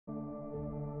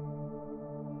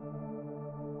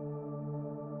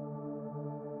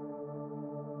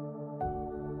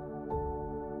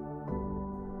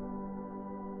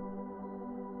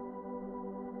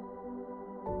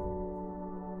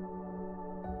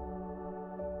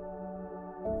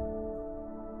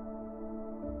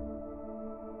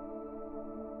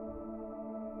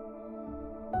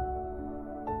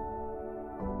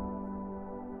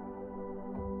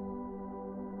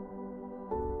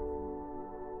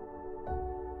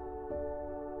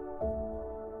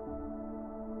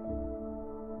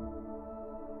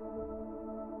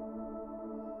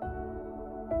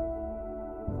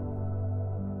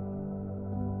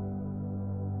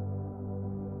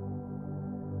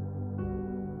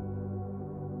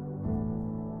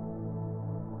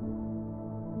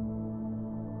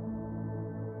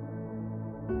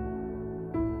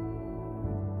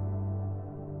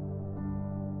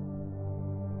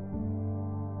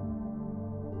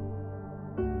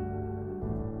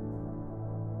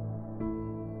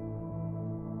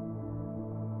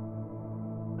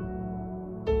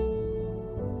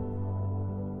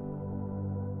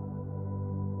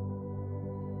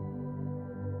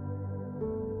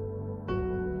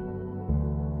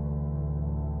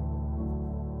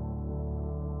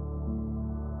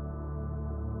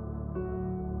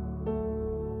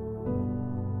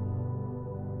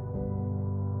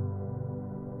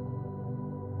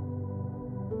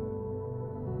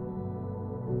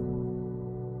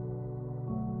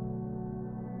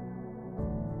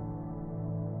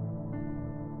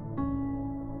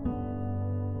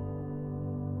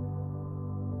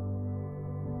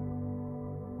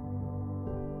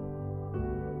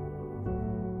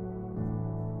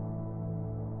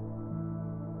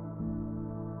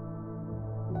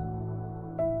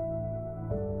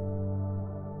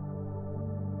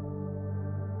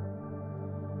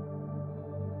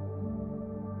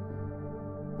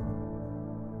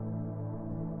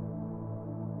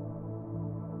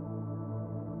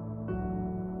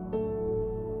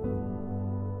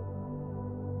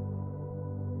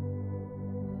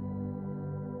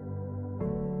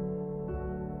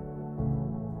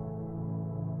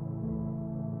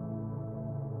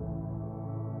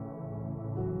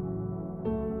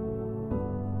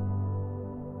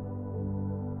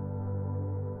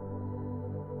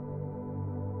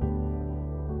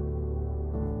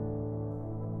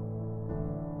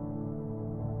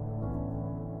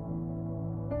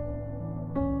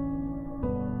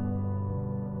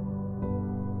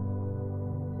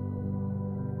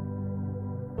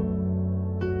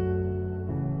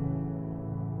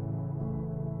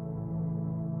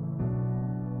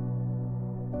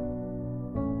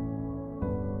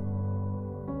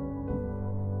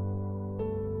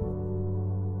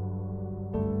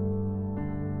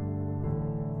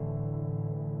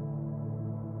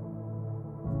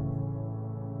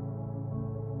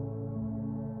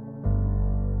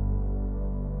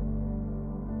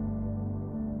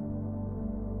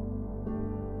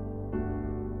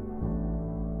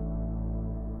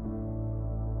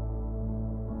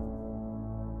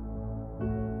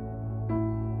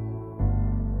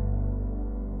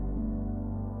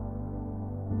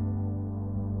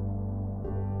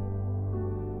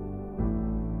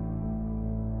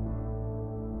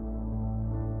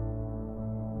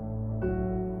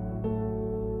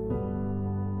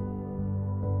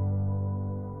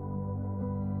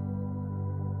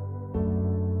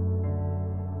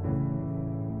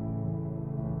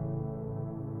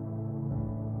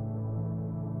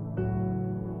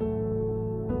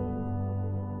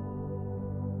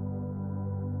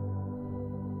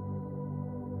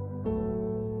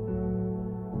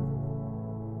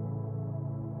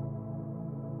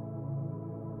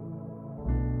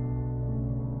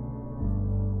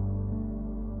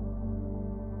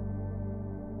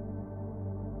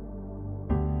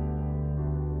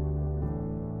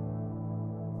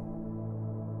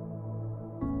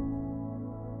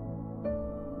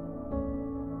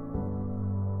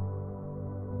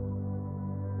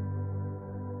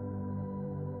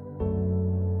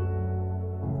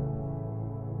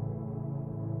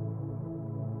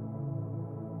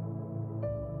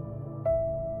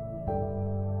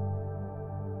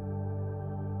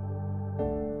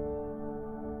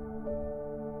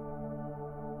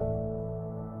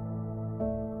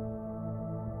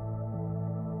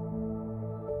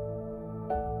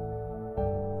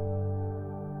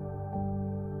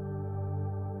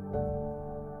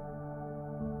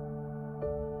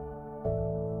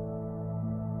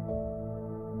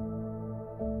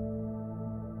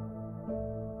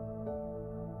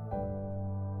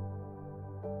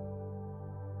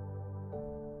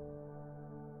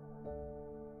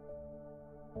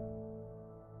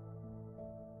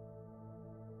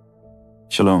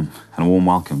Shalom and a warm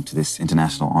welcome to this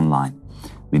international online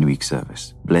midweek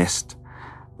service. Blessed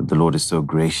that the Lord is so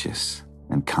gracious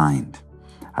and kind,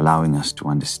 allowing us to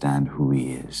understand who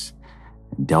He is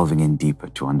and delving in deeper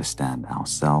to understand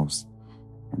ourselves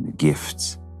and the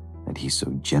gifts that He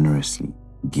so generously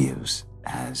gives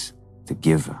as the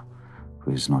giver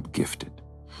who is not gifted.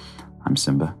 I'm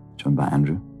Simba, joined by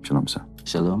Andrew. Shalom, sir.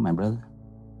 Shalom, my brother.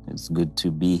 It's good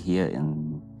to be here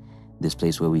in this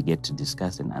place where we get to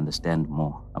discuss and understand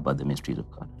more about the mysteries of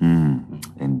God.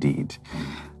 Indeed.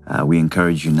 We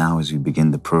encourage you now as we begin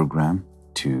the program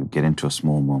to get into a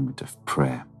small moment of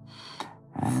prayer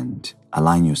and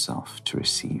align yourself to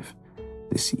receive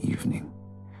this evening.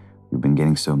 We've been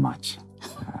getting so much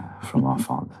from our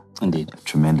Father. Indeed. A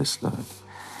tremendous load.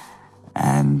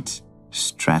 And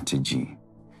strategy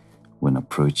when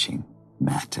approaching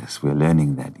matters. We're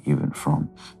learning that even from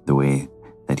the way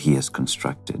that He has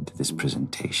constructed this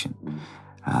presentation.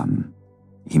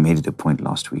 He made it a point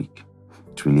last week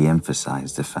to really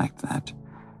emphasize the fact that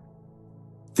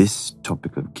this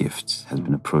topic of gifts has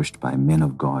been approached by men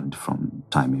of God from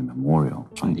time immemorial,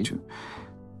 trying to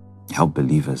help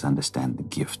believers understand the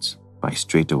gifts by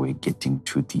straight away getting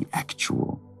to the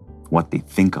actual, what they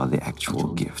think are the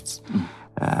actual gifts,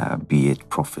 be it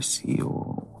prophecy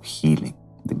or healing,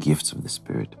 the gifts of the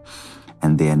Spirit.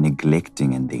 And they are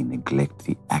neglecting and they neglect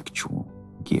the actual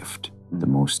gift, the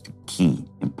most key,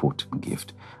 important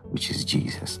gift, which is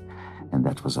Jesus. And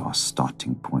that was our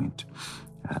starting point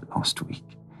last week.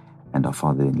 And our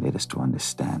Father then led us to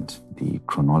understand the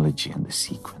chronology and the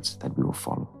sequence that we will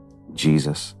follow.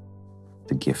 Jesus,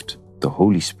 the gift, the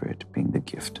Holy Spirit being the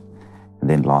gift.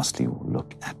 And then lastly, we'll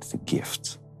look at the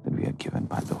gifts that we are given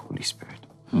by the Holy Spirit.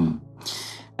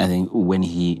 I think when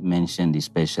he mentioned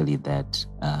especially that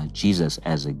Jesus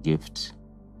as a gift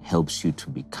helps you to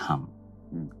become,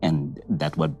 and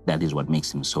that is what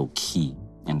makes him so key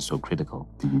and so critical,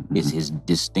 is his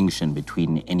distinction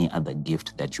between any other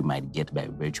gift that you might get by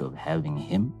virtue of having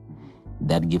him.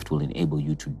 That gift will enable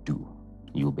you to do.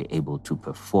 You'll be able to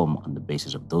perform on the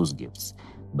basis of those gifts.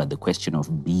 But the question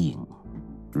of being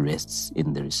rests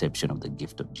in the reception of the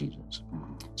gift of Jesus.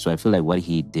 So I feel like what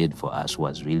he did for us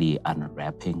was really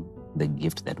unwrapping the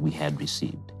gift that we had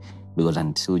received. Because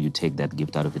until you take that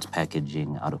gift out of its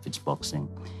packaging, out of its boxing,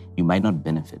 you might not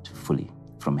benefit fully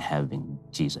from having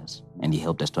Jesus. And he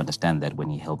helped us to understand that when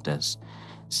he helped us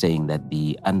saying that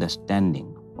the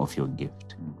understanding of your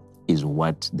gift is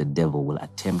what the devil will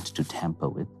attempt to tamper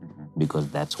with, because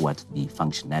that's what the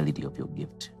functionality of your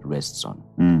gift rests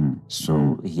on.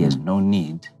 So he has no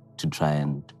need to try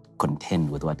and contend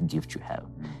with what gift you have.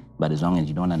 But as long as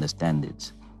you don't understand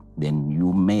it, then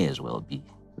you may as well be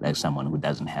like someone who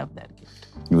doesn't have that gift.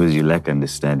 Because you lack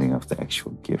understanding of the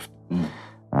actual gift.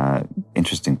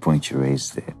 Interesting point you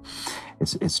raised there.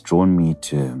 It's drawn me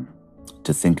to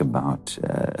think about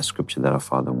a scripture that our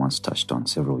Father once touched on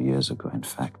several years ago. In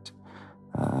fact,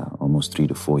 almost 3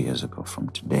 to 4 years ago from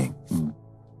today,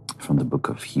 from the book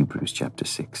of Hebrews chapter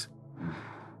 6.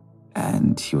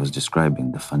 And he was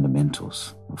describing the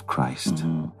fundamentals of Christ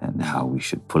and how we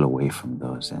should pull away from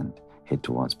those and head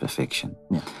towards perfection.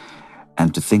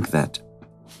 And to think that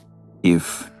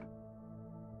if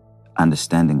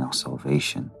understanding our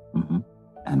salvation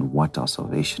and what our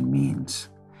salvation means,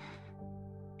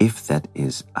 if that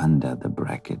is under the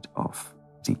bracket of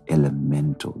the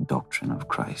elemental doctrine of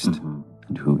Christ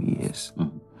and who he is,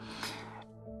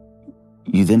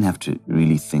 you then have to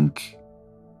really think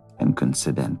and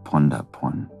consider and ponder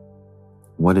upon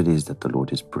what it is that the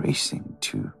Lord is bracing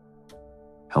to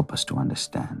help us to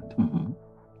understand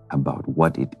about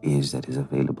what it is that is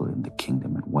available in the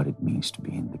kingdom and what it means to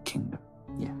be in the kingdom.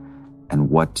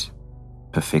 And what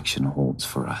perfection holds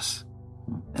for us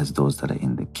as those that are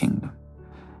in the kingdom.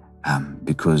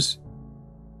 Because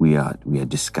we are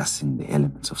discussing the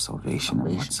elements of salvation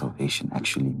and what salvation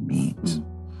actually means.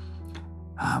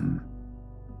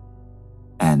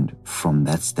 And from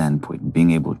that standpoint,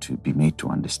 being able to be made to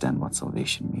understand what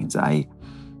salvation means, I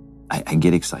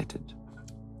get excited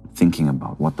thinking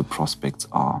about what the prospects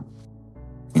are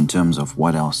in terms of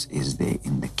what else is there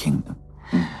in the kingdom.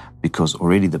 Because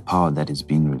already the power that is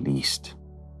being released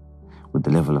with the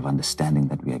level of understanding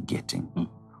that we are getting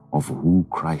of who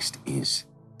Christ is,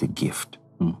 the gift,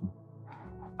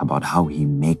 about how he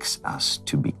makes us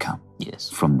to become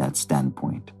from that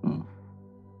standpoint.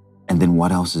 And then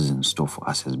what else is in store for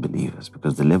us as believers?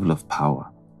 Because the level of power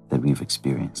that we've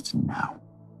experienced now,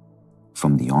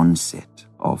 from the onset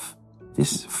of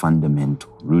this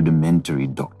fundamental, rudimentary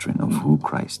doctrine of who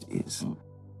Christ is,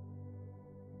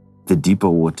 the deeper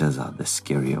waters are the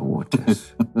scarier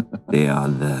waters. They are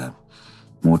the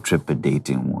more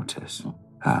trepidating waters.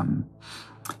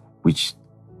 which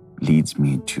leads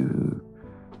me to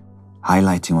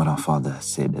highlighting what our Father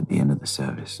said at the end of the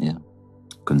service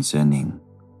concerning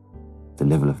the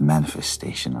level of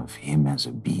manifestation of Him as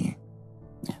a being.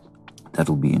 That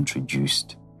will be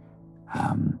introduced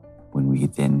when we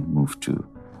then move to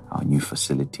our new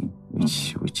facility,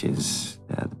 which is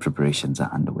the preparations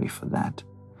are underway for that.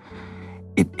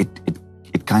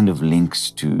 It kind of links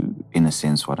to, in a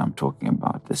sense, what I'm talking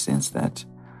about, the sense that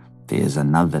there is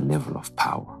another level of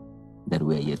power that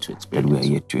we are yet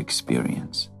to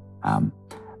experience.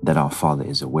 That our Father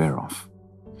is aware of.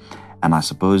 And I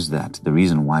suppose that the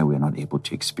reason why we're not able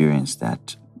to experience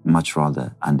that, much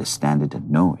rather understand it and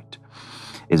know it,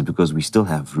 is because we still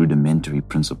have rudimentary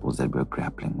principles that we're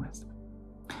grappling with.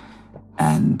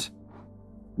 And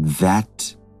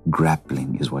that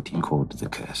grappling is what He called the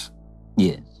curse.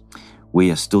 Yes. We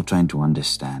are still trying to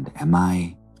understand, am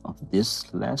I of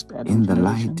this last Adam in the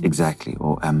generation? light? Exactly.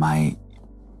 Or am I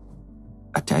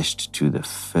attached to the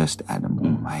first Adam? Or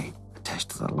am I attached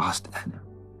to the last Adam?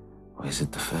 Or is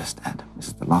it the first Adam? Is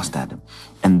it the last Adam?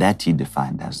 And that He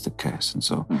defined as the curse. And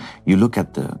so you look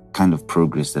at the kind of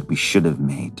progress that we should have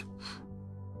made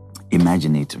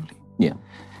imaginatively.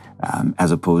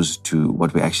 As opposed to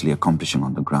what we're actually accomplishing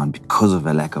on the ground because of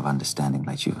a lack of understanding,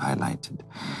 like you've highlighted.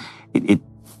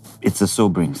 It's a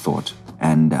sobering thought,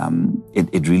 and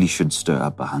it really should stir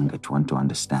up a hunger to want to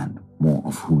understand more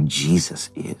of who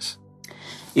Jesus is.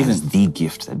 Even as the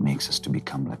gift that makes us to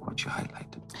become like what you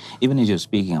highlighted. Even as you're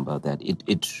speaking about that,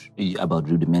 it's about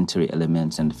rudimentary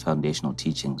elements and foundational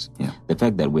teachings. The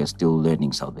fact that we're still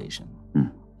learning salvation,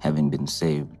 having been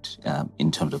saved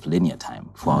in terms of linear time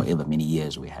for however many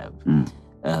years we have,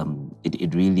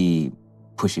 it really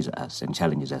pushes us and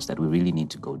challenges us that we really need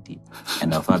to go deep.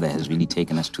 And our Father has really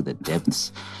taken us to the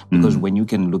depths, because when you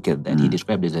can look at that, He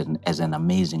described it as an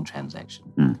amazing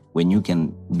transaction. When you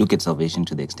can look at salvation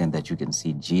to the extent that you can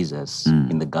see Jesus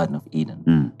in the Garden of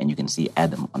Eden, and you can see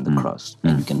Adam on the cross,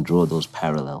 and you can draw those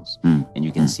parallels, and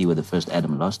you can see where the first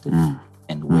Adam lost it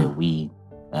and where we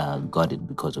got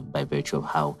it by virtue of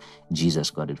how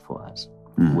Jesus got it for us.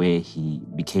 Where He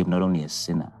became not only a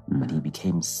sinner, but He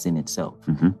became sin itself.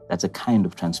 That's a kind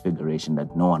of transfiguration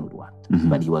that no one would want.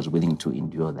 But He was willing to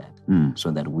endure that so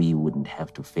that we wouldn't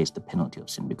have to face the penalty of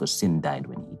sin, because sin died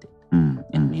when He did,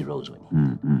 and we rose when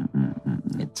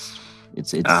He did.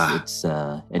 It's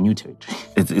a new territory.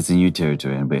 It's a new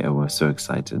territory, and we're so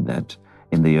excited that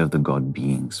in the year of the God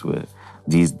beings, where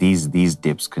these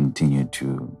depths continue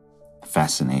to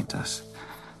fascinate us.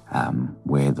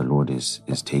 Where the Lord is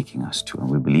taking us to. And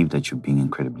we believe that you're being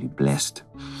incredibly blessed.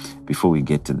 Before we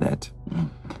get to that,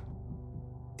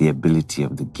 the ability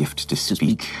of the gift to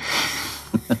speak.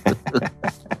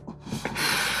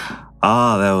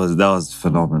 That was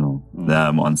phenomenal.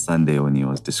 On Sunday when he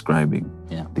was describing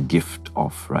the gift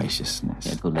of righteousness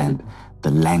and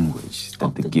the language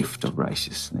that the gift of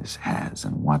righteousness has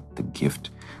and what the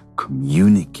gift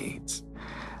communicates.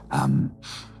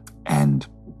 And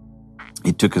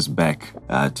it took us back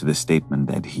to the statement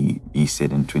that he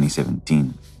said in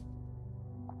 2017.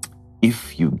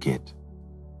 If you get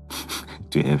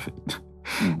to heaven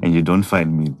and you don't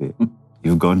find me there,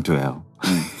 you've gone to hell.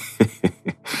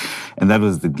 And that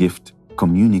was the gift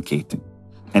communicating.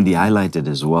 And he highlighted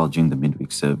as well during the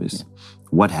midweek service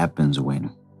what happens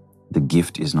when the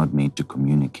gift is not made to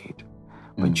communicate,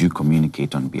 but you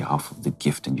communicate on behalf of the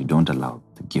gift and you don't allow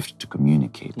the gift to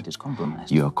communicate. It is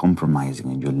compromised. You are compromising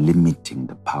and you're limiting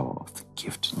the power of the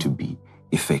gift to be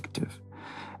effective.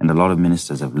 And a lot of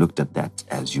ministers have looked at that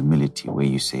as humility, where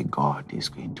you say, God is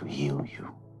going to heal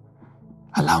you.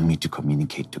 Allow me to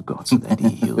communicate to God so that He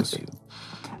heals you.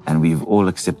 And we've all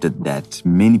accepted that.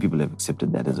 Many people have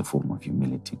accepted that as a form of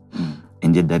humility.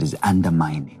 And yet that is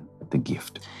undermining the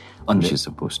gift which is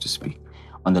supposed to speak.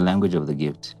 On the language of the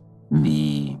gift,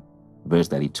 the verse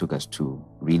that he took us to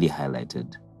really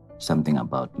highlighted something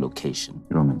about location.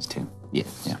 Romans 10.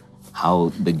 Yes. Yeah. How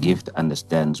the gift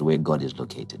understands where God is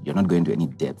located. You're not going to any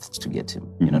depths to get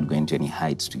Him. You're not going to any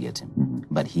heights to get Him.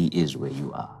 But He is where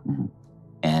you are.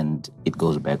 And it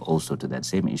goes back also to that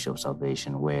same issue of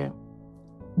salvation, where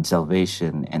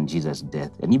salvation and Jesus'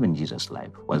 death and even Jesus'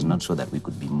 life was not so that we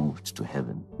could be moved to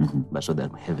heaven, but so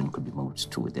that heaven could be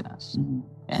moved to within us.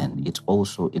 And it's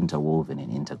also interwoven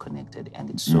and interconnected, and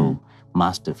it's so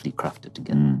masterfully crafted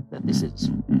together that this is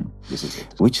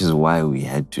it. Which is why we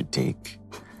had to take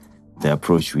the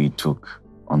approach we took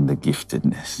on the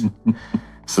giftedness.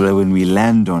 So that when we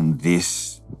land on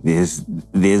this, there's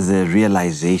a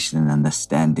realization and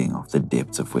understanding of the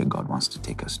depths of where God wants to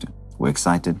take us to. We're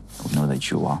excited. We know that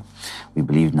you are. We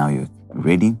believe now you're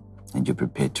ready and you're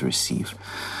prepared to receive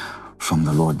from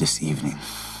the Lord this evening.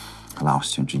 Allow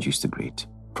us to introduce the great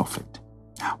prophet.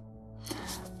 Now,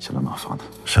 shalom, our Father.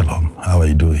 Shalom. How are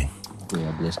you doing? We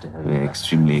are blessed to have you. We're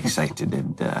extremely excited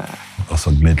and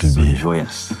Also glad to be here.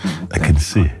 joyous. I can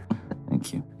see.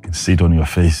 Thank you. I can see it on your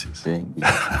faces. Thank you.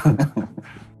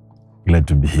 Glad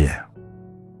to be here.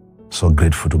 So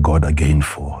grateful to God again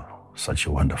for such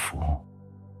a wonderful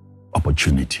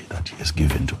opportunity that He has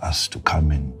given to us to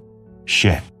come and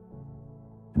share.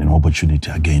 And an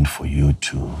opportunity again for you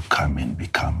to come and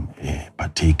become a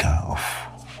partaker of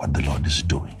what the Lord is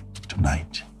doing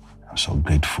tonight. I'm so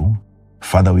grateful.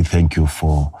 Father, we thank you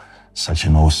for such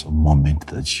an awesome moment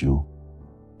that you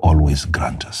always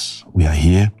grant us. We are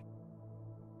here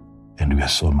and we are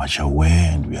so much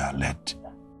aware and we are led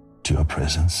to your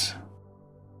presence.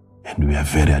 And we are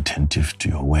very attentive to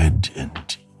your word,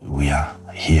 and we are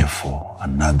here for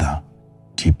another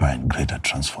deeper and greater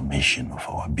transformation of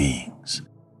our beings.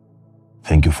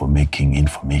 Thank you for making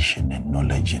information and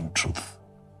knowledge and truth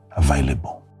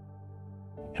available.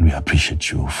 And we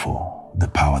appreciate you for the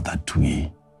power that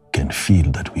we can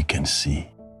feel, that we can see.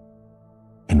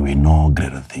 And we know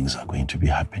greater things are going to be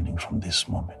happening from this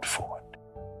moment forward.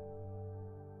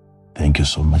 Thank you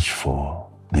so much for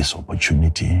this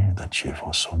opportunity that you have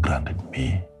also granted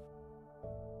me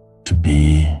to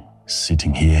be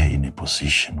sitting here in a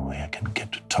position where I can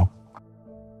get to talk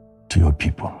to your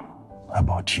people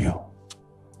about you.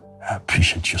 I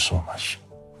appreciate you so much,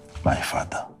 my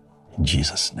Father. In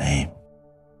Jesus' name,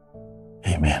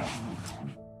 amen.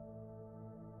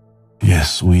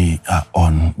 Yes, we are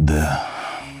on the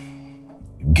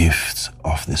gifts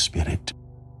of the Spirit.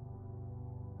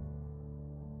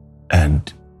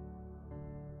 And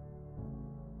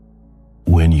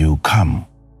when you come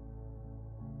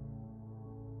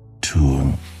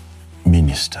to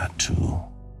minister to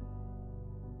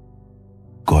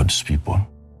God's people,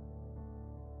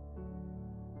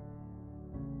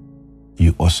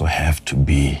 you also have to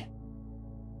be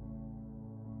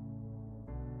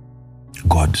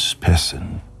God's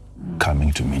person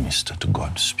coming to minister to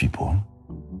God's people.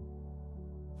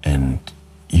 And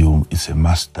it's a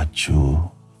must that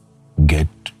you get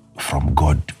from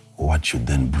God what you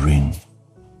then bring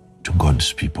to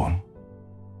God's people.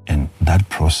 And that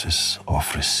process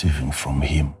of receiving from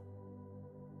Him,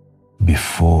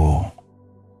 before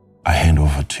I hand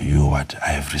over to you what I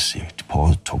have received,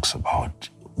 Paul talks about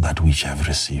that which I have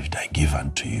received, I give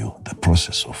unto you. The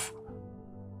process of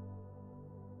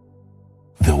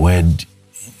the word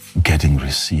getting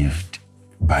received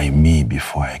by me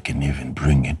before I can even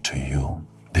bring it to you.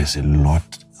 There's a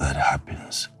lot that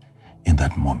happens in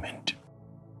that moment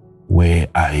where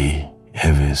I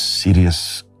have a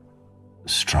serious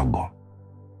struggle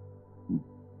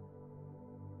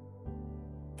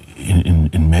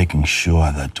in making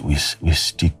sure that we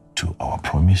stick to our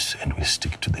promise and we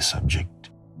stick to the subject,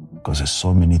 because there's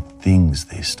so many things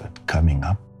they start coming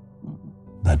up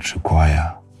that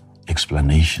require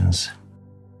explanations,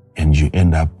 and you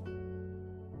end up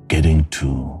getting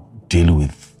to deal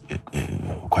with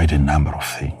quite a number of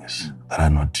things that are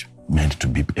not meant to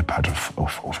be a part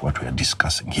of what we are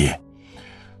discussing here.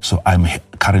 So I'm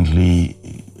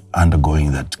currently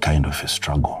undergoing that kind of a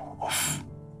struggle of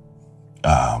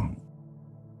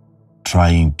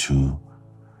trying to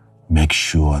make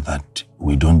sure that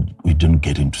we don't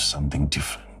get into something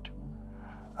different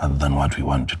other than what we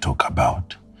want to talk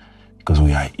about, because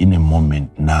we are in a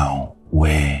moment now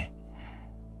where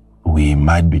we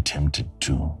might be tempted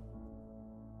to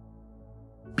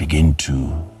begin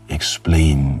to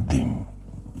explain the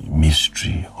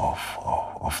mystery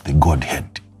of the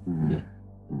Godhead,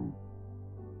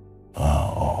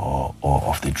 or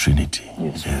of the Trinity,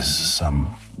 yes, as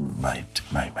some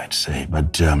might say.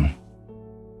 But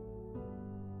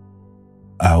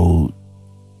I'll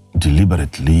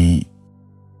deliberately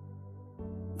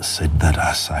set that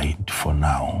aside for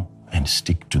now and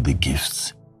stick to the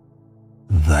gifts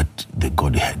that the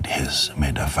Godhead has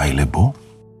made available.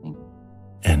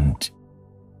 And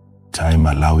time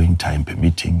allowing, time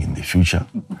permitting, in the future,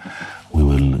 we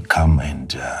will come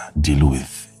and deal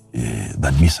with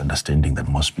that misunderstanding that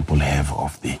most people have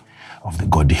of the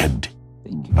Godhead.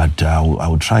 But I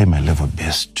will try my level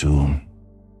best to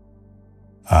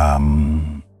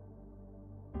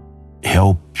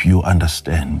help you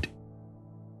understand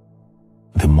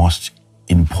the most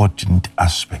important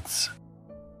aspects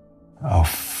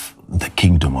of the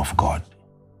kingdom of God.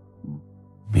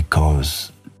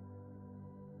 Because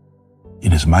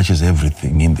in as much as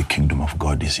everything in the kingdom of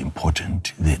God is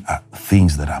important, there are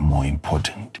things that are more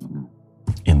important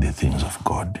in the things of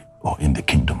God or in the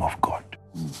kingdom of God.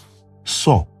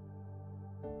 So,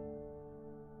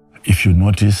 if you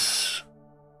notice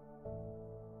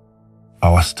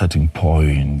our starting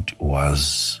point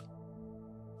was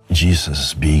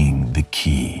Jesus being the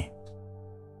key,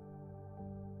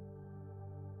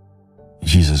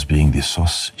 Jesus being the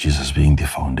source, Jesus being the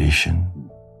foundation,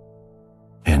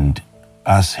 and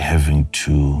us having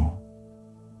to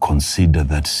consider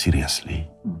that seriously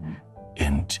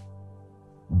and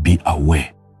be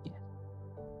aware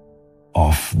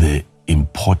of the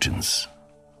importance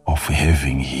of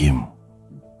having Him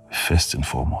first and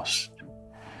foremost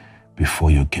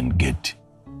before you can get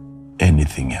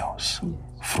anything else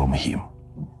from Him.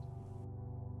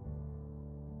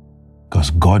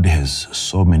 Because God has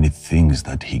so many things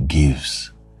that He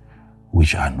gives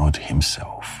which are not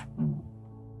Himself.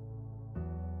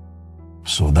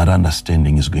 So that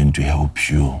understanding is going to help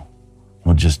you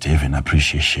not just have an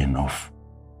appreciation of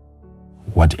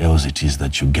what else it is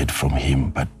that you get from Him,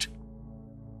 but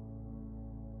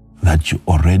that you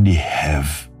already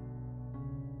have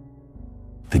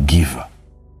the giver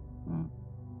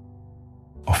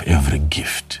of every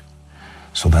gift.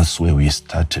 So that's where we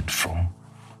started from.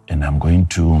 And I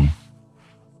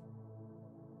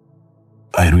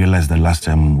realized the last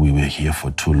time we were here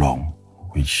for too long,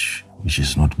 which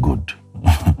is not good.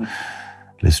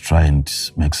 Let's try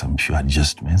and make some few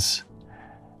adjustments.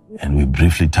 And we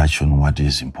briefly touch on what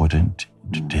is important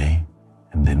today,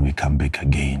 and then we come back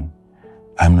again.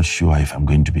 I'm not sure if I'm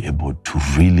going to be able to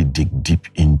really dig deep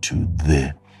into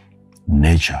the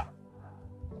nature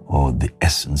or the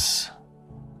essence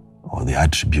or the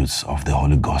attributes of the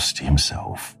Holy Ghost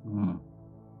Himself.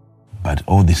 But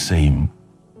all the same,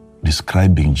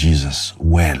 describing Jesus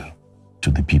well to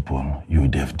the people, you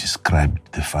would have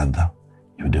described the Father,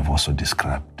 you would have also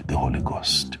described the Holy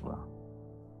Ghost.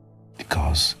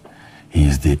 Because He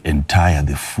is the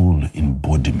full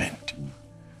embodiment,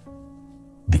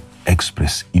 the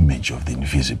express image of the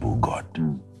invisible God.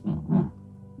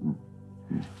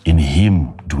 In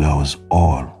Him dwells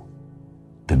all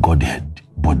the Godhead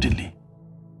bodily.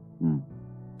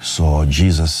 So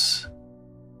Jesus,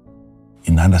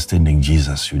 in understanding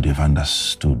Jesus, you would have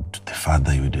understood the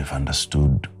Father, you would have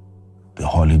understood the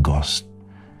Holy Ghost,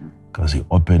 because He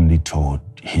openly told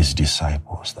His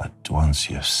disciples that once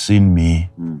you have seen me,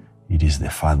 it is the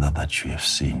Father that you have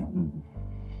seen.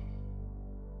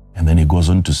 And then He goes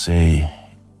on to say,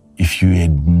 if you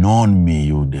had known me,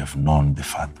 you would have known the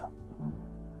Father.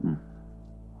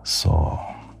 So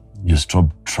you stop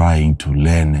trying to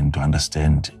learn and to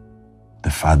understand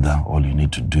the Father. All you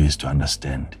need to do is to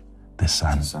understand the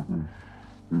Son.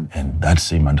 And that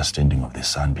same understanding of the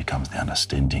Son becomes the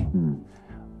understanding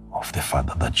of the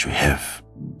Father that you have.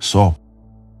 So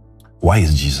why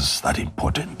is Jesus that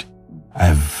important? I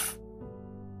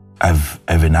have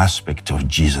an aspect of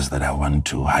Jesus that I want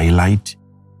to highlight.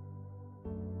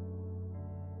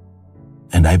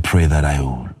 And I pray that I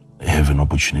will have an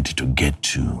opportunity to get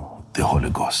to the Holy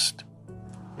Ghost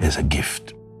as a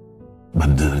gift.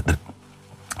 But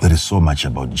there is so much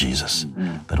about Jesus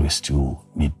that we still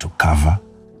need to cover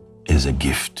as a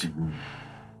gift.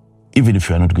 Even if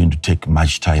you are not going to take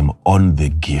much time on the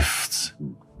gifts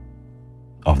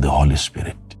of the Holy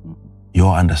Spirit,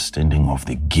 your understanding of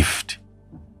the gift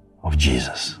of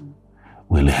Jesus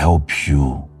will help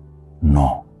you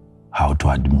know how to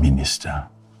administer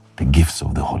the gifts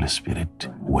of the Holy Spirit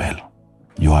well.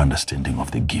 Your understanding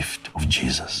of the gift of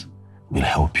Jesus will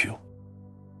help you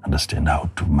understand how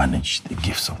to manage the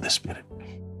gifts of the Spirit.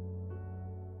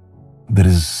 There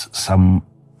is some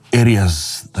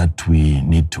areas that we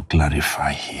need to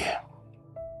clarify here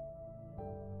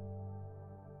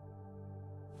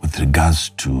with regards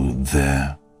to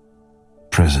the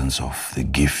presence of the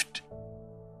gift,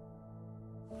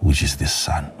 which is the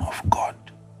Son of God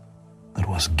that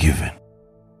was given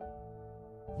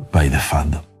by the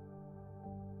Father.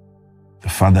 The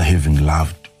Father having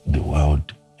loved the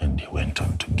world, and He went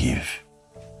on to give.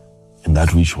 And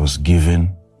that which was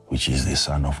given, which is the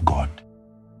Son of God,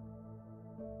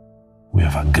 we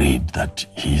have agreed that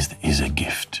He is a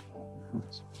gift,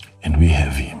 and we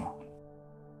have Him.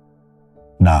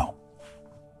 Now,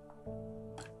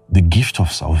 the gift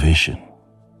of salvation,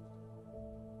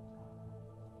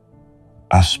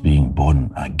 us being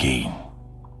born again,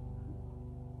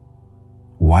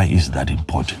 why is that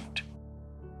important?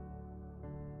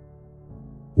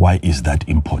 Why is that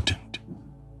important?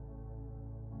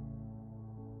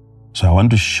 So I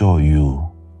want to show you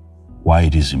why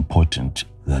it is important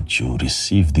that you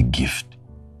receive the gift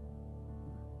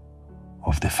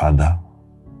of the Father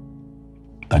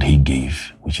that He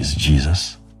gave, which is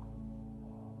Jesus,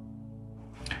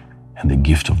 and the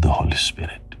gift of the Holy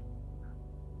Spirit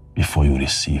before you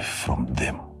receive from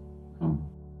them.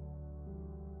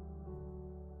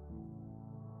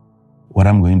 What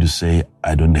I'm going to say,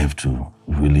 I don't have to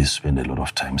really spend a lot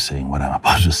of time saying what I'm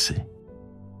about to say,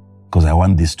 because I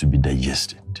want this to be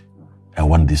digested. I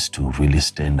want this to really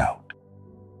stand out.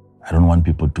 I don't want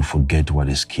people to forget what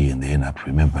is key and they end up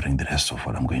remembering the rest of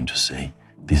what I'm going to say.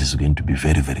 This is going to be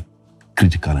very, very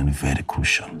critical and very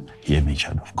crucial. Hear me,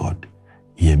 child of God.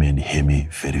 Hear me and hear me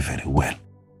very, very well.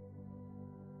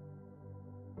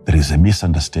 There is a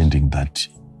misunderstanding that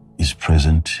is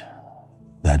present,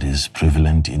 that is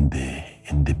prevalent in the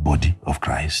body of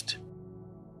Christ.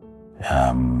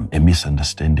 A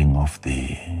misunderstanding of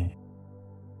the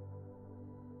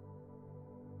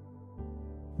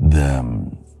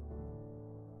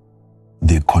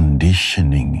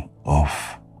conditioning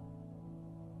of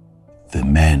the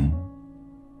man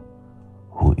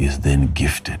who is then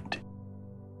gifted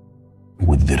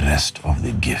with the rest of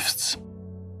the gifts.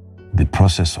 The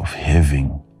process of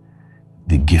having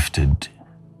the gifted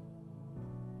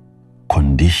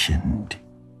conditioned,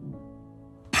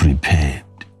 prepared,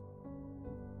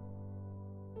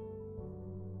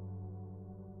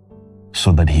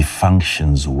 so that he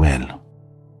functions well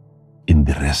in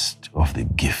the rest of the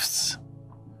gifts.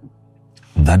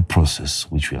 That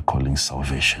process, which we are calling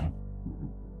salvation,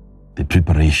 the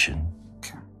preparation,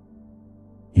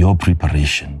 your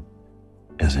preparation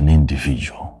as an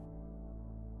individual,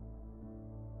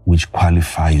 which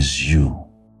qualifies you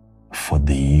for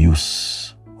the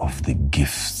use of the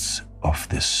gifts of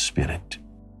the Spirit.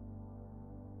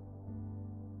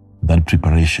 That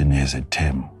preparation has a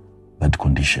term, that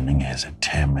conditioning has a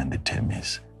term, and the term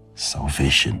is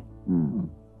salvation.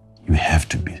 You have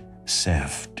to be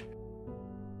saved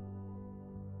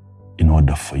in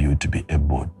order for you to be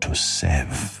able to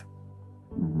serve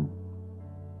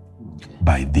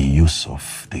by the use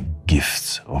of the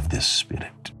gifts of the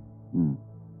Spirit.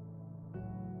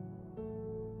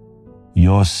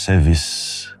 Your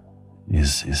service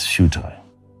is futile.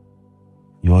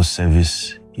 Your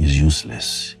service is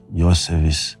useless. Your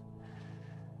service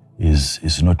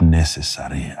is not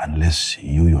necessary unless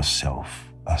you yourself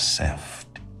are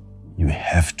served. You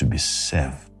have to be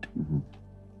served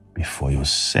before you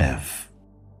serve.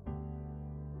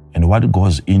 And what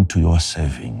goes into your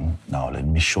serving, now let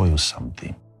me show you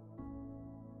something.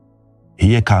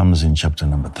 Here comes in chapter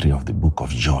number 3 of the book of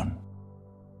John.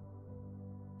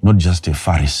 Not just a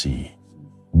Pharisee,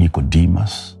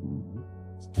 Nicodemus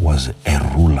was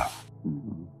a ruler.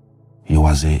 He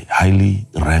was a highly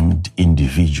ranked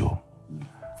individual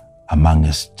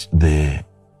amongst the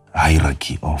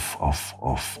hierarchy of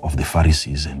the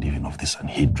Pharisees and even of the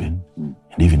Sanhedrin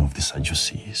and even of the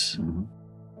Sadducees.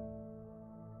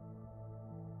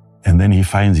 And then he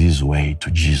finds his way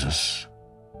to Jesus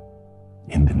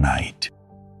in the night.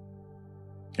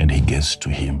 And he gets to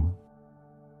him.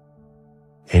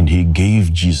 And he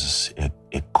gave Jesus a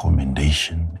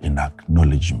commendation, an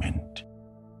acknowledgement.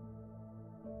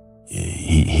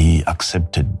 He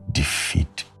accepted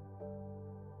defeat.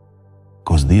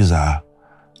 Because these are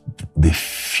the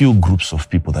few groups of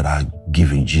people that are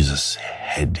giving Jesus a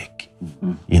headache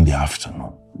in the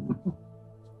afternoon.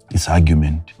 It's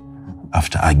argument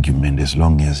after argument, as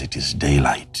long as it is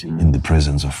daylight, in the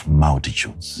presence of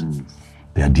multitudes.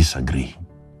 They are disagreeing.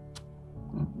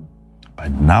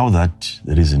 But now that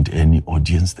there isn't any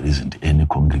audience, there isn't any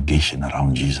congregation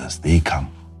around Jesus, they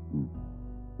come.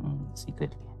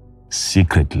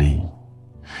 Secretly.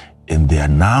 And they are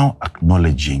now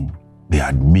acknowledging, they are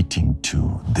admitting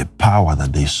to the power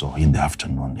that they saw in the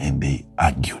afternoon, and they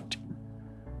argued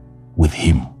with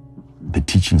him the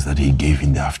teachings that he gave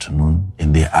in the afternoon,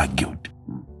 and they argued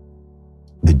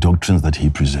the doctrines that he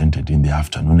presented in the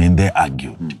afternoon, and they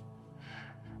argued.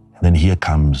 And then here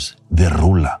comes the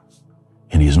ruler,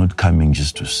 and he's not coming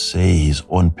just to say his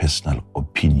own personal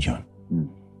opinion,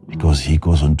 because he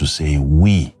goes on to say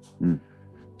we.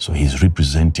 So he's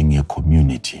representing a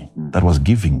community that was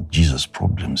giving Jesus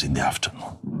problems in the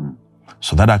afternoon.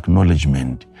 So that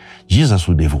acknowledgement, Jesus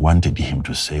would have wanted him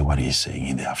to say what he's saying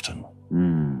in the afternoon.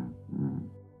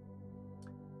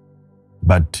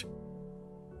 But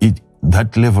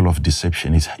that level of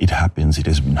deception, it happens, it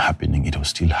has been happening, it will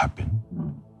still happen.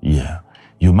 Yeah.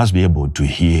 You must be able to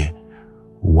hear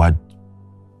what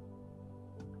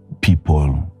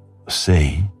people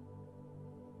say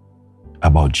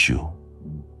about you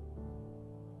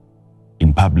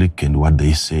in public and what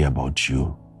they say about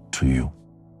you to you.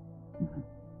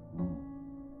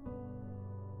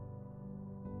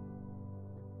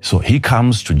 So he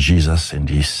comes to Jesus and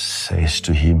he says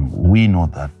to him, we know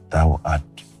that thou art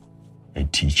a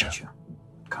teacher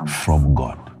from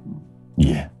God.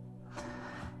 Yeah.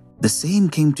 The same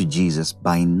came to Jesus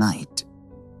by night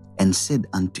and said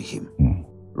unto him,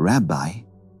 Rabbi,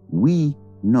 we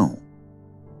know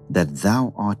that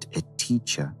thou art a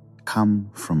teacher come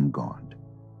from God.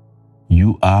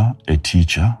 You are a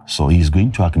teacher, so he's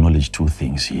going to acknowledge two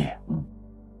things here.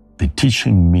 The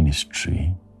teaching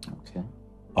ministry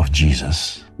of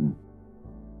Jesus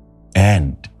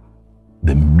and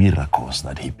the miracles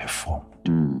that he performed.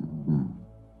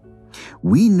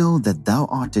 We know that thou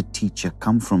art a teacher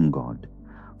come from God,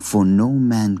 for no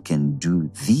man can do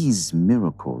these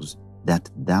miracles that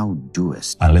thou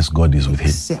doest Unless God is with him.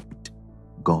 except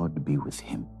God be with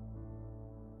him.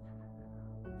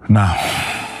 Now,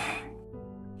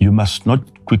 you must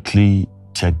not quickly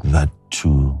take that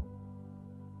to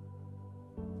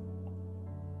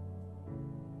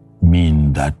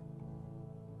mean that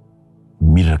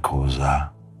miracles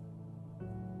are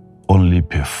only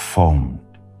performed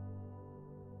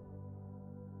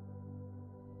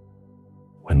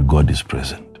when God is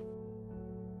present.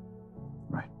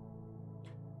 Right.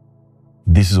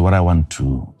 This is what I want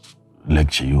to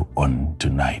lecture you on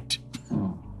tonight.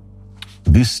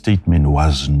 This statement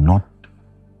was not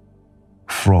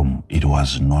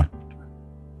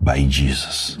by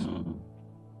Jesus.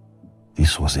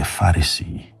 This was a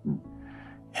Pharisee.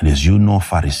 And as you know,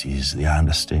 Pharisees, their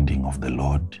understanding of the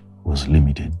Lord was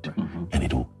limited, and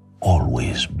it will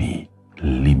always be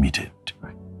limited.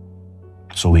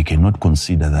 So we cannot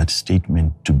consider that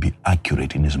statement to be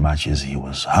accurate in as much as he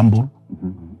was humble,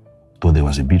 though there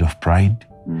was a bit of pride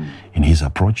in his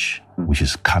approach, which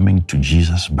is coming to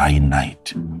Jesus by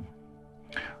night.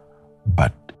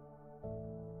 But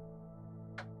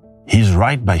he's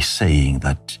right by saying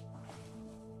that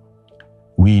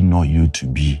we know you to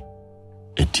be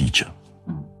a teacher.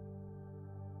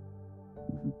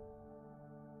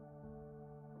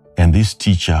 And this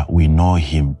teacher, we know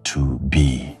him to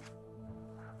be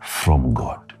from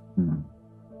God.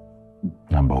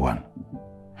 Number one.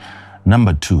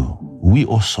 Number two, we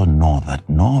also know that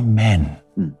no man,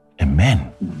 a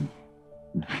man,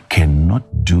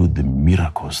 cannot do the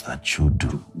miracles that you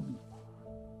do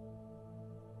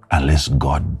unless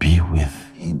God be with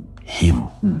him.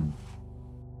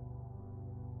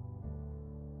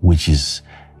 Which is,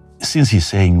 since he's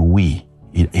saying we,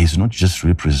 he's not just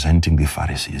representing the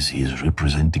Pharisees, he is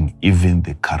representing even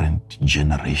the current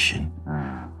generation,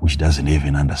 which doesn't have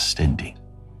an understanding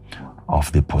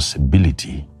of the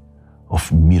possibility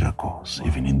of miracles,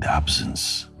 even in the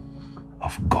absence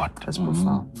of God. That's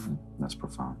profound. That's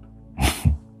profound.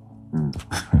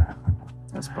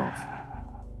 That's powerful.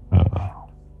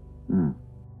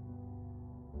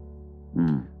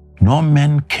 No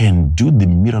man can do the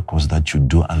miracles that you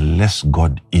do unless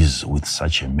God is with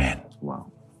such a man.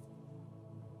 Wow.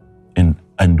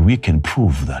 And we can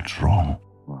prove that wrong.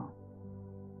 Wow.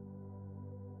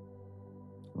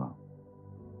 Wow.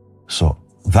 So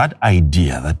that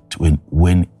idea that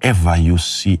whenever you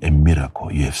see a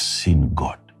miracle, you have seen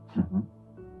God,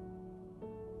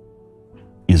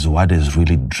 is what has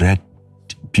really dragged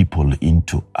people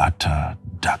into utter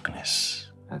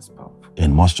darkness. That's powerful.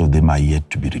 And most of them are yet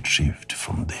to be retrieved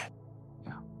from there.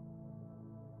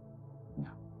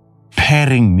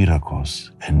 Pairing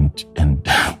miracles and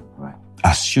Right.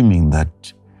 assuming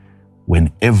that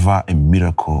whenever a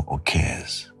miracle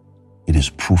occurs, it is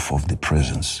proof of the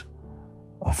presence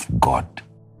of God.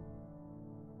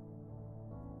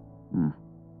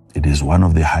 It is one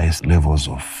of the highest levels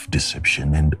of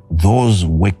deception, and those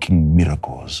working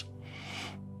miracles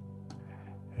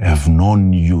have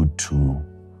known you to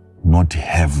not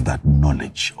have that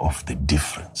knowledge of the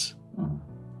difference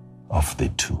of the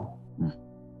two.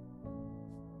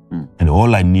 And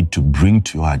all I need to bring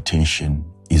to your attention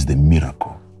is the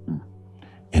miracle.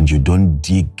 And you don't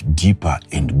dig deeper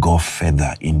and go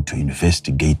further into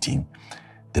investigating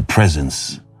the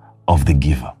presence of the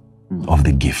giver, of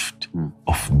the gift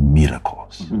of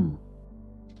miracles.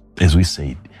 As we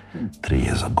said 3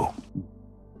 years ago.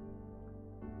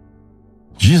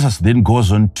 Jesus then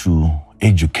goes on to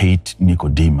educate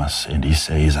Nicodemus, and he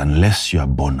says, unless you are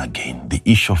born again, the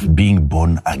issue of being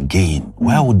born again,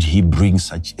 why would he bring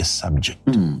such a subject?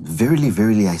 Verily,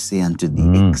 verily, I say unto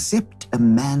thee, except a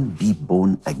man be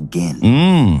born again,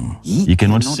 he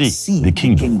cannot see the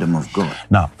kingdom of God.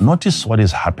 Now, notice what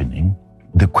is happening.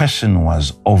 The question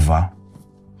was over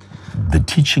the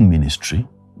teaching ministry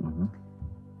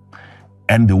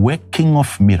and the working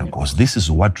of miracles. This is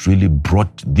what really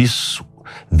brought this.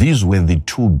 These were the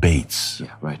two baits.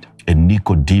 Yeah, right. And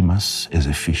Nicodemus, as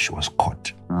a fish, was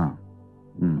caught.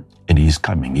 And he's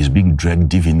coming. He's being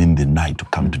dragged even in the night to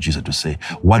come to Jesus to say,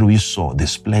 what we saw, the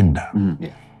splendor,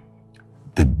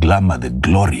 the glamour, the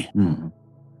glory,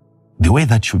 the way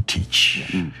that you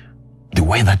teach, the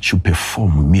way that you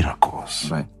perform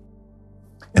miracles. Right.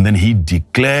 And then he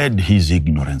declared his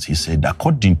ignorance. He said,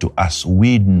 according to us,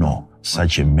 we know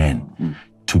such a man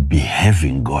to be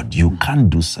having God. You can't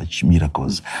do such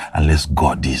miracles unless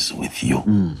God is with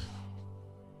you.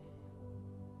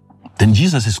 Then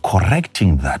Jesus is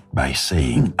correcting that by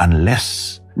saying,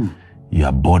 unless you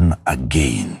are born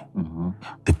again.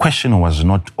 The question was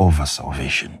not over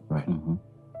salvation. Right.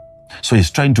 So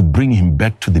he's trying to bring him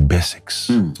back to the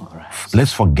basics.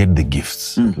 Let's forget the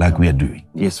gifts like we are doing.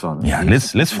 Yes, Father. Yeah,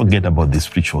 Yes. let's forget about the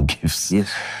spiritual gifts.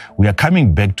 Yes. We are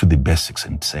coming back to the basics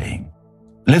and saying,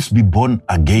 let's be born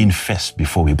again first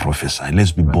before we prophesy.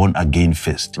 Let's be born again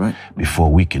first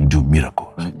before we can do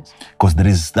miracles. Because there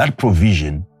is that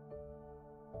provision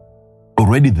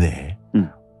already there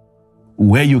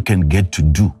where you can get to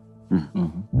do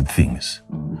the things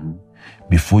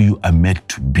before you are meant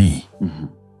to be.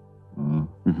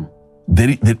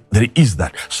 There is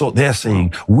that. So they are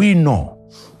saying, we know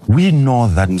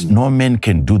that no man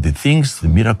can do the things, the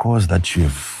miracles that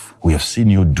we have seen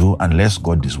you do unless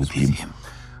God is with him.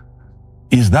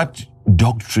 Is that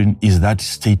doctrine, is that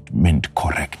statement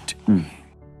correct?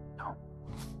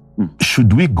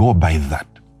 Should we go by that?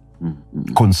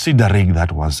 Considering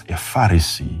that was a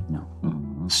Pharisee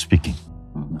speaking.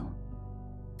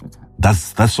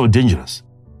 That's so dangerous.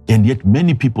 And yet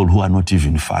many people who are not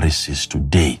even Pharisees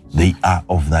today, they are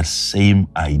of that same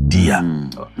idea.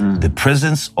 The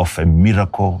presence of a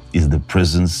miracle is the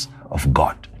presence of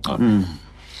God.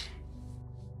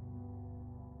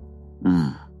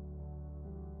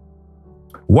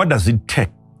 What does it take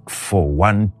for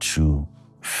one to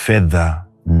further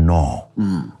know?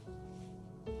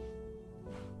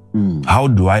 How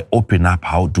do I open up?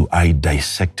 How do I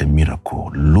dissect a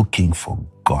miracle? Looking for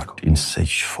God, in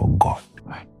search for God.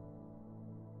 Right.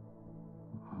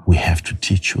 We have to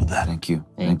teach you that. Thank you.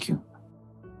 Thank you.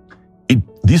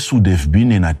 This would have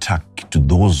been an attack to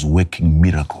those working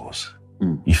miracles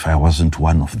if I wasn't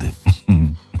one of them.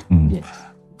 Yes.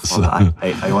 So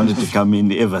I wanted to come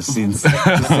in ever since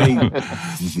to say,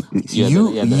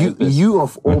 you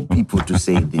of all people to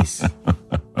say this.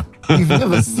 We've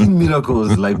never seen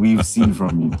miracles like we've seen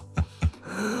from you.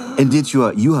 And yet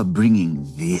you are bringing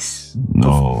this.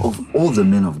 Of all the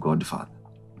men of God, Father.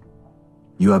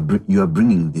 You are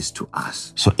bringing this to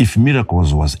us. So if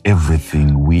miracles was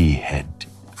everything we had,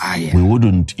 we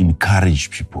wouldn't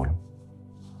encourage people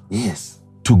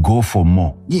to go for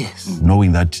more. Yes.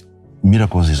 Knowing that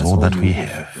miracles is all that we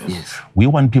have. Yes. We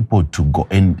want people to go,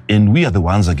 and we are the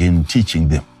ones again teaching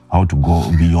them how to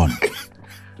go beyond,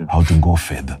 how to go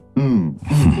further.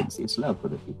 It's love for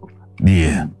the people.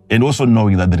 Yeah. And also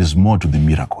knowing that there is more to the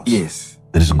miracles. Yes.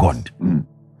 There is God.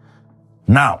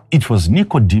 Now, it was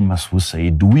Nicodemus who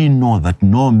said, we know that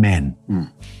no man,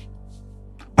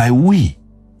 by we,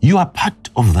 you are part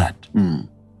of that.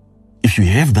 If you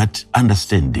have that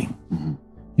understanding,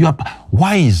 you are.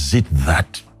 Why is it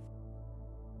that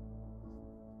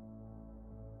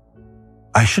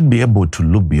I should be able to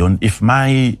look beyond? If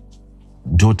my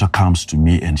daughter comes to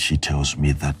me and she tells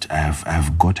me that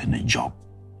I've gotten a job,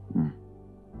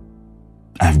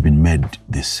 I've been made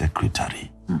the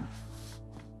secretary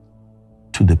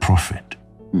to the prophet,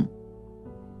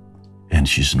 and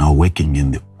she's now working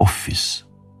in the office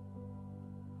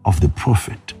of the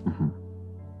prophet.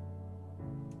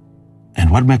 And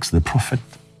what makes the prophet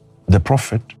the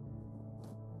prophet?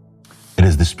 It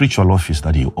is the spiritual office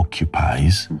that he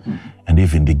occupies, and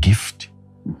even the gift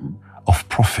of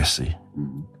prophecy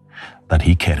that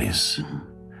he carries.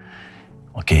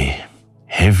 Okay,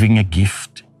 having a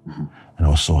gift and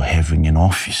also having an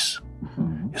office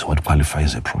is what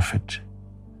qualifies a prophet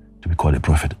to be called a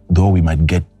prophet, though we might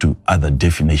get to other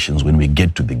definitions when we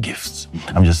get to the gifts.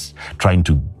 I'm just trying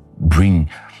to bring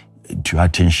to your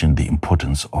attention the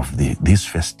importance of this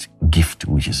first gift,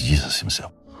 which is Jesus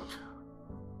himself.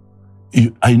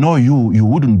 I know you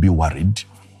wouldn't be worried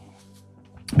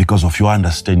because of your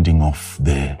understanding of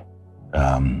the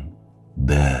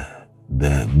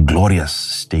glorious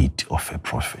state of a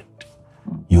prophet.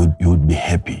 You would be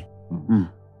happy.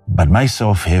 But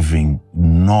myself, having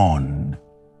known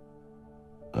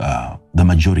the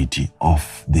majority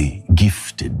of the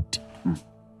gifted,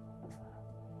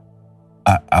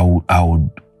 I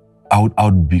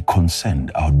would be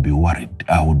concerned. I would be worried.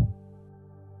 I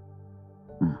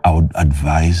would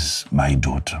advise my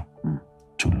daughter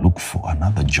to look for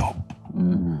another job.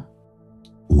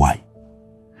 Why?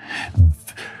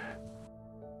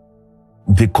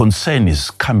 The concern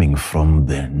is coming from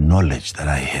the knowledge that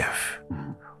I have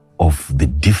of the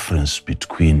difference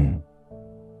between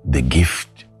the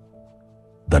gift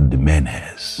that the man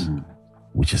has,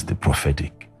 which is the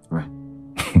prophetic, Right.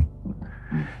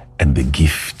 and the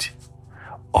gift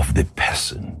of the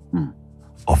person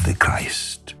of the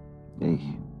Christ. Hey.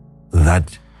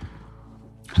 That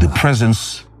the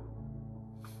presence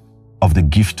of the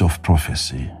gift of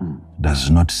prophecy does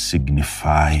not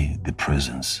signify the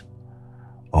presence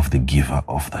of the giver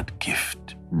of that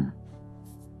gift.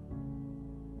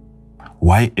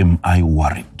 Why am I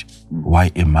worried?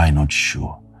 Why am I not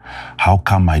sure? How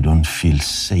come I don't feel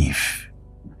safe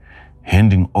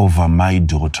handing over my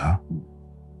daughter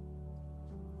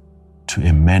to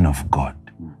a man of God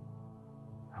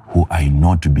who I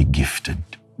know to be gifted?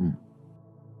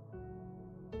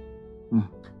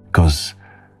 Because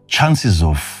chances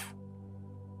of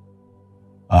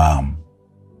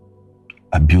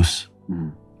abuse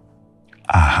are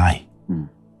high.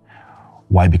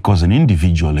 Why? Because an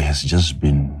individual has just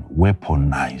been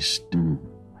weaponized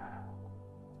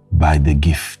by the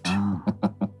gift.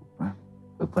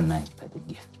 Weaponized by the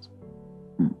gift.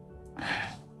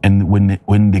 And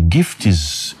when the gift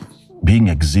is being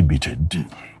exhibited,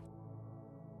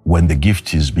 when the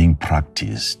gift is being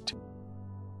practiced,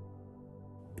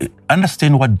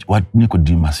 understand what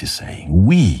Nicodemus is saying.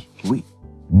 We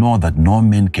know that no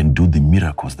man can do the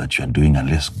miracles that you are doing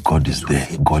unless God is there.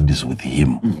 God is with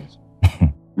him.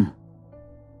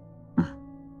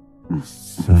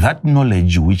 That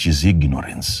knowledge, which is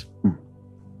ignorance,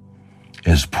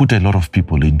 has put a lot of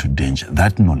people into danger.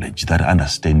 That knowledge, that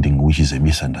understanding, which is a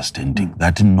misunderstanding,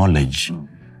 that knowledge,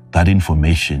 that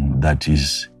information that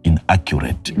is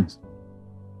inaccurate,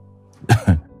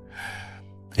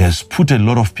 has put a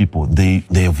lot of people, they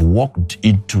have walked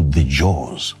into the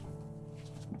jaws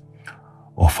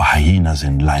of hyenas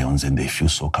and lions, and they feel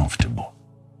so comfortable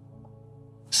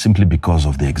simply because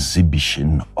of the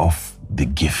exhibition of the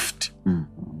gift.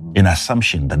 An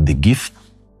assumption that the gift,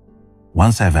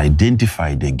 once I've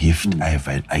identified the gift, I have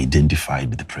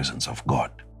identified the presence of God.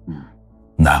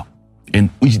 Now, and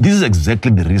this is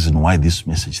exactly the reason why this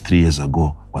message 3 years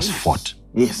ago was fought.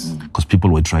 Yes. Because people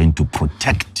were trying to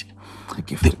protect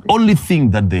the only thing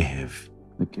that they have,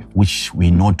 which we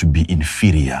know to be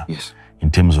inferior in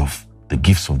terms of the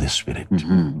gifts of the Spirit.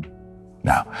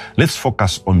 Now, let's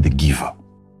focus on the giver,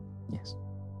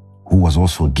 who was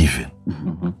also given,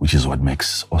 which is what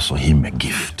makes also him a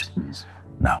gift.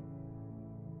 Now,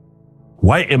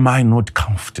 why am I not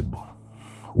comfortable?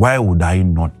 Why would I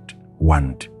not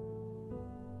want?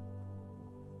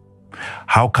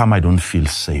 How come I don't feel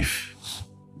safe?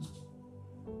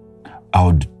 I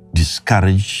would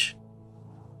discourage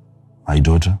my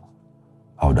daughter.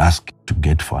 I would ask to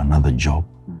get for another job.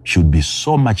 She would be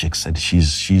so much excited.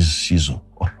 She's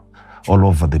all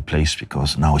over the place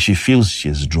because now she feels she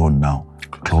is drawn now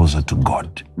closer to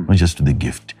God, not just to the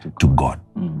gift, to God,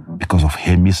 because of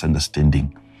her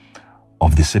misunderstanding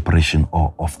of the separation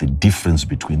or of the difference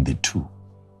between the two.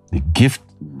 The gift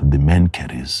that the man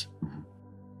carries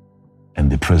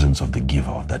and the presence of the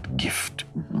giver of that gift.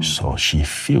 So she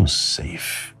feels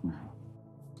safe.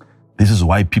 This is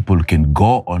why people can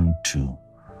go on to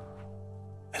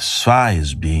as far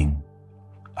as being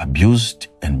abused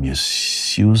and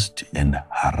misused and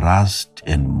harassed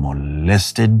and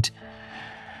molested,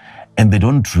 and they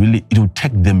don't really, it will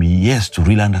take them years to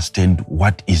really understand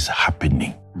what is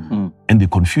happening. And the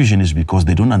confusion is because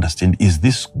they don't understand, is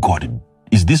this God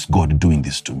doing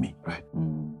this to me? Right.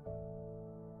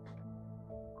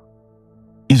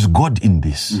 Is God in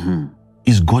this?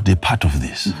 Is God a part of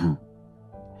this?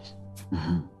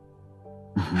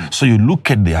 So you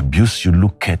look at the abuse, you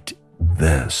look at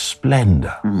the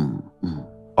splendor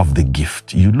of the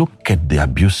gift. You look at the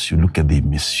abuse, you look at the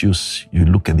misuse, you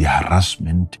look at the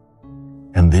harassment,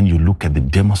 and then you look at the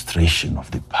demonstration of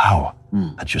the power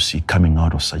that you see coming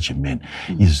out of such a man.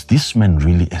 Is this man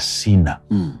really a sinner?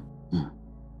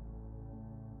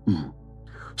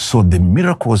 So the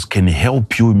miracles can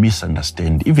help you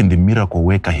misunderstand. Even the miracle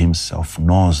worker himself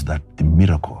knows that the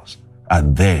miracles are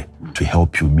there to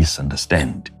help you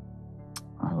misunderstand.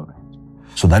 All right.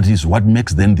 So that is what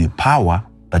makes then the power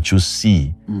that you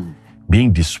see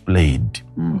being displayed,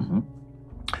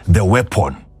 the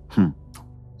weapon,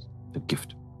 The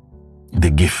gift. the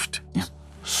gift. Yeah.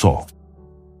 So,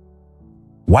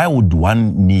 why would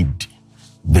one need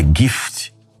the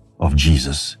gift of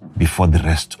Jesus before the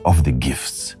rest of the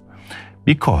gifts?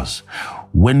 Because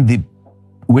when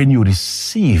you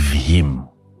receive him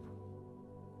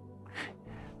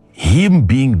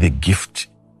being the gift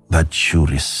that you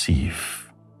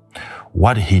receive,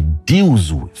 what he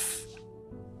deals with,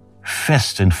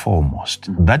 first and foremost,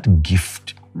 that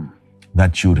gift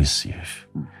that you receive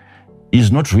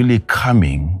is not really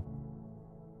coming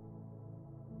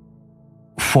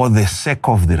for the sake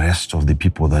of the rest of the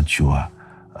people that you are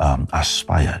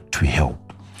aspire to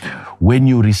help. When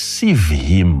you receive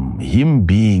him, him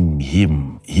being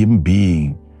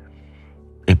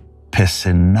a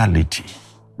personality,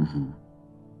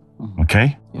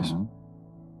 okay? Yes.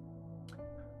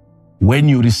 When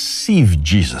you receive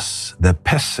Jesus, the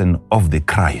person of the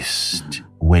Christ,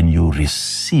 when you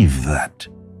receive that,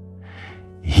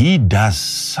 he does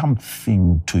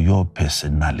something to your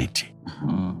personality.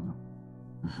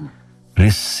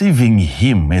 Receiving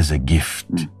him as a gift,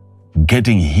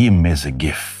 getting him as a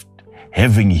gift,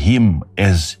 having him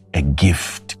as a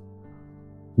gift,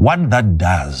 what that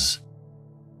does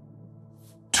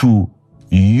to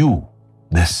you,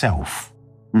 the self,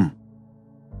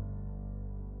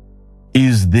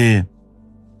 is an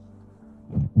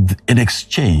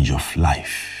exchange of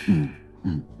life.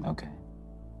 Okay.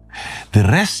 The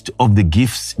rest of the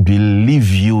gifts, believe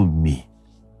you me,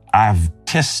 I've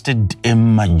tested a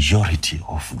majority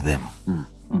of them.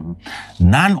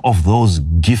 None of those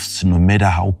gifts, no matter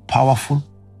how powerful,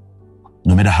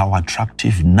 no matter how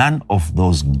attractive, none of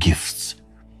those gifts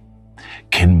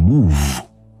can move,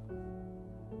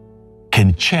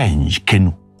 can change,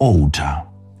 can alter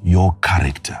your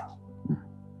character.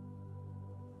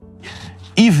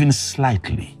 Even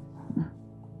slightly.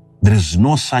 There is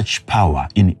no such power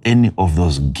in any of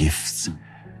those gifts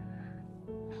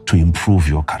to improve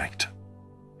your character,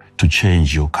 to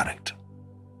change your character,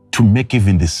 to make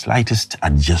even the slightest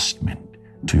adjustment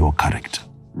to your character.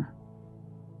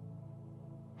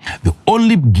 The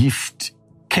only gift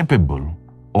capable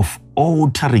of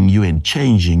altering you and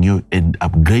changing you and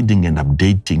upgrading and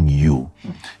updating you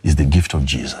is the gift of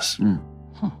Jesus.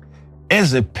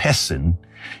 As a person,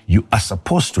 you are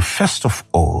supposed to first of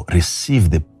all receive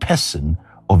the person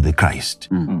of the Christ.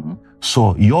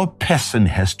 So your person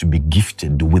has to be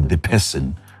gifted with the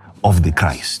person of the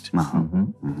Christ.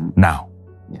 Now,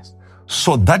 Yes.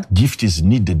 so that gift is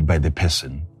needed by the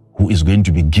person who is going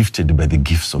to be gifted by the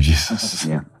gifts of Jesus.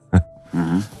 Yeah.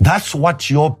 That's what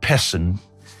your person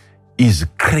is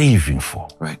craving for.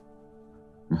 Right.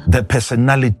 The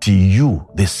personality you,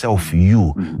 the self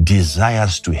you,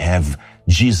 desires to have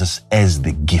Jesus as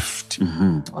the gift.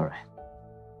 All right.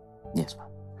 Yes, ma'am.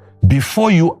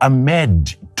 Before you are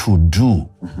made to do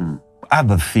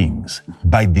other things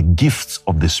by the gifts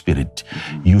of the Spirit,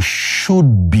 you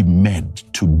should be made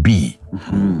to be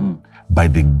by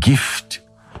the gift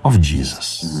of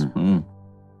Jesus.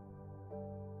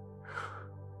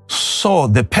 So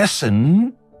the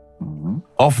person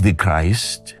of the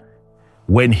Christ,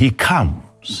 when he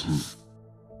comes,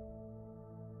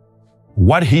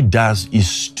 what he does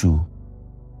is to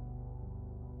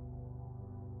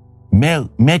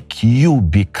make you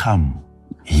become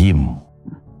him.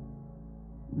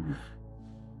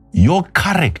 Your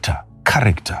character.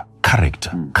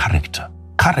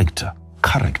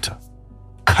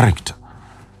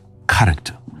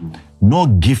 No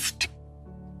gift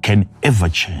can ever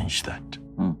change that.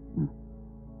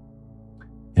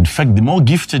 In fact, the more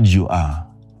gifted you are,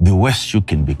 the worse you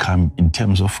can become in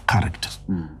terms of character.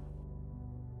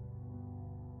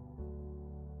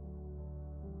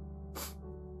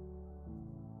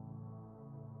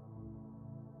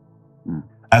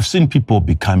 I've seen people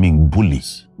becoming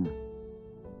bullies,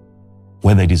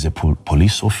 whether it is a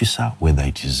police officer, whether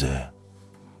it is a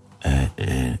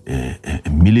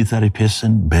military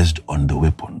person, based on the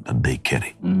weapon that they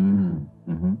carry.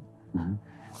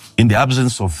 In the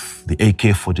absence of the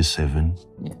AK-47,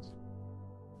 Yes.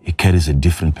 he carries a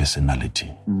different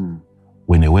personality.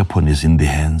 When a weapon is in the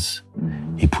hands,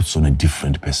 he puts on a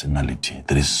different personality.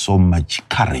 There is so much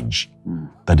courage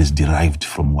that is derived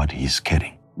from what he is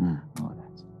carrying. All right.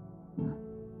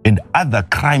 And other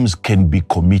crimes can be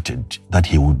committed that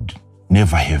he would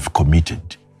never have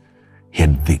committed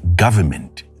had the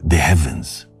government, the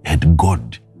heavens, had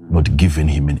God not given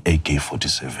him an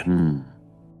AK-47.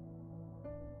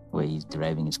 Where he's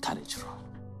deriving his courage from.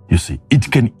 You see, it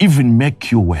can even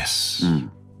make you worse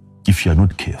if you're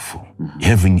not careful.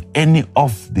 Having any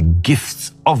of the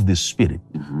gifts of the Spirit.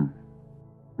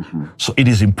 So it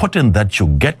is important that you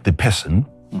get the person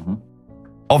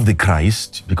of the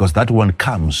Christ, because that one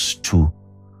comes to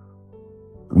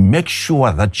make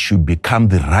sure that you become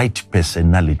the right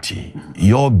personality.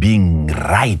 Your being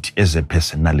right as a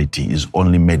personality is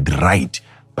only made right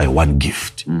by one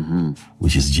gift,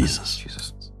 which is Jesus.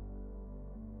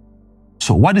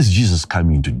 So what is Jesus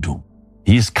coming to do?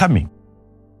 He is coming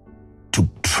to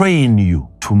train you,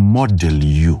 to model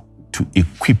you, to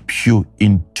equip you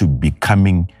into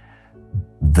becoming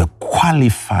the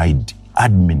qualified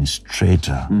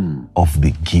administrator of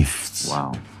the gifts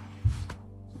Wow.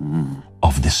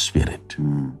 of the Spirit.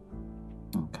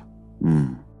 Okay.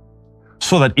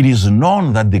 So that it is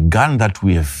known that the gun that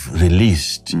we have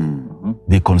released,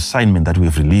 the consignment that we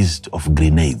have released of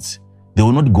grenades, they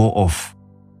will not go off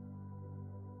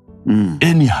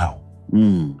anyhow.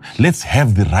 Let's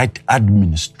have the right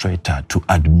administrator to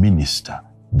administer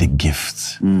the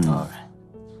gifts. All right.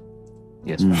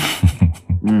 Yes, ma'am.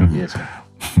 Yes, ma'am.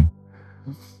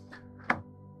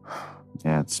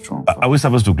 Yeah, it's strong. Are we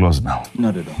supposed to close now?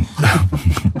 Not at all.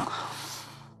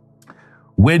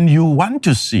 When you want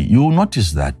to see, you will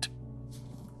notice that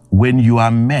when you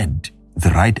are made the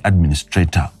right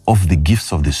administrator of the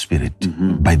gifts of the Spirit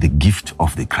by the gift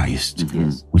of the Christ,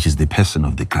 which is the person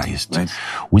of the Christ, Right.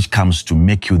 which comes to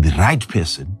make you the right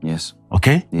person, Yes.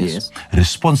 okay? Yes.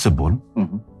 Responsible,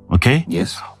 okay?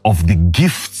 Yes. Of the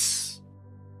gifts.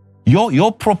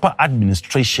 Your proper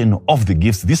administration of the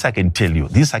gifts, this I can tell you,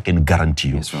 this I can guarantee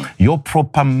you. Yes, Lord. Your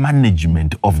proper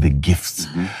management of the gifts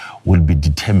will be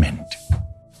determined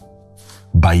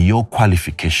by your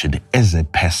qualification as a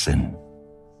person.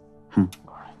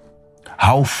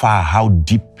 How far, how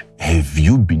deep have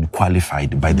you been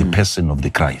qualified by the person of the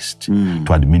Christ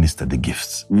to administer the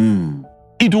gifts?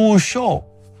 It will show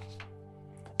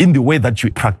in the way that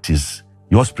you practice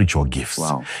your spiritual gifts.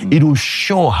 Wow. It will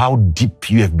show how deep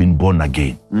you have been born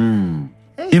again.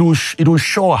 It will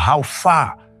show how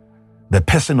far the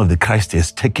person of the Christ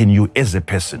has taken you as a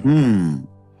person.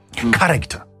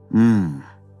 Character.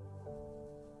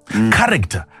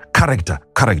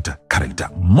 Character.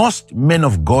 Most men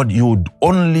of God, you would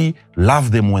only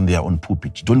love them when they are on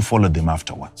pulpit. Don't follow them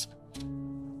afterwards.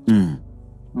 Because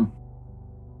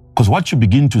what you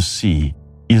begin to see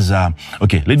is,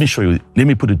 okay, let me show you. Let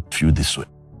me put it to you this way.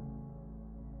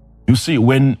 You see,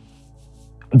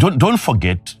 don't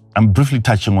forget, I'm briefly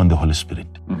touching on the Holy Spirit.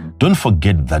 Don't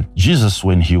forget that Jesus,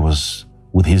 when he was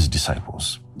with his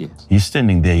disciples, he's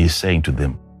standing there, he's saying to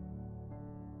them,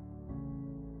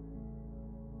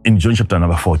 in John chapter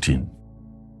number 14,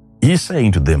 he's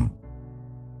saying to them,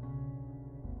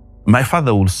 my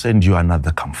Father will send you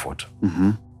another comforter.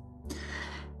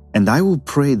 And I will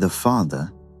pray the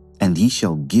Father, and he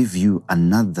shall give you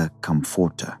another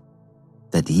comforter,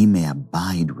 that he may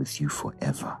abide with you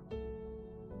forever.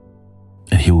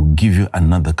 And he will give you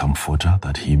another comforter,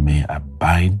 that he may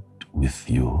abide with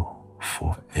you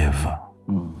forever.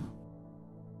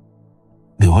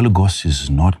 The Holy Ghost is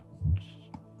not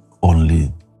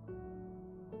only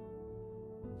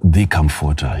the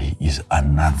comforter, he is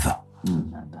another.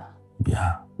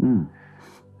 Yeah.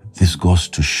 This goes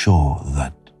to show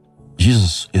that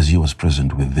Jesus, as he was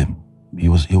present with them, he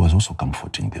was also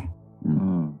comforting them.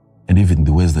 And even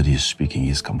the ways that he is speaking, he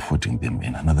is comforting them,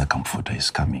 and another comforter is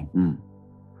coming.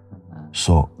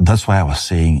 So that's why I was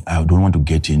saying, I don't want to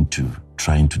get into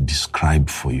trying to describe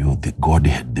for you the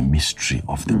Godhead, the mystery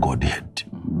of the Godhead.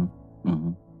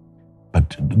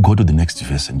 But go to the next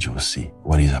verse and you will see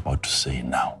what he's about to say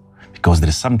now. Because there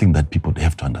is something that people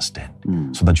have to understand,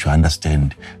 so that you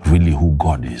understand really who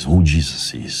God is, who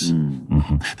Jesus is.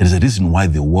 There is a reason why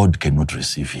the world cannot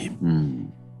receive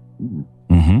him.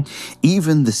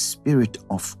 Even the Spirit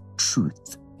of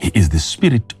truth, He is the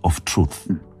Spirit of truth.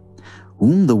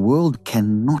 whom the world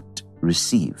cannot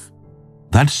receive.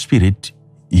 That Spirit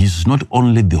is not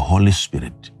only the Holy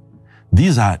Spirit.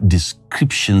 These are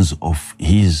descriptions of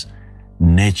his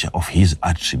nature, of his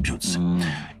attributes.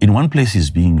 In one place,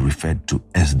 he's being referred to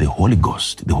as the Holy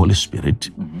Ghost, the Holy Spirit.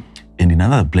 And in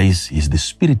another place, he's the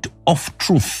Spirit of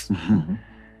truth.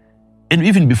 And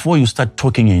even before you start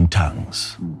talking in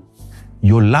tongues,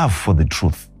 your love for the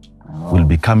truth will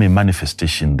become a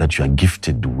manifestation that you are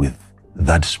gifted with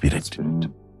that Spirit.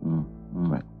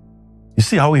 Right. You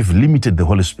see how we've limited the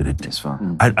Holy Spirit? Yes,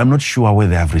 Father. I'm not sure where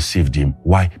they have received him.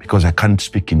 Why? Because I can't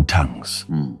speak in tongues.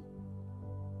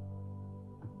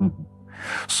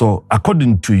 So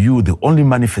according to you, the only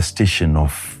manifestation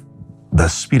of the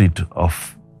Spirit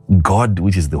of God,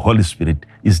 which is the Holy Spirit,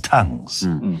 is tongues.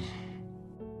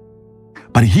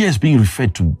 But here is being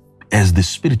referred to as the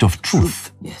Spirit of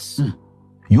truth. Yes.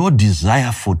 Your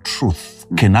desire for truth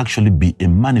can actually be a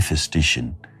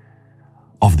manifestation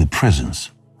of the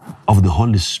presence of the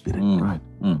Holy Spirit. Right.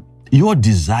 Your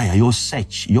desire, your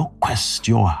search, your quest,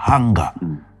 your hunger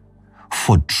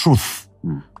for truth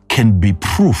can be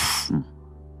proof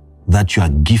that you are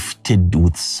gifted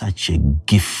with such a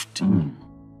gift.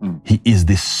 He is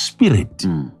the Spirit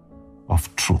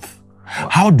of truth.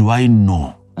 How do I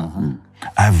know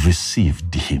I've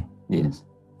received him? Yes.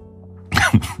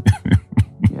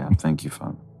 Yeah, thank you,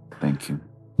 Father. Thank you.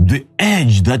 The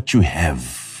edge that you have,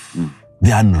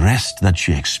 the unrest that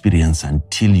you experience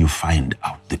until you find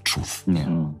out the truth,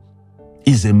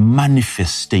 is a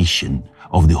manifestation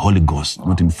of the Holy Ghost,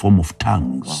 not in form of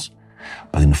tongues,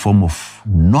 but in the form of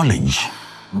knowledge,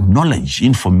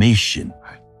 information.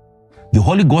 The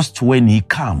Holy Ghost, when he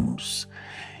comes,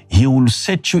 he will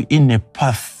set you in a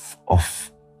path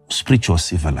of spiritual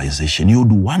civilization. You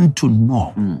would want to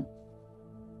know.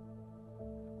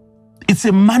 It's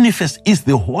a manifest. It's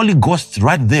the Holy Ghost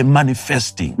right there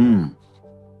manifesting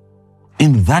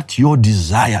in that your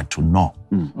desire to know.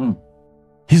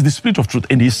 He's the Spirit of truth,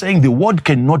 and he's saying the world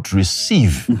cannot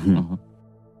receive.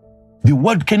 The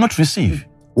world cannot receive.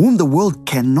 Whom the world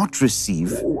cannot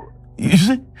receive. You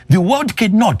see, the world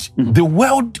cannot. The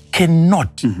world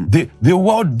cannot. The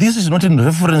world, this is not in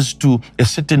reference to a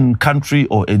certain country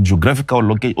or a geographical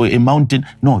location or a mountain.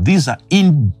 No, these are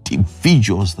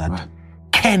individuals that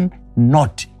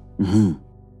cannot.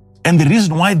 And the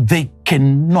reason why they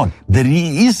cannot, there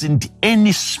isn't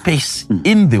any space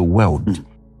in the world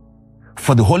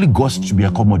for the Holy Ghost to be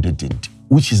accommodated,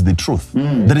 which is the truth.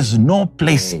 There is no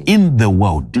place in the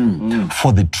world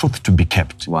for the truth to be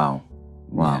kept. Wow.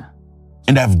 Yeah.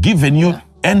 And I've given you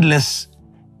endless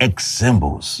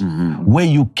examples where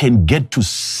you can get to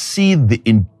see the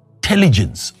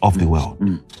intelligence of the world,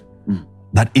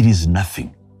 that it is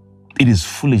nothing. It is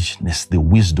foolishness, the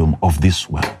wisdom of this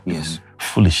world. Yes.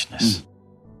 Foolishness.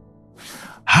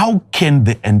 How can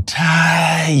the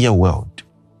entire world,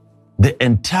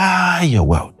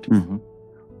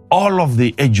 all of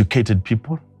the educated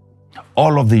people,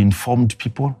 all of the informed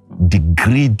people,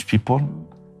 degreed people,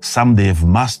 some they have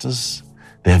masters,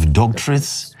 they have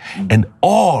doctorates, and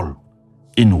all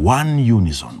in one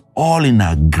unison, all in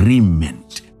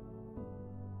agreement.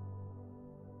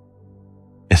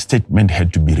 A statement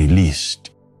had to be released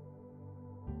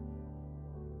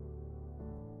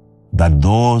that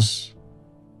those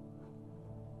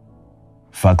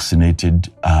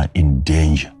vaccinated are in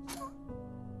danger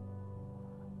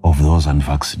of those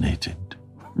unvaccinated.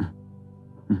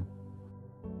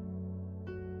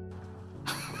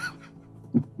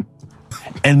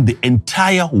 And the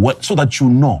entire world, so that you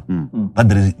know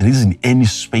that there isn't any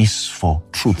space for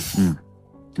truth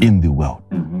in the world.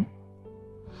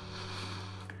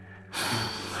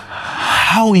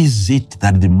 How is it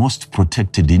that the most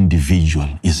protected individual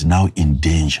is now in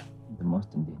danger? The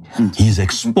most in danger. He is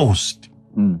exposed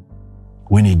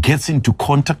when he gets into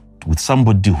contact with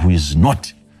somebody who is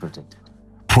not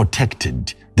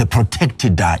protected. The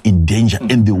protected are in danger,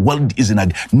 and the world is in a...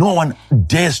 No one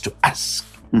dares to ask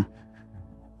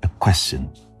a question.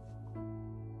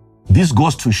 This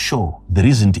goes to show there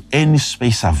isn't any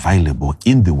space available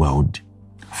in the world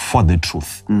for the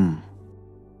truth.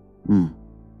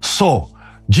 So,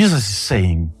 Jesus is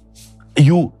saying,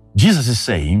 the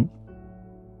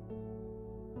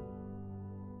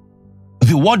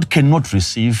world cannot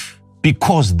receive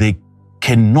because they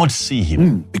cannot see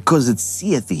him. Because it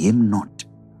seeth him not.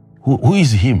 Who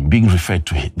is him being referred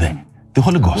to there? The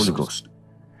Holy Ghost. Holy Ghost.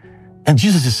 And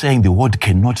Jesus is saying the world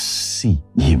cannot see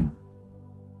him.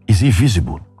 Is he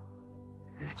visible?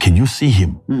 Can you see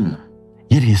him?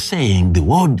 Yet he's saying the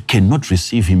world cannot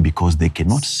receive him because they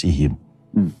cannot see him.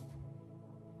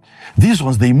 These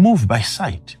ones, they move by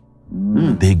sight.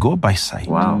 They go by sight.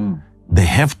 Wow. They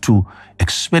have to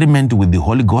experiment with the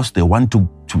Holy Ghost. They want to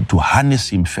harness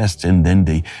him first, and then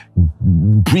they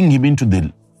bring him into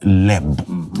the lab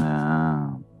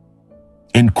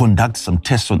and conduct some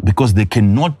tests because they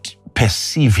cannot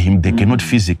perceive him. They cannot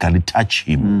physically touch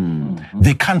him.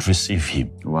 They can't receive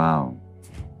him. Wow.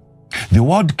 The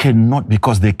world cannot,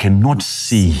 because they cannot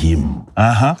see him.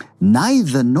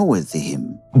 Neither knoweth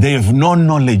him. They have no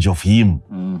knowledge of him.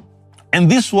 And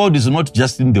this world is not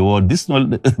just in the world. This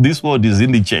world is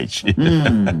in the church. They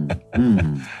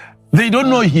don't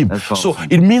know him. So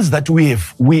it means that we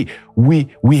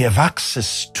have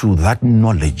access to that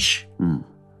knowledge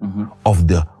of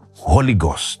the Holy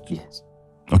Ghost. Yes.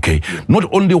 Okay.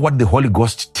 Not only what the Holy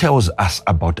Ghost tells us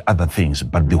about other things,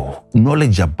 but the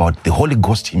knowledge about the Holy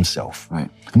Ghost himself. Right.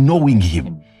 Knowing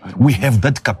him. We have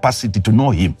that capacity to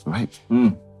know him. Right.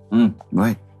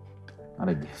 Right. Not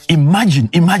a gift. Imagine,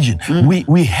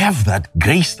 we have that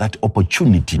grace, that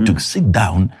opportunity to sit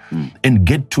down and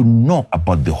get to know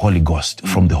about the Holy Ghost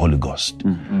from the Holy Ghost.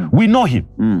 We know him.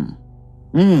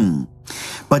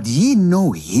 But ye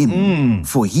know him,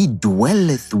 for he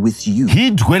dwelleth with you.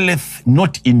 He dwelleth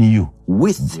not in you,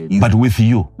 With you. but with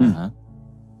you.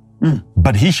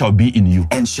 But he shall be in you.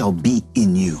 And shall be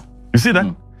in you. You see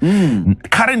that?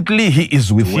 Currently he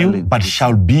is with you, but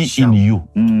shall be in you.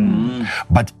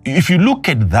 But if you look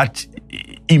at that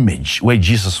image where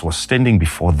Jesus was standing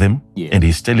before them, and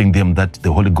he's telling them that the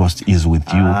Holy Ghost is with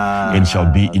you and shall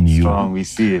be in you. Strong. We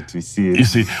see it. You see, We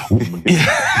see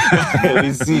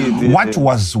it. what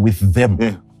was with them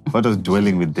What was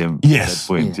dwelling with them Yes. at that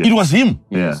point? It was him.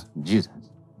 Yes, Jesus.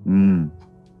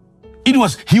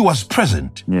 He was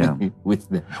present Yeah. With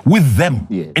them. with them.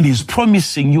 Yes. And he's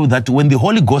promising you that when the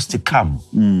Holy Ghost come,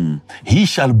 he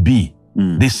shall be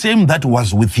the same that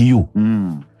was with you,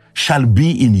 shall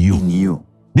be in you. In you.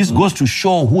 This goes to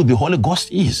show who the Holy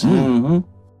Ghost is.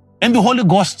 And the Holy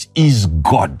Ghost is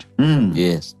God.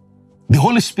 Yes. The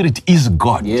Holy Spirit is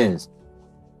God. Yes.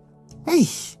 Hey.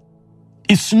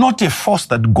 It's not a force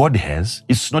that God has.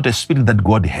 It's not a spirit that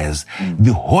God has.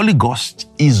 The Holy Ghost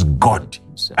is God.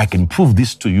 I can prove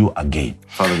this to you again.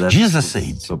 Father, that's Jesus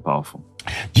said, so powerful.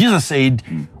 Jesus said,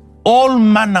 all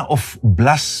manner of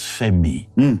blasphemy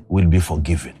will be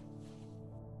forgiven.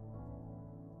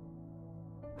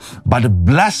 But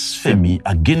blasphemy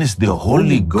against the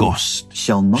Holy Ghost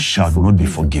shall not be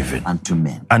forgiven unto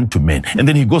men. unto men. And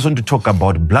then he goes on to talk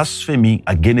about blasphemy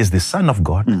against the Son of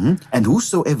God. And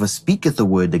whosoever speaketh a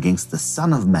word against the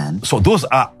Son of Man, So those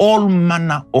are all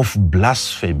manner of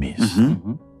blasphemies.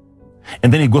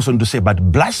 And then he goes on to say,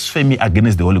 but blasphemy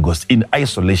against the Holy Ghost in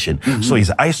isolation. So he's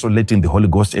isolating the Holy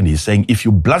Ghost and he's saying, if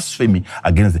you blasphemy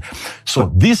against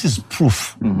So this is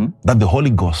proof that the Holy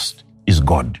Ghost is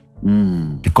God.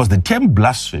 Because the term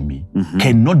blasphemy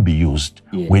cannot be used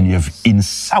when you have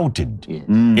insulted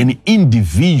an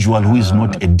individual who is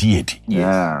not a deity.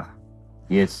 yeah.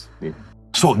 Yes. Yes.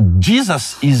 So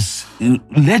Jesus is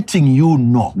letting you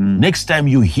know, next time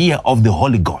you hear of the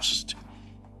Holy Ghost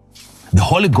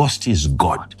is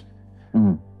God.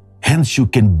 Hence you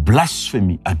can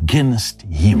blaspheme against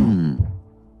him.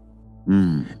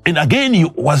 And again,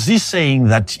 was he saying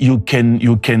that you can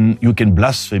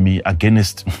blaspheme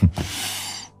against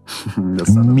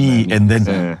me and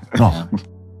then no.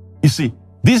 You see,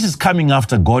 this is coming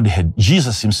after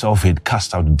Jesus himself had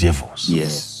cast out devils.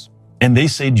 Yes. And they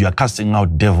said you are casting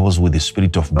out devils with the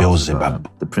spirit of Beelzebub.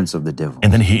 The prince of the devil.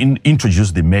 And then he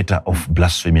introduced the matter of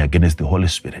blasphemy against the Holy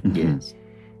Spirit. Yes.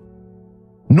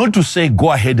 Not to say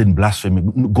go ahead and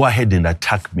blaspheme, go ahead and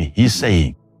attack me. He's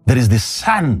saying there is the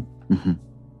Son,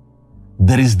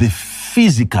 there is the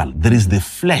physical, there is the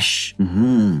flesh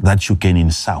that you can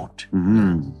insult.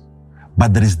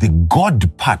 But there is the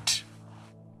God part,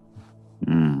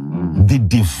 the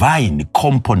divine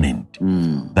component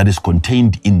that is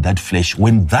contained in that flesh.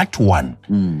 When that one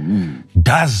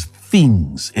does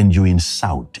things and you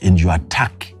insult and you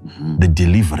attack the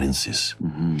deliverances,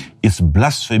 it's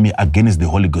blasphemy against the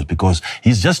Holy Ghost, because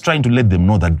he's just trying to let them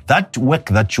know that that work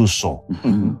that you saw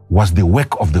was the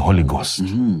work of the Holy Ghost.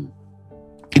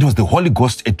 It was the Holy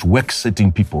Ghost at work setting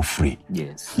people free.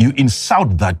 Yes. You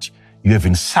insult that, you have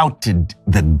insulted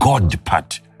the God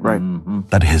part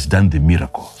that has done the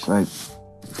miracles. Right.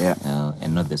 Yeah.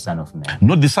 And not the Son of Man.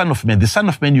 Not the Son of Man. The Son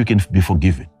of Man, you can be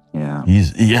forgiven. Yeah.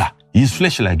 He's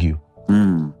flesh like you.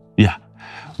 Yeah.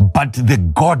 But the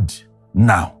God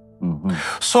now.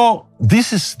 So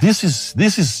this is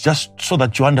just so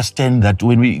that you understand that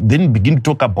when we then begin to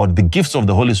talk about the gifts of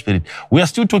the Holy Spirit, we are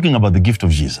still talking about the gift of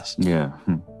Jesus. Yeah.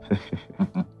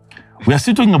 We are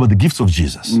still talking about the gifts of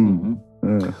Jesus.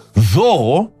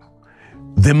 Though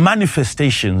the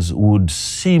manifestations would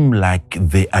seem like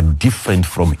they are different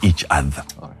from each other.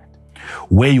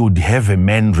 Where you would have a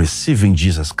man receiving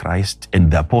Jesus Christ and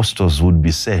the apostles would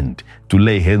be sent to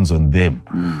lay hands on them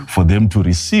for them to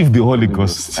receive the Holy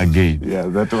Ghost again. Yeah,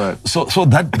 that one. So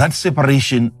that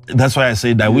separation, that's why I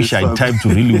said I wish I had time to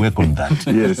really work on that.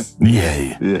 Yes.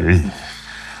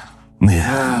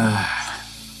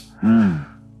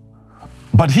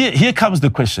 But here comes the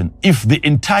question. If the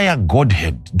entire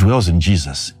Godhead dwells in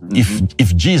Jesus,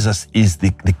 if Jesus is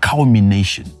the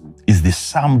culmination, is the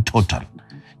sum total,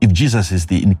 if Jesus is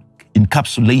the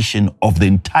encapsulation of the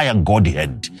entire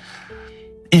Godhead,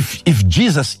 if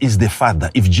Jesus is the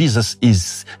Father, if Jesus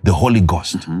is the Holy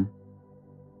Ghost,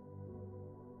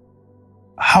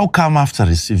 how come after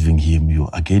receiving him, you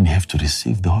again have to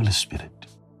receive the Holy Spirit?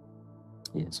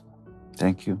 Yes.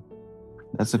 Thank you.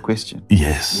 That's a question.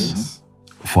 Yes.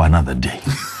 For another day.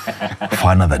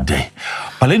 For another day.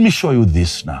 But let me show you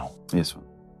this now. Yes, sir.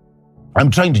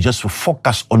 I'm trying to just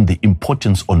focus on the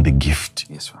importance on the gift,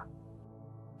 Yes, sir.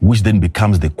 which then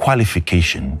becomes the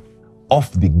qualification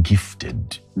of the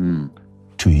gifted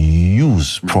to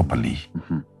use properly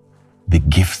the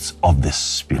gifts of the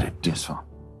Spirit. Yes, sir.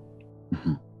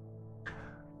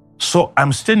 So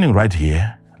I'm standing right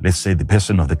here. Let's say the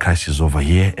person of the Christ is over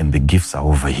here and the gifts are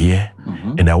over here.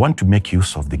 And I want to make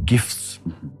use of the gifts.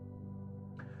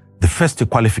 The first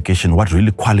qualification, what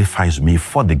really qualifies me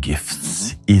for the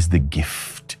gifts is the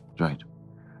gift. Right.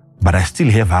 But I still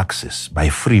have access by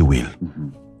free will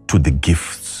to the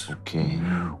gifts Okay.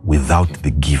 without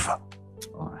the giver.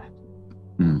 All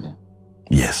right.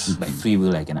 Yes. By free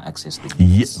will, I can access the gifts.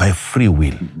 Yes, by free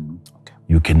will, Okay.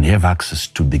 you can have access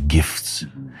to the gifts.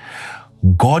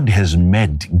 God has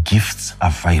made gifts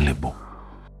available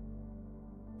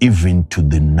even to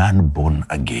the non-born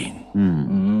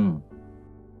again.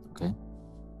 Okay.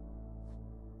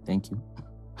 Thank you.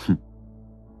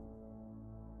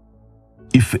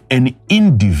 If an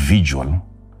individual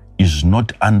is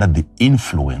not under the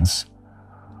influence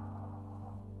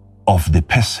of the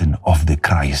person of the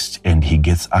Christ and he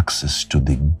gets access to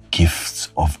the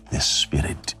gifts of the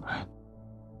Spirit.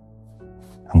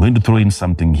 I'm going to throw in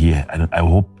something here. I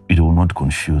hope it will not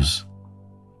confuse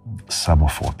some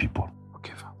of our people.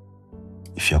 Okay, Father.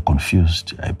 If you're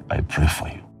confused, I pray for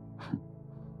you.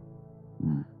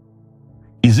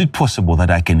 Is it possible that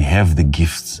I can have the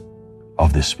gifts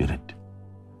of the Spirit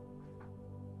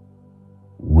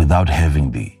without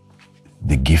having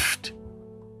the gift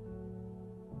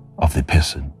of the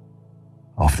person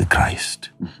of the Christ?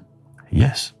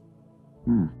 Yes.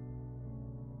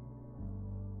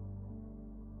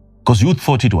 Because you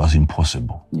thought it was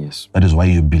impossible. Yes. That is why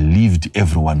you believed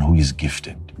everyone who is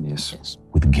gifted Yes. Yes.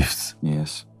 with gifts,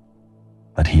 Yes.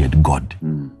 that he had God.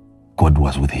 God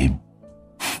was with him.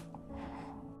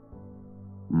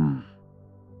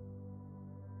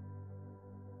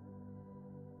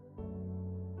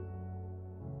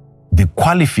 The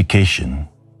qualification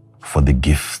for the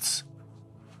gifts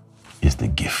is the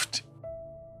gift.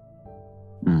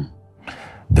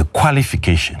 The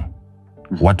qualification,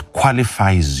 what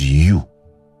qualifies you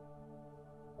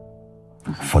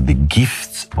for the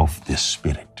gifts of the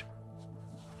Spirit,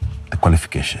 the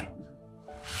qualification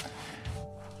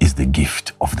is the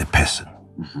gift of the person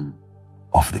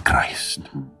of the Christ.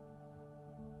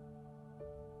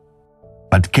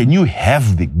 But can you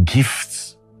have the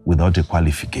gifts without a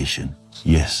qualification?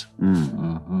 Yes.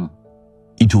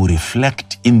 It will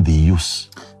reflect in the use,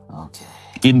 Okay.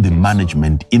 in the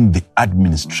management, in the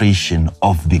administration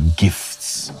of the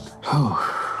gifts.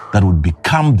 That would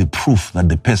become the proof that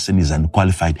the person is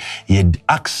unqualified. He had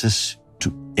access to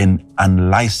an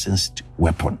unlicensed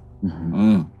weapon.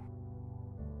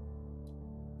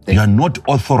 You are not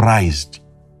authorized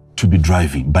to be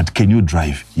driving, but can you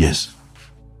drive? Yes.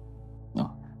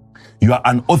 No. You are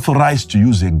unauthorized to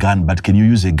use a gun, but can you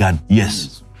use a gun?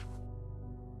 Yes.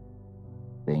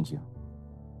 Thank you.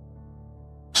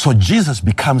 So Jesus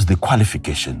becomes the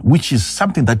qualification, which is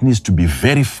something that needs to be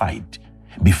verified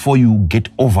before you get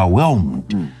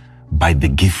overwhelmed by the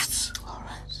gifts. All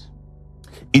right.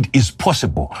 It is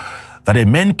possible that a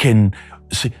man can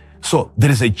see. So there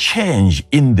is a change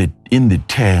in the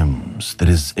terms. There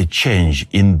is a change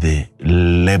in the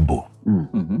label.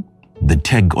 The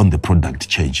tag on the product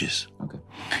changes. Okay.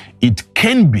 It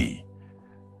can be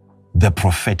the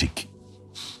prophetic.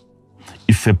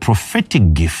 If a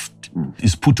prophetic gift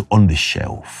is put on the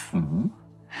shelf,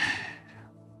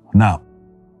 now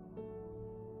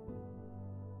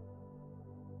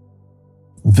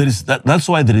there is that's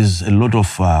why there is a lot of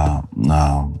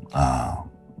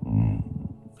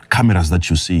cameras that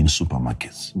you see in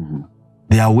supermarkets.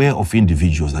 They are aware of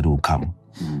individuals that will come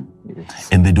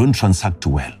and they don't transact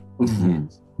well.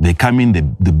 They come in,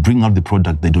 they bring out the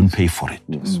product, they don't pay for it.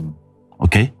 Yes.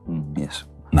 Okay? Yes.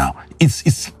 Now,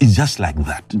 it's just like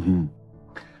that.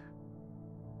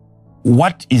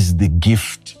 What is the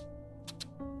gift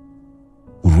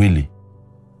really?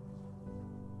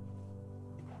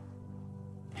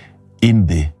 In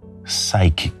the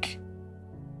psychic,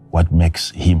 what makes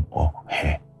him or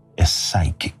her a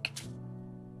psychic?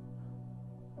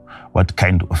 What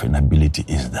kind of an ability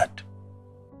is that?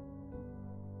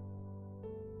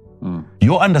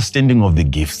 Your understanding of the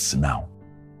gifts now.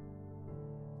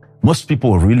 Most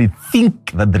people really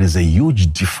think that there is a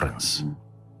huge difference.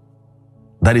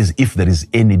 That is, if there is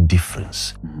any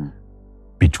difference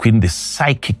between the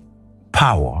psychic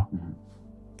power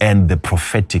and the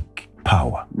prophetic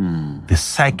power, the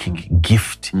psychic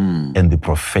gift and the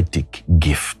prophetic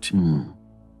gift.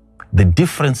 The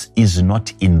difference is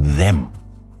not in them.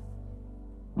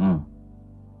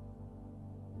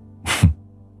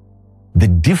 The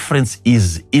difference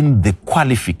is in the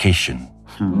qualification.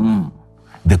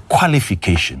 The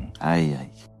qualification. Aye.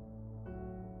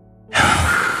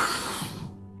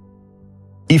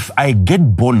 If I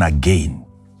get born again,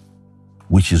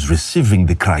 which is receiving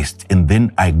the Christ, and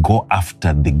then I go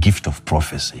after the gift of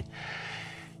prophecy,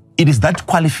 it is that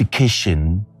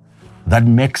qualification that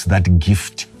makes that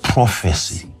gift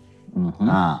prophecy.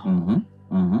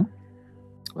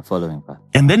 We're following, Pastor.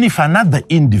 And then if another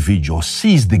individual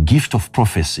sees the gift of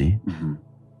prophecy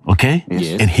Okay?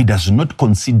 Yes. And he does not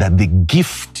consider the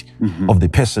gift of the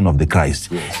person of the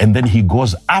Christ. Yes. And then he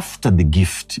goes after the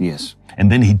gift. Yes.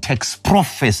 And then he takes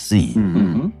prophecy.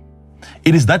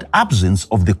 It is that absence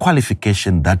of the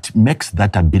qualification that makes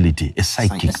that ability a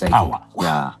psychic power.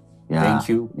 Yeah. Yeah. Thank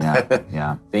you. Yeah.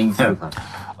 Yeah. Thank you.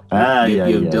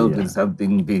 You've dealt with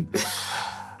something big.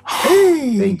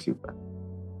 Thank you.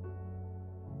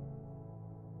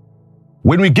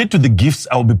 When we get to the gifts,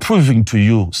 I'll be proving to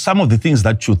you some of the things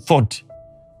that you thought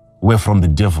were from the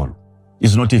devil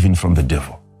is not even from the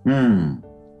devil.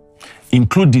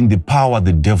 Including the power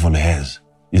the devil has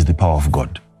is the power of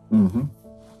God.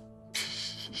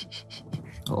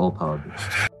 All power.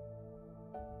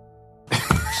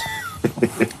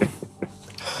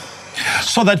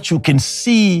 So that you can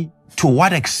see to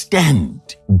what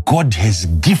extent God has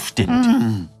gifted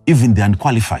even the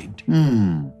unqualified.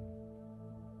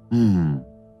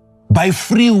 By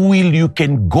free will, you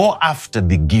can go after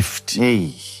the gift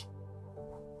Hey.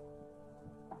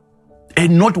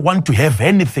 and not want to have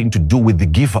anything to do with the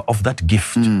giver of that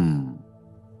gift.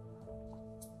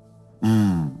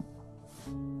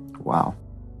 Wow.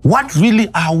 What really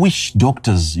are witch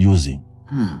doctors using?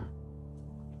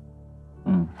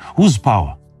 Whose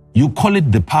power? You call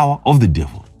it the power of the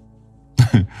devil.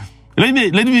 Let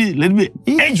me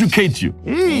educate you.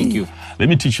 Thank you. Let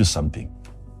me teach you something.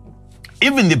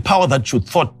 Even the power that you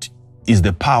thought is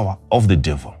the power of the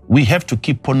devil, we have to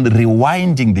keep on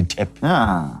rewinding the tape.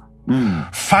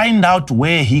 Find out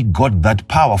where he got that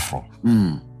power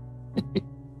from.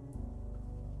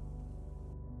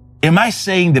 Am I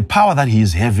saying the power that he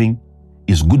is having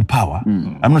is good power?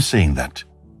 I'm not saying that.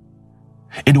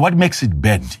 And what makes it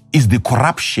bad is the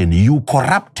corruption. You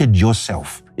corrupted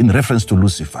yourself in reference to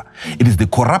Lucifer. It is the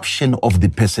corruption of the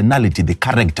personality, the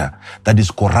character that is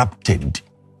corrupted,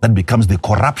 that becomes the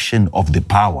corruption of the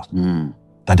power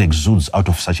that exudes out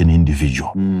of such an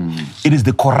individual. It is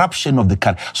the corruption of the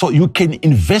character. So you can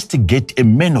investigate a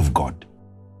man of God.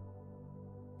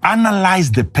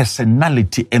 Analyze the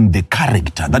personality and the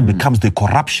character that becomes the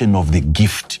corruption of the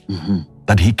gift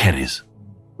that he carries.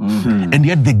 And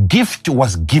yet the gift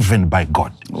was given by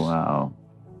God. Wow.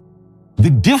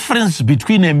 The difference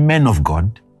between a man of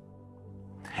God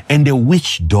and a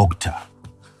witch doctor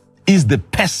is the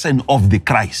person of the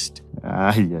Christ.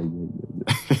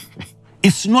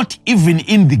 It's not even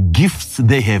in the gifts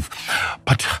they have.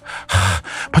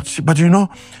 But you know,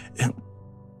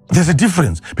 there's a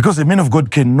difference, because a man of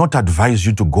God cannot advise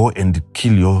you to go and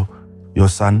kill your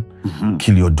son,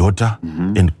 kill your daughter,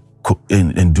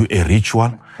 and do a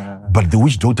ritual. But the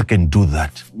witch doctor can do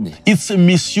that. It's a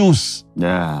misuse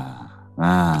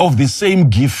of the same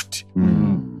gift.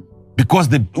 Because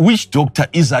the witch doctor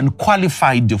is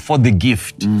unqualified for the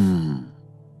gift.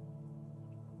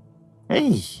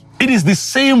 Hey. It is the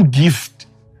same gift.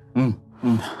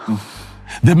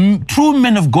 The true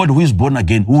man of God who is born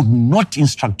again would not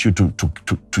instruct you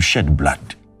to shed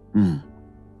blood.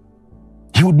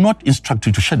 He would not instruct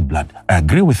you to shed blood. I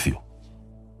agree with you.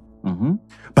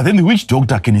 But then the witch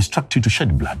doctor can instruct you to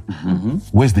shed blood.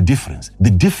 Where's the difference? The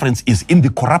difference is in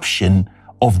the corruption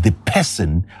of the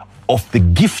person, of the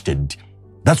gifted.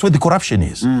 That's where the corruption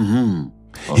is.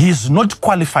 He is not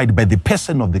qualified by the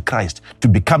person of the Christ to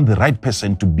become the right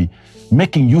person to be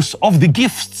making use of the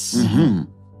gifts.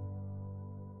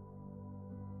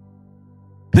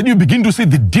 Then you begin to see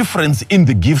the difference in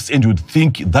the gifts, and you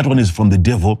think that one is from the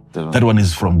devil, that one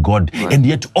is from God. And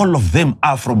yet all of them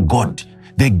are from God.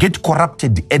 They get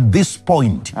corrupted at this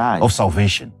point of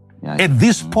salvation. At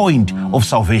this point of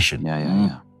salvation.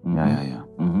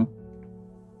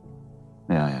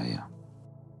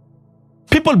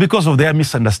 People, because of their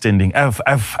misunderstanding,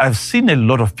 I've seen a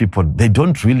lot of people, they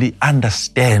don't really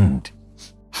understand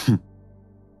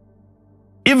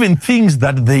even things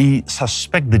that they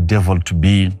suspect the devil to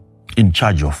be in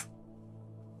charge of.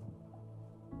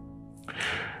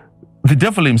 The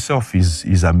devil himself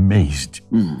is amazed.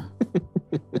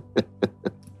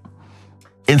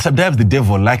 And sometimes the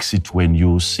devil likes it when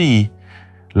you see,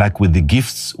 like with the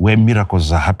gifts where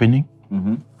miracles are happening.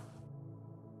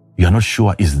 You're not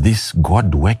sure, is this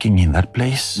God working in that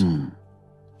place?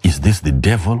 Is this the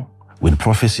devil? When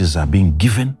prophecies are being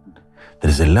given,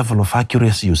 there is a level of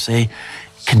accuracy. You say,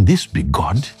 can this be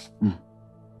God?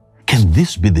 Can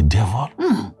this be the devil?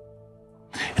 And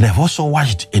I've also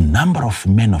watched a number of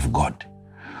men of God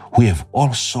who have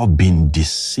also been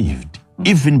deceived,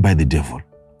 even by the devil,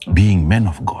 being men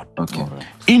of God,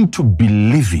 into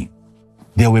believing.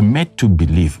 They were made to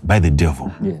believe by the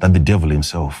devil that the devil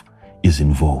himself is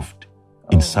involved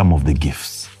in some of the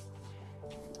gifts.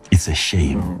 It's a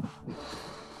shame.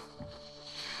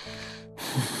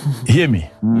 Hear me.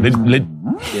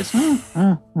 Yes.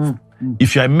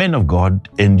 If you're a man of God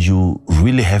and you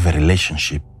really have a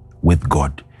relationship with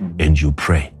God and you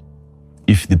pray,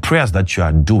 if the prayers that you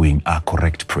are doing are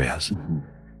correct prayers,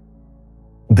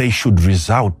 they should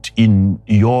result in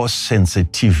your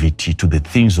sensitivity to the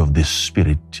things of the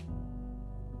Spirit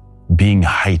being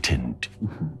heightened.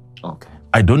 Okay.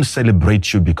 I don't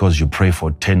celebrate you because you pray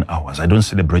for 10 hours. I don't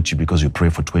celebrate you because you pray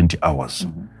for 20 hours.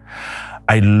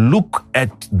 I look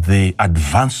at the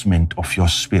advancement of your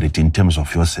spirit in terms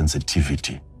of your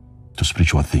sensitivity to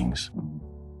spiritual things.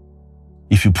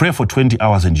 If you pray for 20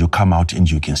 hours and you come out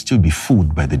and you can still be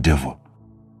fooled by the devil,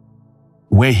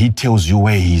 where he tells you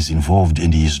where he is involved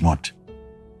and he is not,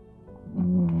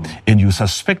 and you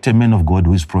suspect a man of God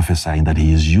who is prophesying that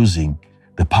he is using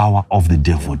the power of the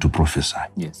devil to prophesy.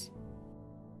 Yes.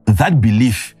 That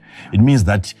belief, it means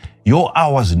that your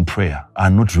hours in prayer are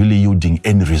not really yielding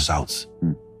any results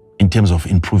in terms of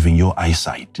improving your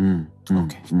eyesight.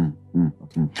 Okay.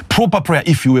 Proper prayer,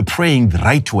 if you were praying the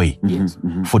right way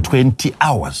for 20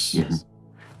 hours,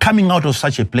 coming out of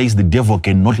such a place, the devil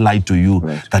cannot lie to you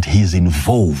that he is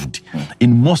involved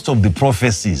in most of the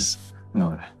prophecies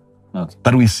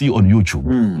that we see on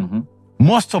YouTube.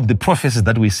 Most of the prophecies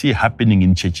that we see happening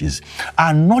in churches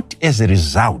are not as a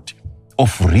result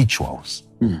of rituals.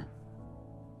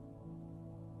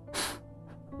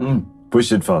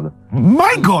 Push it, Father.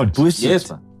 My God! Push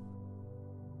Yes. it.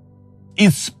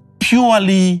 It's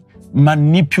purely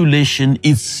manipulation.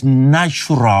 It's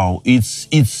natural.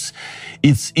 It's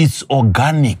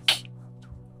organic.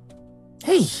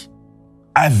 Hey.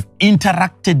 I've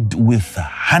interacted with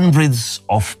hundreds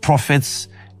of prophets,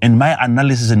 and my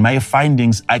analysis and my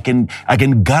findings, I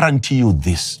can guarantee you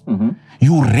this.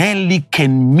 You rarely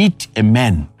can meet a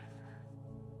man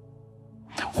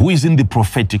who is in the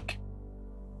prophetic,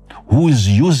 who is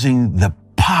using the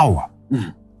power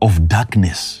of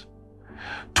darkness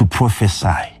to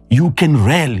prophesy. You can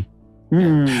rarely.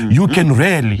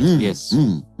 Yes.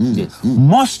 Yes.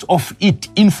 Most of it,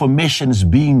 information is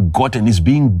being gotten, is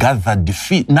being gathered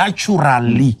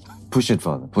naturally. Push it,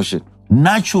 Father. Push it.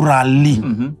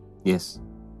 Naturally. Yes.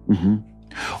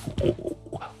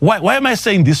 Why am I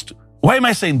saying this? Why am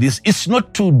I saying this? It's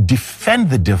not to defend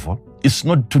the devil. It's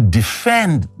not to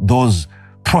defend those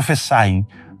prophesying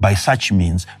by such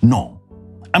means. No.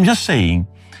 I'm just saying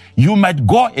you might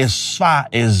go as far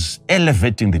as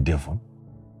elevating the devil,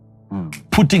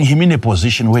 putting him in a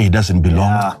position where he doesn't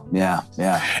belong. Yeah.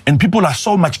 And people are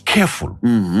so much careful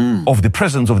of the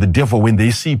presence of the devil when they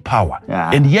see power.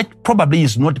 Yeah. And yet probably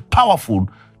is not powerful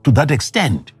to that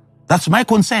extent. That's my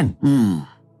concern.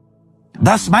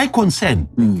 That's my concern.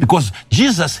 Because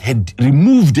Jesus had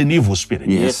removed an evil spirit.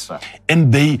 Yes.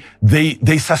 And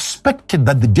they suspected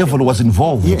that the devil was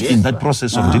involved in that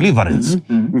process of deliverance.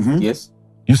 Yes.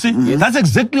 You see, that's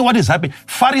exactly what is happening.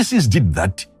 Pharisees did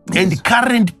that. And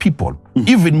current people,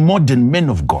 even modern men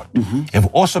of God, have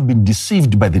also been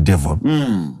deceived by the devil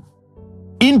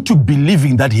into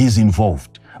believing that he is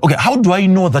involved. Okay, how do I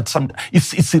know that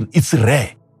it's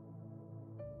rare?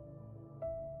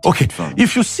 Okay,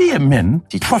 if you see a man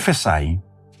prophesying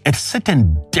at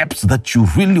certain depths that you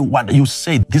really want, you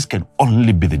say this can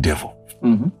only be the devil.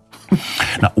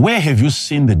 Now, where have you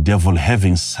seen the devil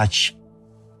having such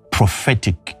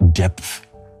prophetic depth?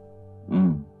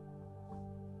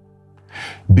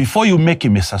 Before you make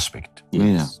him a suspect,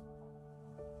 Yes.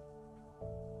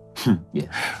 Yes.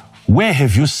 where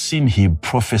have you seen him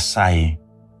prophesy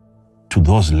to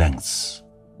those lengths?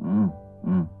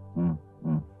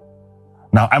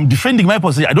 Now, I'm defending my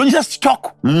position. I don't just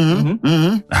talk.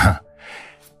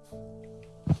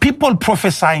 People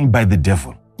prophesying by the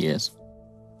devil, Yes.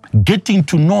 getting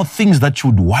to know things that you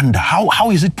would wonder,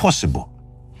 how is it possible?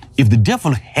 If the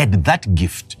devil had that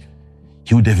gift,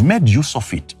 he would have made use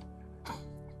of it.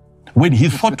 When he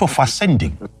thought of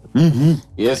ascending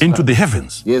Yes. into the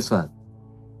heavens, Yes, Father.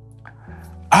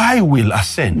 I will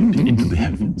ascend into the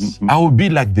heavens. I will be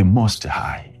like the Most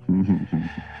High.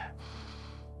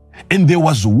 And there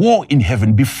was war in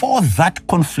heaven. Before that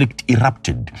conflict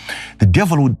erupted, the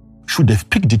devil should have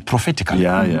picked it prophetically.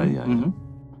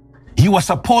 He was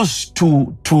supposed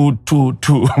to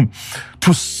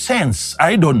sense,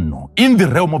 I don't know, in the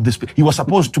realm of the spirit, he was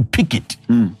supposed to pick it.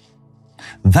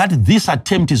 That this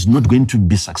attempt is not going to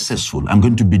be successful. I'm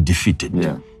going to be defeated.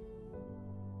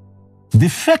 The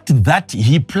fact that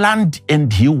he planned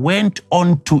and he went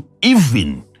on to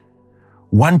even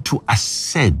want to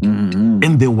ascend,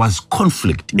 and there was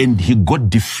conflict, and he got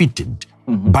defeated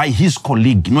by his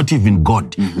colleague, not even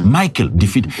God. Michael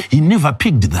defeated. He never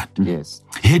picked that. Yes.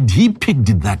 Had he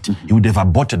picked that, he would have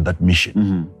aborted that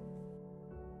mission.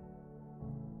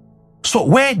 So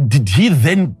where did he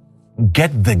then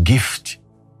get the gift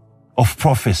of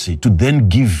prophecy to then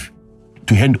give,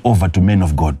 to hand over to men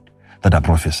of God that are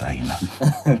prophesying now?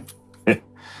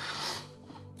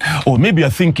 Or maybe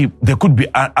you're thinking there could be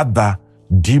other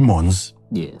demons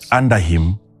under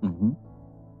him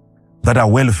that are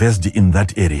well versed in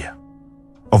that area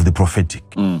of the prophetic.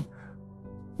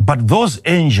 But those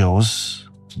angels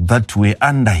that were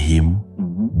under him,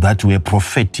 that were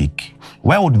prophetic,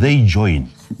 where would they join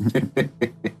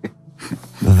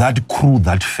that crew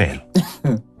that fell?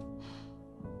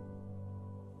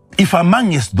 If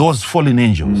amongst those fallen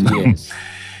angels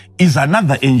is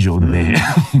another angel there,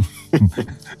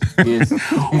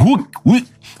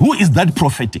 who is that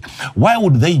prophetic? Why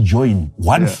would they join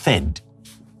one third?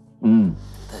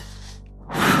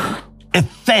 A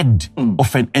third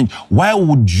of an angel. Why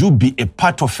would you be a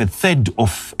part of a third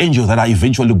of angels that are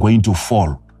eventually going to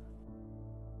fall?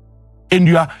 And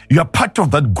you are part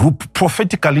of that group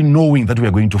prophetically knowing that we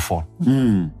are going to fall.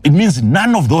 It means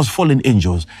none of those fallen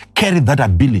angels carry that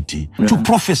ability to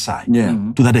prophesy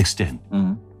to that extent.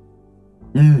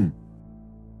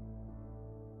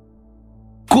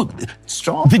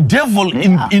 Strong. The devil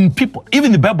in people,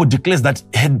 even the Bible declares that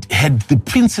had the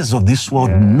princes of this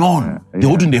world known, they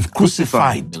wouldn't have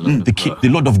crucified the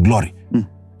Lord of glory.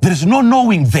 There is no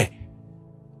knowing there.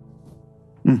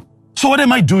 So what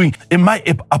am I doing? Am I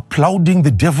applauding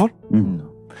the devil? No.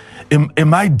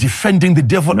 Am I defending the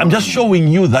devil? I'm just showing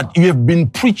you that you have been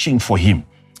preaching for him.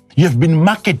 You have been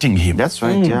marketing him. That's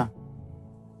right, yeah.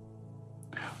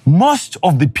 Most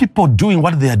of the people doing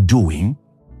what they are doing,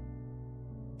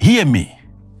 hear me.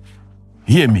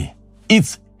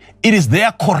 It is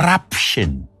their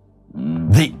corruption.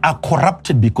 They are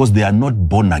corrupted because they are not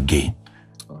born again.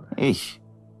 Eish.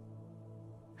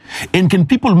 And can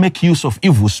people make use of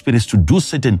evil spirits to do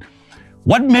certain?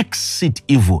 What makes it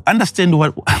evil? Understand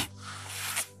what?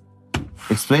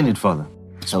 Explain it, Father.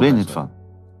 Explain it, Father.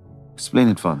 Explain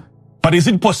it, Father. But is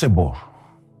it possible?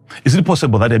 Is it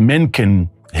possible that a man can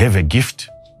have a gift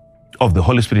of the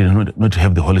Holy Spirit and not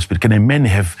have the Holy Spirit? Can a man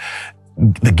have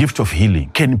the gift of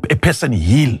healing? Can a person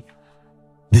heal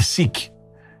the sick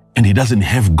and he doesn't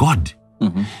have God?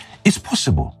 It's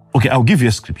possible. Okay, I'll give you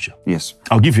a scripture. Yes.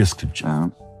 I'll give you a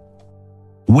scripture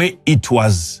where it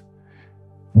was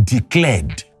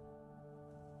declared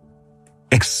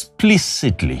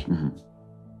explicitly.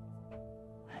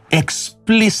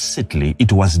 Explicitly,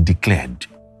 it was declared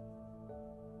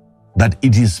that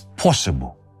it is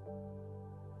possible.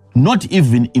 Not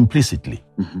even implicitly.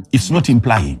 It's not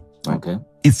implying. Okay.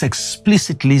 It's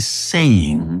explicitly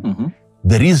saying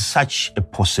there is such a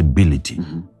possibility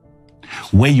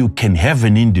where you can have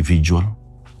an individual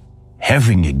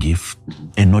having a gift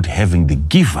and not having the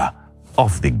giver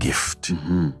of the gift.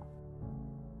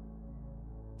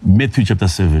 Matthew chapter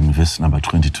 7, verse number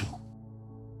 22.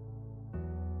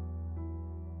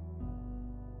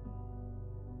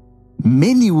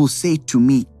 Many will say to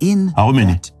me in How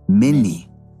many? that many.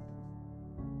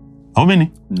 How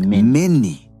many?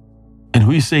 Many. And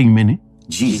who is saying many?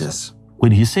 Jesus.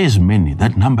 When he says many,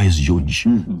 that number is huge.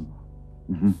 And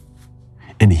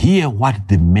hear what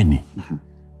the many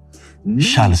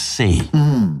shall say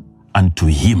unto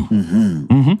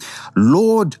him.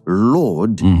 Lord,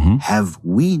 Lord, have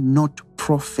we not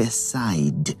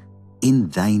prophesied in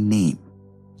thy name?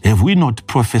 Have we not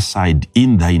prophesied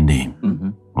in thy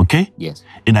name? Okay? Yes.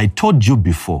 And I told you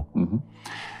before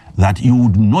that you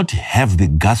would not have the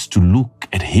guts to look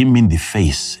at him in the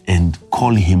face and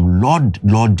call him Lord,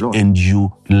 Lord, and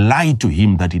you lie to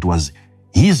him that it was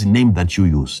his name that you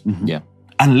used. Yeah.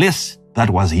 Unless that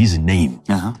was his name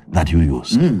that you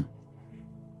used.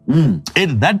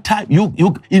 At that time, you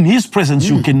in his presence,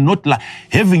 you cannot lie.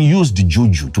 Having used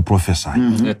juju to prophesy,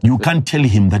 you can't tell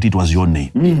him that it was your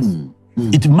name.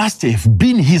 It must have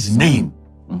been his name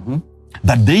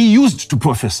that they used to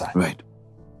prophesy. Right.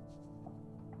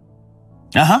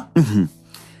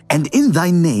 And in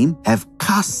thy name have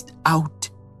cast out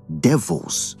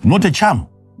devils. Not a charm.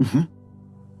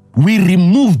 We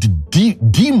removed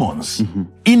demons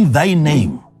in thy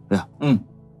name. Yeah.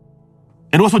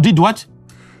 And also did what?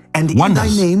 And Wonders. in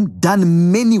thy name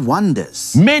done many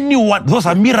wonders. Those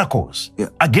are miracles. Yeah.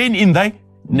 Again in thy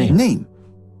name. Name.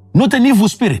 Not an evil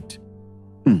spirit.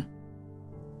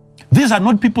 These are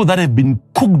not people that have been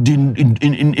cooked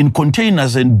in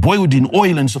containers and boiled in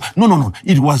oil and so. No.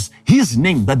 It was his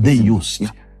name that they used.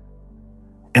 Yeah.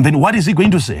 And then what is he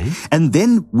going to say? And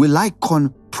then will I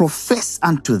profess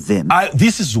unto them,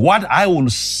 This is what I will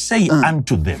say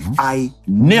unto them. I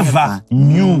Never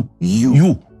knew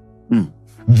you.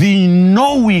 The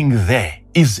knowing there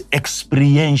is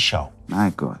experiential.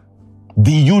 My God.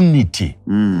 the unity,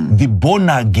 the born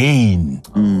again,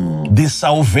 the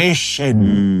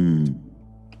salvation.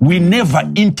 We never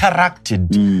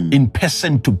interacted in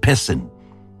person to person.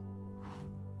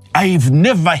 I've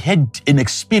never had an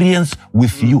experience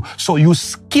with you. So you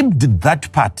skipped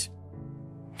that part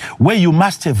where you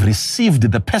must have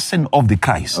received the person of the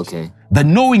Christ. Okay. The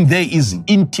knowing there is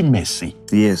intimacy.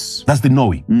 Yes. That's the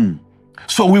knowing.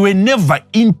 So we were never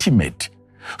intimate.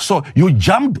 So you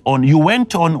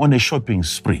went on a shopping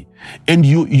spree, and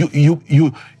you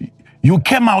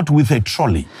came out with a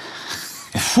trolley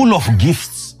full of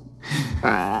gifts.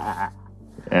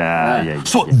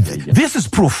 This is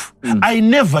proof. I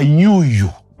never knew you.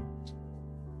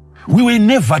 We were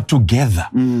never together.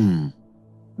 No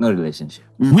relationship.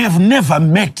 We have never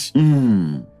met.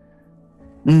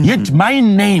 Yet my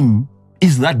name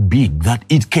is that big that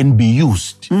it can be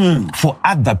used for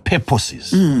other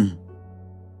purposes.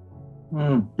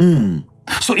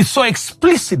 So it's so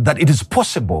explicit that it is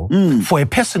possible for a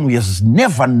person who has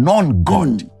never known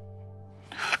God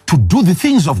to do the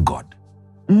things of God,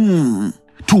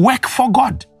 to work for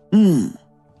God.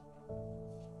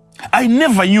 I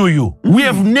never knew you. We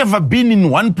have never been in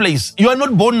one place. You are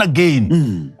not born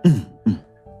again.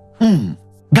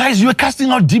 Guys, you were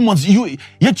casting out demons,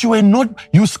 yet you were not,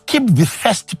 you skipped the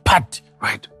first part.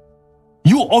 Right.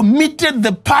 You omitted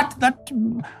the part that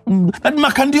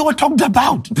Makandiwa talked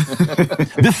about.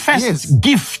 The first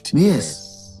gift,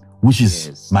 Yes. which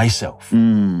is myself. Keep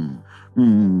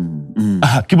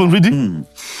on reading.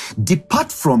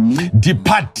 Depart from me,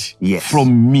 Depart Yes.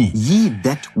 from me, ye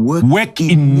that work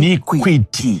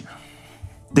iniquity.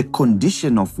 The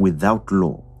condition of without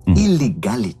law,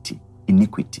 illegality,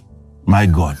 iniquity. My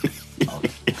God. All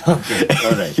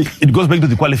right. It goes back to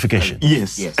the qualification.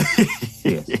 Yes. Yes.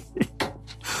 Yes.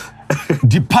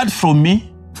 Depart from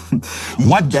me.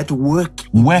 What that work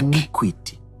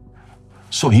iniquity.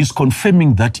 So he's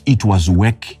confirming that it was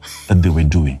work that they were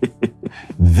doing.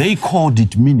 They called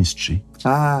it ministry.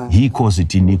 He calls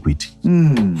it iniquity.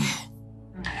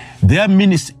 Their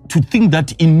ministry, to think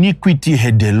that iniquity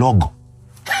had a logo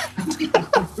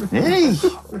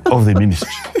of the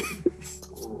ministry.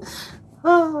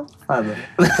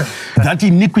 That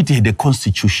iniquity had a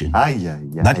constitution.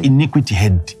 That iniquity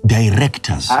had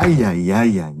directors.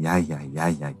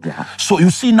 So you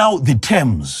see now the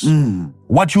terms.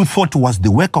 What you thought was the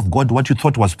work of God, what you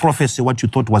thought was prophecy, what you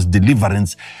thought was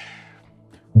deliverance,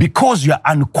 because you are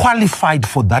unqualified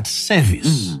for that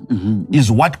service, is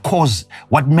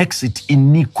what makes it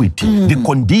iniquity. The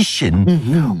condition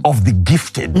of the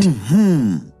gifted.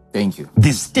 Thank you.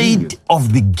 The state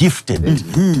of the gifted.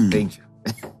 Thank you.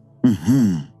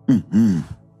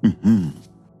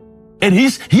 And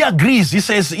he agrees. He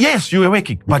says, yes, you were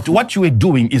working, but what you were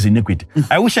doing is iniquity.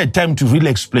 I wish I had time to really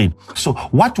explain. So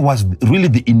what was really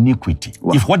the iniquity?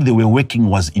 Wow. If what they were working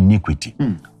was iniquity,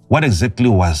 what exactly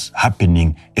was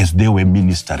happening as they were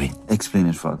ministering? Explain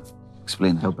it, Father.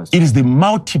 Explain it. Help us. It is the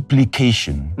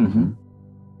multiplication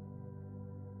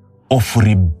of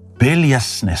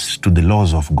rebelliousness to the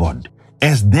laws of God.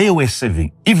 As they were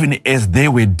serving, even as they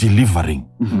were delivering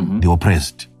the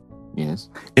oppressed, Yes.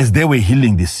 as they were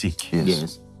healing the sick,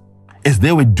 Yes. as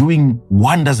they were doing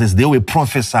wonders, as they were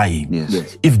prophesying.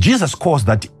 Yes. If Jesus calls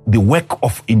that the work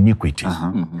of iniquity,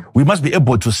 we must be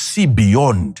able to see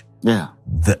beyond Yeah.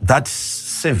 that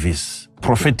service,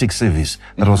 prophetic service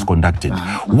that was conducted.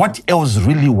 What else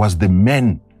really was the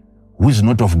man who is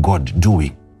not of God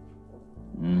doing?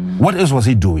 What else was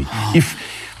he doing? If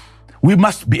we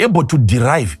must be able to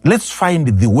derive, let's find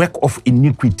the work of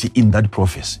iniquity in that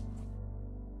prophecy.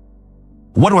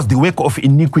 What was the work of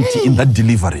iniquity in that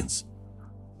deliverance?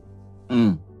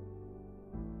 Help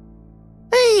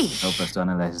us to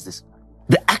analyze this.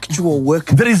 The actual work.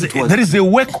 There is a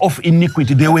work of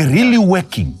iniquity. They were really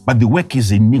working, but the work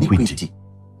is iniquity.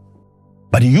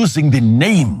 But using the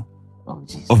name Oh,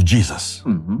 Jesus. of Jesus.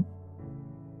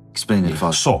 Explain it,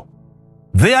 Father. So,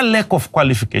 their lack of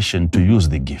qualification to use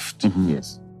the gift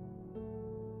Yes.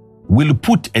 will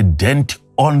put a dent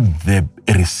on the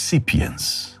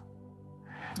recipients,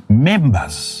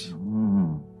 members.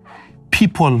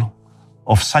 People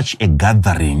of such a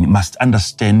gathering must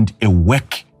understand a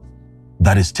work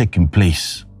that is taking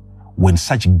place when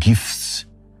such gifts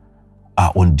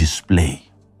are on display.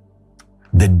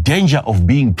 The danger of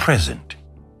being present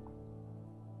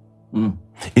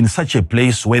in such a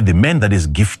place where the man that is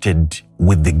gifted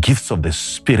with the gifts of the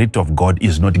Spirit of God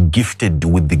is not gifted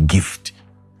with the gift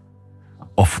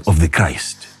of the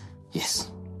Christ.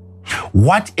 Yes.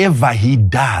 Whatever he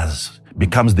does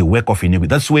becomes the work of iniquity.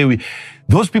 That's where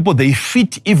those people, they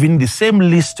fit even the same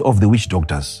list of the witch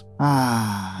doctors.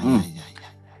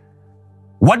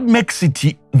 What makes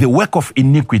it the work of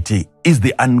iniquity is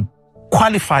the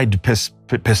unqualified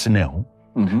personnel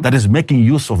that is making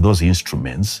use of those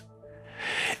instruments.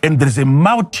 And there's a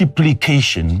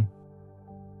multiplication.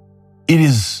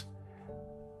 It's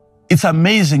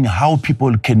amazing how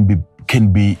people can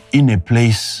be in a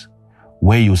place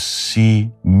where you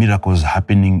see miracles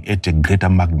happening at a greater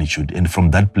magnitude, and from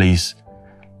that place,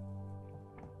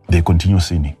 they continue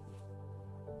sinning.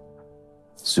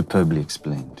 Superbly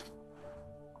explained.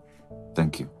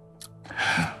 Thank you.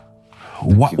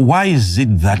 Why is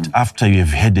it that after you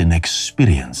have had an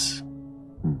experience,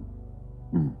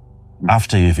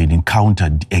 after you've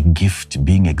encountered a gift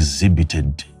being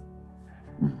exhibited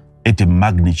at a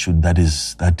magnitude that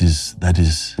is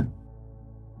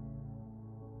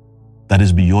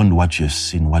beyond what you have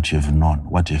seen, what you have known,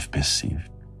 what you have perceived,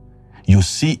 you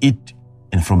see it,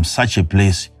 and from such a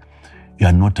place, you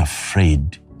are not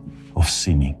afraid of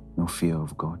sinning? No fear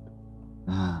of God.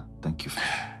 Thank you.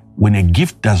 When a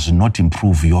gift does not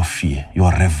improve your fear,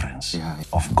 your reverence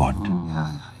of God,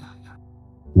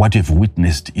 what you've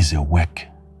witnessed is a work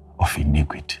of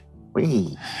iniquity.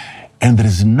 And there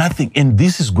is nothing, and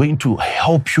this is going to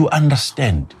help you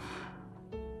understand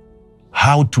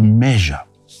how to measure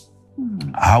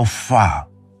how far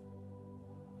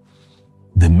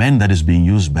the man that is being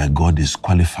used by God is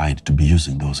qualified to be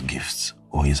using those gifts,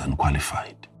 or is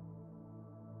unqualified.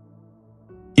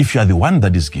 If you are the one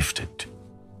that is gifted,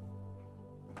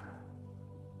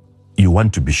 you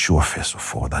want to be sure, first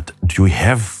of all, that do you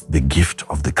have the gift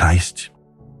of the Christ,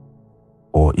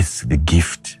 or it's the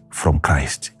gift from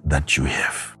Christ that you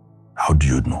have? How do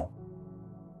you know?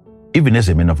 Even as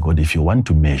a man of God, if you want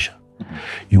to measure,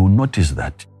 you will notice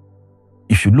that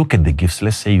if you look at the gifts,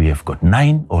 let's say you have got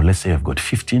 9, or let's say you have got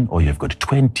 15, or you have got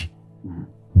 20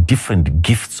 different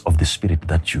gifts of the Spirit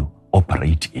that you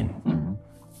operate in.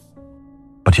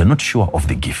 But you're not sure of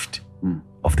the gift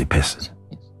of the person,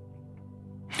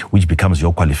 which becomes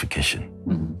your qualification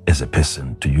as a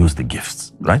person to use the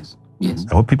gifts, right? Yes.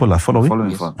 I hope people are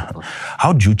following.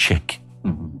 How do you check?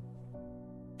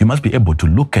 You must be able to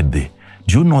look at do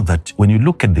you know that when you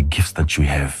look at the gifts that you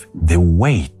have, the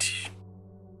weight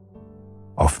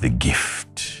of the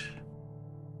gift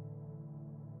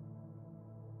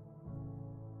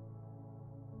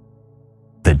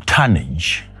the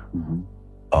tonnage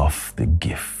of the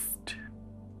gift,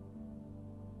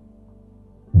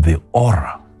 the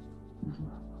aura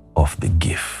of the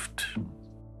gift,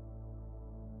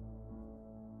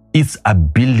 its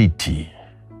ability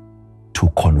to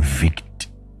convict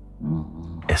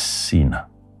a sinner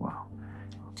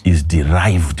is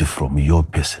derived from your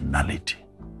personality,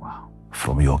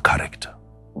 from your character.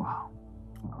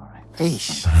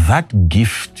 That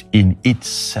gift in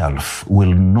itself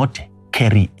will not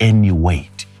carry any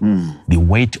weight. The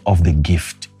weight of the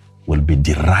gift will be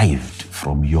derived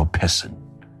from your person,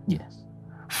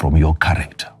 from your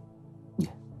character.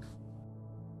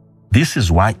 This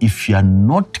is why if you are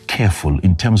not careful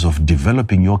in terms of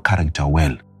developing your character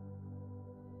well,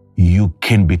 you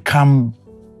can become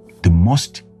the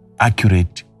most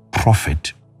accurate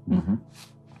prophet,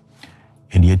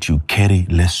 and yet you carry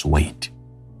less weight.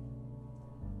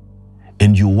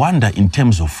 And you wonder, in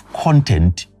terms of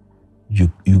content,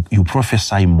 you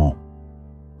prophesy more.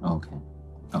 Okay.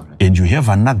 All right. And you have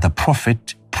another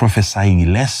prophet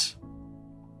prophesying less,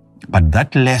 but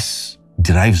that less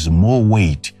derives more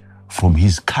weight from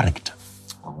his character.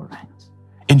 All right.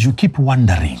 And you keep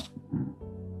wondering.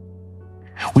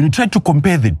 When you try to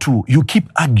compare the two, you keep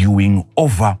arguing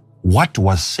over what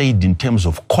was said in terms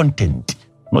of content,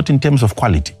 not in terms of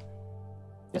quality.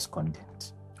 Yes,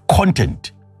 content.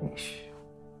 Content.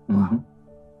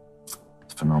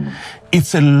 It's phenomenal.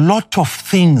 It's a lot of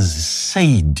things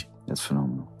said. That's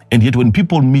phenomenal. And yet when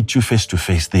people meet you face to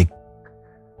face,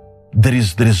 there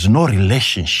is no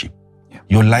relationship.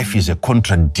 Your life is a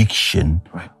contradiction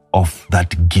of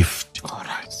that gift. All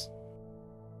right.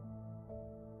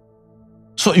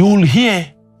 So you will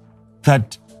hear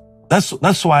that.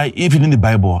 That's why even in the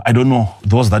Bible, I don't know,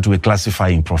 those that were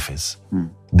classifying prophets,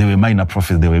 there were minor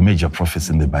prophets, there were major prophets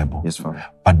in the Bible. Yes, Father.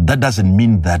 But that doesn't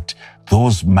mean that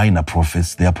those minor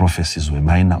prophets, their prophecies were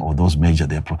minor, or those major,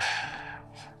 their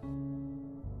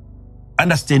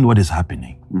Understand what is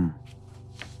happening.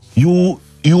 You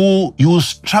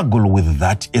struggle with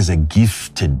that as a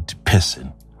gifted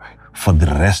person for the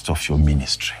rest of your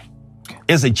ministry.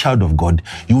 As a child of God,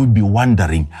 you will be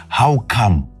wondering, how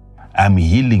come I'm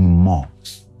healing more?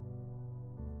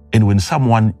 And when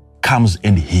someone comes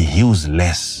and he heals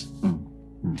less,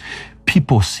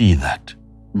 people see that.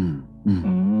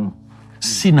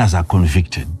 Sinners are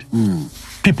convicted.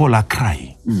 People are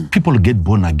crying. People get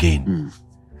born again.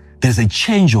 There's a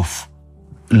change of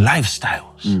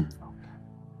lifestyles.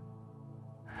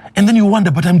 And then you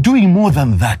wonder, but I'm doing more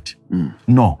than that.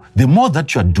 No, the more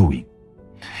that you are doing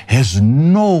has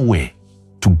nowhere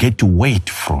to get weight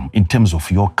from in terms of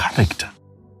your character.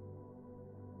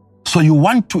 So you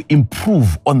want to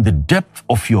improve on the depth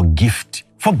of your gift.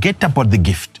 Forget about the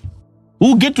gift.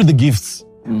 We'll get to the gifts.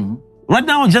 Right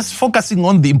now, just focusing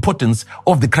on the importance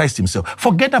of the Christ himself.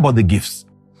 Forget about the gifts.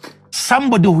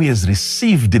 Somebody who has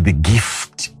received the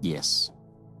gift, Yes.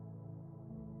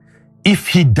 if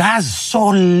he does so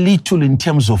little in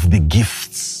terms of the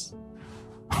gifts,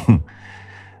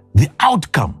 the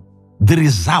outcome, the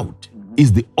result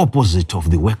is the opposite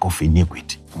of the work of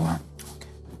iniquity.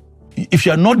 If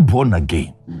you are not born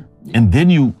again, and then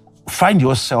you find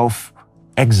yourself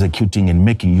executing and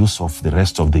making use of the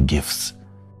rest of the gifts,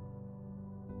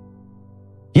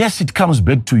 yes, it comes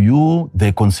back to you.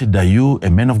 They consider you a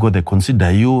man of God. They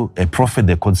consider you a prophet.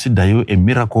 They consider you a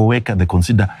miracle worker. They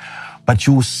consider, but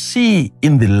you see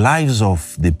in the lives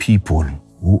of the people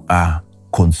who are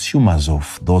consumers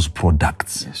of those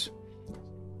products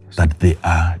that they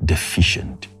are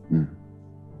deficient.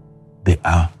 They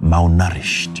are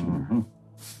malnourished.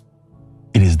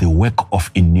 It is the work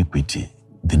of iniquity.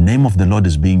 The name of the Lord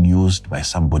is being used by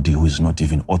somebody who is not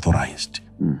even authorized.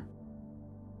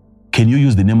 Can you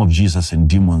use the name of Jesus and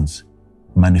demons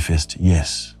manifest?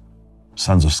 Yes.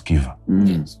 Sons of Sceva.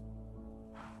 Yes.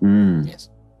 Yes.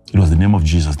 It was the name of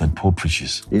Jesus that Paul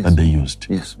preaches that they used.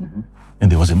 Yes.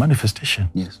 And there was a manifestation.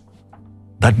 Yes.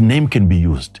 That name can be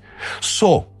used.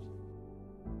 So,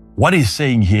 what he's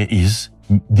saying here is,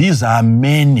 these are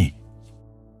many.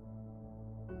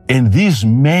 And these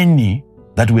many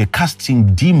that were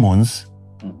casting demons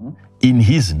in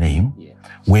his name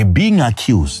were being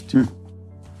accused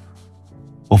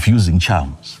of using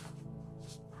charms,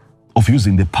 of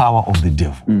using the power of the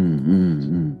devil.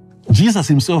 Jesus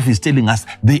himself is telling us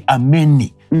they are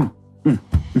many.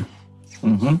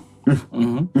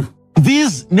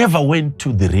 These never went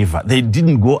to the river. They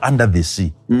didn't go under the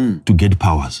sea to get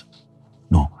powers.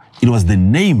 No, it was the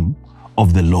name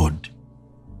of the Lord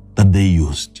that they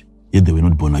used, yet they were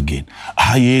not born again.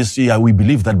 Yes, we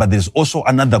believe that, but there's also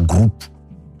another group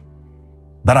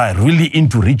that are really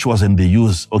into rituals and they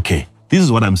use, okay, this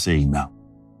is what I'm saying now.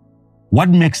 What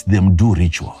makes them do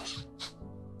rituals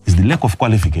is the lack of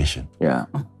qualification. Yeah.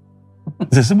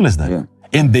 It's as simple as that. Yeah.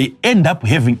 And they end up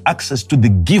having access to the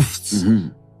gifts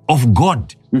of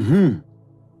God. The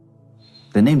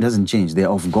name doesn't change. They're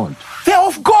of God. They're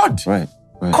of God. Right.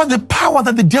 Because the power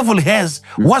that the devil has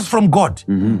was from God.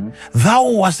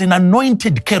 Thou was an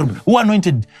anointed cherub. Who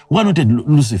anointed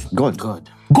Lucifer? God.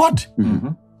 God.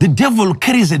 The devil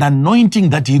carries an anointing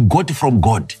that he got from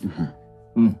God.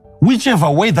 Whichever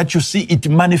way that you see it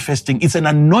manifesting, it's an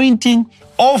anointing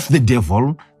of the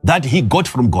devil that he got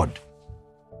from God.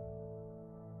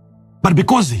 But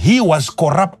because he was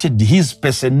corrupted, his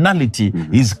personality,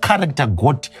 his character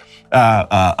got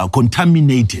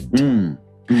contaminated.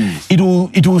 It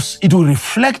will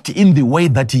reflect in the way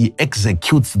that he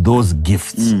executes those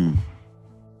gifts.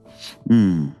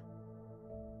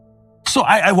 So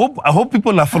I hope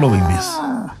people are following this.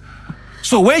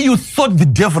 So where you thought the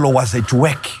devil was at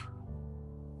work,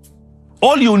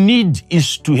 all you need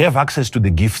is to have access to the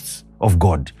gifts of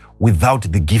God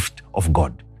without the gift of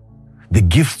God. The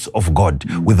gifts of God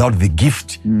without the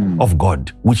gift of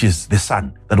God, which is the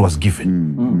Son that was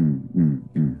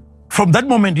given. From that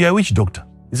moment, you're a witch doctor.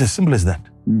 It's as simple as that.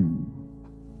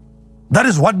 That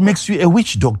is what makes you a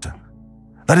witch doctor.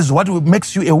 That is what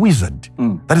makes you a wizard.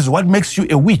 That is what makes you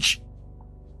a witch.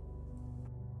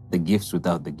 The gifts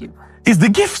without the giver. It's the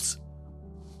gifts.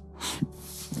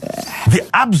 The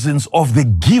absence of the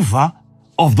giver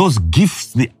of those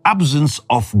gifts, the absence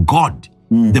of God,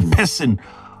 the person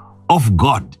of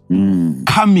God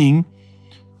coming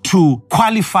to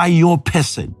qualify your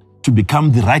person to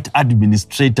become the right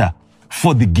administrator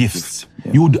for the gifts.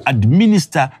 You would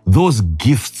administer those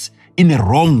gifts in a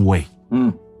wrong way.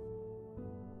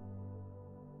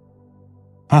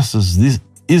 Pastors,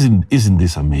 isn't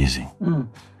this amazing?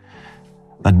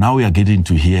 That now we are getting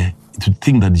to hear, to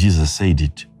think that Jesus said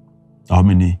it how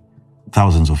many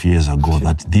thousands of years ago,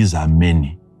 that these are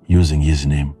many using his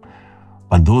name.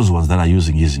 But those ones that are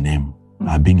using his name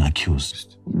are being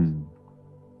accused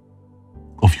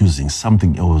of using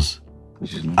something else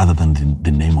other than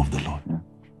the name of the Lord.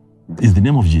 It's the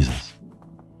name of Jesus.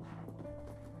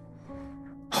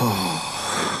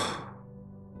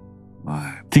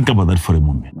 Think about that for a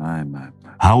moment.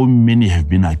 How many have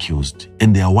been accused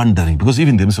and they are wondering, because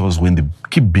even themselves, when they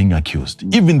keep being accused,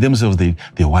 even themselves, they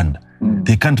wonder.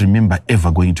 They can't remember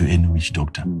ever going to any witch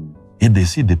doctor. Yet they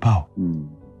see the power.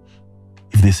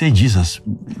 if they say Jesus,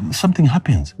 something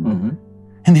happens.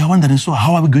 And they are wondering, so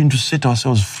how are we going to set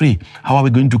ourselves free? How are we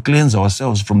going to cleanse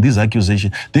ourselves from these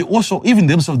accusations? They also, even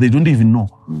themselves, they don't even know.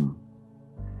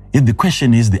 Yet the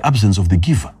question is the absence of the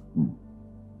giver,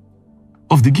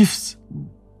 of the gifts.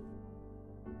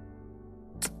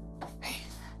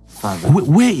 Father.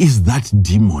 Where is that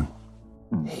demon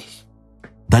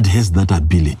that has that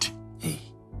ability?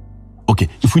 Okay,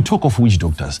 if we talk of witch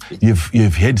doctors,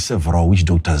 you've heard several witch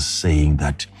doctors saying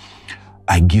that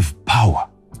I give power.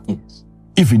 Yes.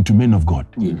 Even to men of God.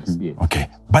 Yes. Yes. Okay.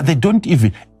 But they don't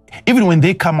even when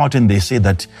they come out and they say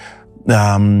that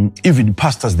even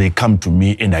pastors, they come to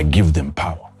me and I give them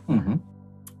power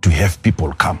to have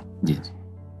people come Yes.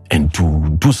 and to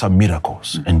do some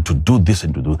miracles and to do this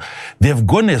and to do. They've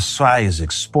gone as far as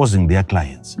exposing their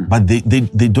clients, but they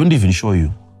don't even show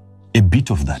you a bit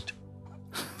of that.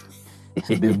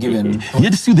 They've given.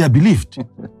 Yet still they are believed.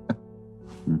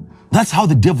 That's how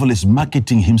the devil is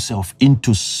marketing himself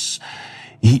into.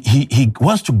 He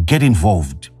wants to get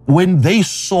involved. When they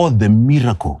saw the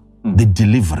miracle, the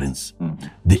deliverance,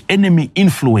 the enemy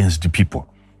influenced the people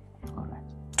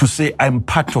to say, I'm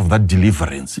part of that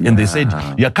deliverance. And they said,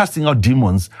 you're casting out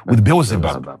demons with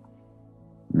Beelzebub.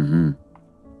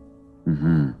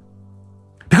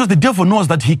 Because the devil knows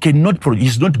that he cannot,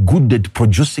 he's not good at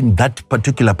producing that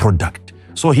particular product.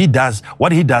 So he does,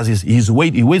 what he does is he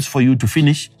waits for you to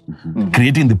finish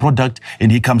creating the product,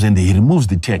 and he comes and he removes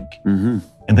the tag. And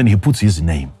then he puts his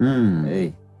name.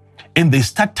 Hey. And they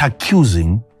start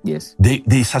accusing, Yes.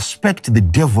 they suspect the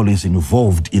devil is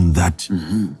involved in that.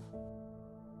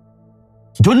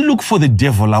 Don't look for the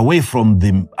devil away from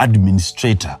the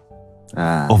administrator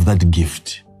of that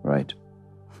gift. Right.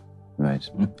 Right.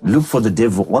 Look for the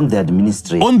devil on the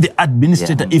administrator. On the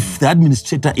administrator, if the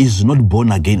administrator is not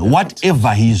born again,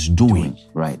 whatever he is doing,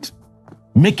 Right.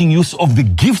 making use of the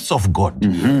gifts of God,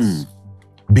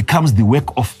 becomes the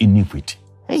work of iniquity.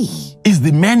 Hey. Is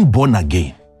the man born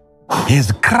again?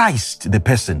 Has Christ, the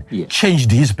person, Yes.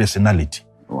 changed his personality?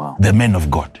 Wow. The man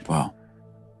of God. Wow.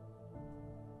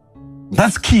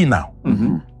 That's key now.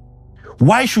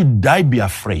 Why should I be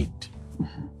afraid?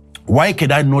 Why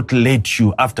can I not let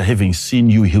you, after having seen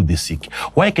you heal the sick,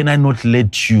 why can I not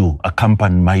let you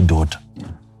accompany my daughter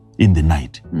in the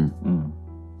night?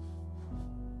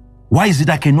 Why is it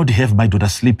I cannot have my daughter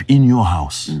sleep in your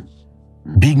house,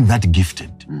 being that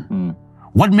gifted?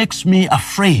 What makes me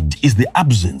afraid is the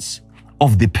absence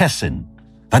of the person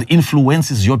that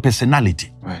influences your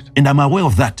personality. Right. And I'm aware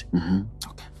of that.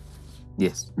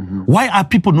 Yes. Why are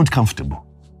people not comfortable?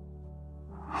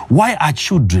 Why are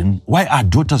children, why are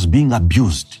daughters being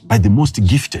abused by the most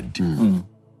gifted?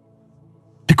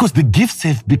 Because the gifts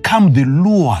have become the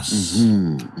lures,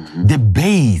 the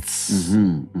baits.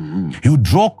 You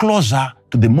draw closer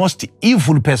to the most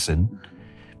evil person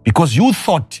because you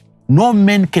thought no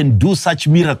man can do such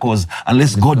miracles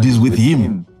unless God is with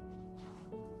him.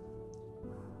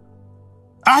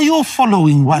 Are you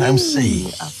following what I'm saying?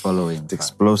 We are following. It's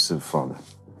explosive, Father.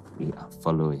 We are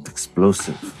following.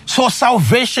 Explosive. So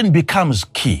salvation becomes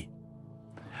key.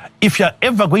 If you're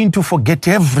ever going to forget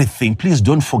everything, please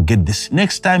don't forget this.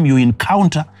 Next time you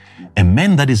encounter a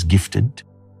man that is gifted,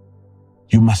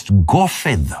 you must go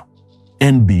further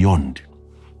and beyond.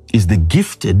 Is the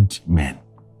gifted man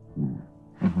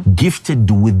gifted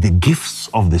with the gifts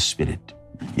of the Spirit?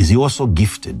 Is he also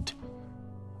gifted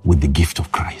with the gift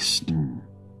of Christ?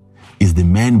 Is the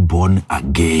man born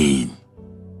again?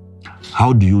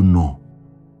 How do you know?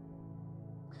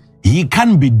 He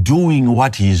can't be doing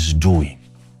what he is doing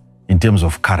in terms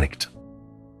of character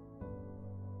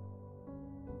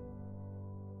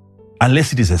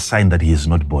unless it is a sign that he is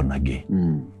not born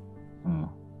again.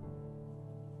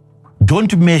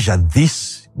 Don't measure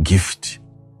this gift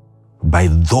by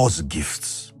those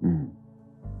gifts.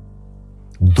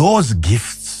 Those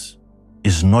gifts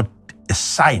is not a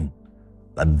sign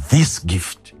that this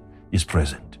gift is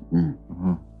present.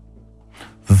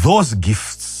 Those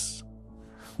gifts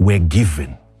were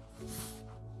given.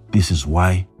 This is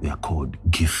why they are called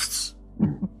gifts.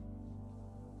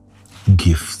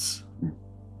 Gifts.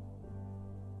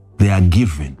 They are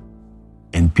given,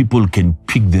 and people can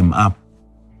pick them up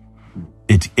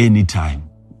at any time,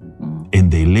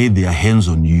 and they lay their hands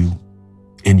on you,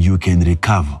 and you can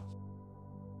recover.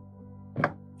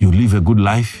 You live a good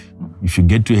life. If you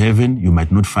get to heaven, you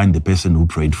might not find the person who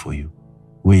prayed for you.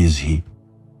 Where is he?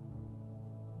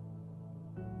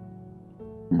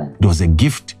 There was a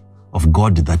gift of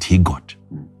God that he got,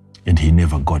 and he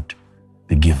never got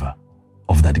the giver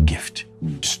of that gift.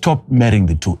 Stop marrying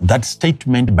the two. That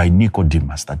statement by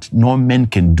Nicodemus that no man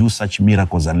can do such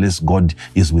miracles unless God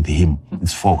is with him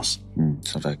is false.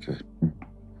 It's not accurate.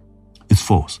 It's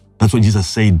false. That's what Jesus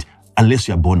said, unless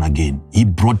you are born again. He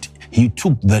forgot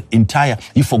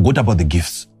about the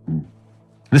gifts.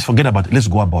 Let's forget about it. Let's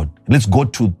go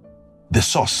to the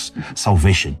source,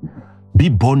 salvation. Be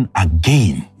born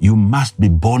again. You must be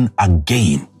born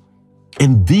again.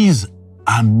 And these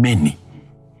are many.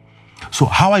 So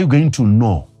how are you going to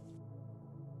know?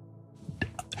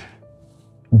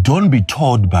 Don't be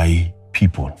told by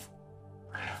people.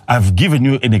 I've given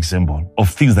you an example of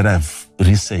things that I've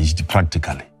researched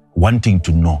practically, wanting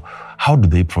to know, how do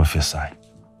they prophesy?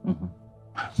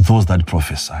 Those that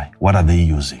prophesy, what are they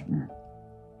using?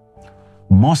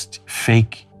 Most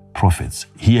fake prophets,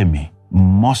 hear me,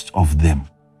 most of them,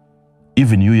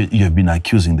 even you have been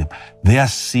accusing them, their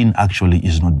sin actually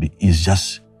is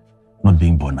just not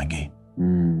being born again.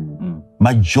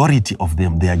 Majority of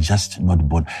them, they are just not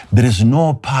born. There is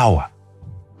no power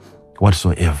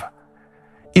whatsoever.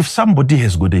 If somebody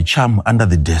has got a charm under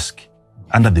the desk,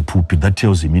 under the pulpit that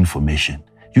tells him information,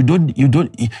 he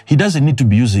doesn't need to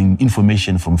be using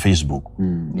information from Facebook.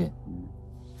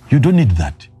 You don't need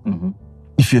that.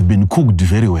 If you've been cooked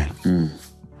very well.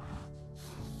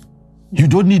 You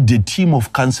don't need a team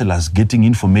of counselors getting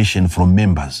information from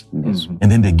members and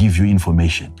then they give you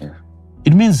information.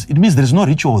 It means there is no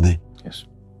ritual there. Yes.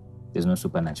 There's no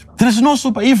supernatural. There is no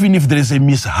even if there is a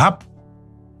mishap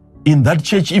in that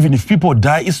church, even if people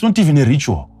die, it's not even a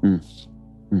ritual.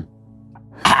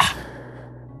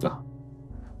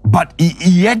 But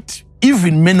yet,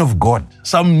 even men of God,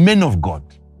 some men of God,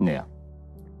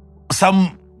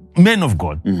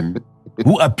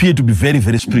 who appear to be very,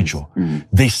 very spiritual,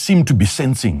 they seem to be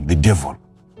sensing the devil.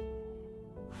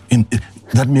 In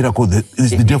that miracle,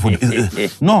 is the devil.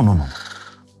 No.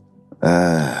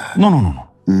 No.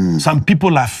 Some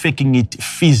people are faking it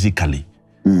physically,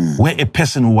 where a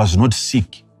person who was not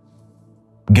sick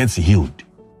gets healed.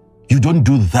 You don't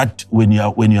do that when you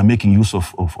are making use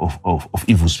of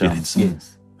evil spirits.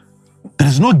 Yes. There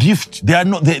is no gift. They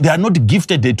are not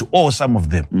gifted at all. Some of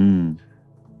them.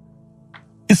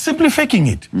 It's simply faking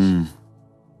it.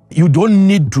 You don't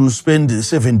need to spend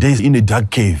 7 days in a dark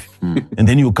cave and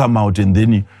then you come out and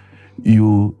then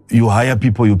you hire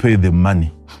people, you pay them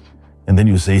money. And then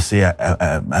you say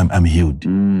I'm healed.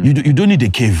 You don't need a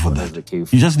cave for that. You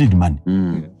just need money.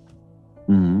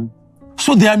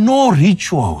 So there are no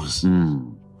rituals.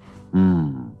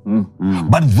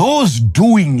 But those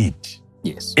doing it,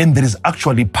 yes, and there is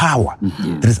actually power.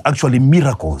 There is actually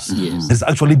miracles. There is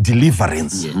actually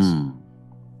deliverance.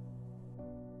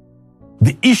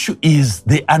 The issue is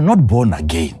they are not born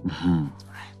again.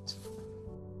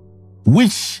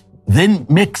 Which then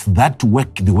makes that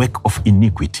work the work of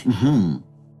iniquity.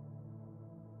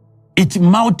 It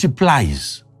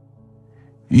multiplies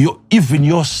even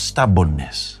your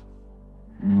stubbornness.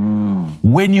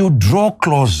 When you draw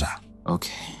closer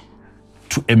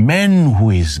to a man who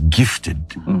is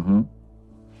gifted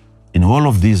in all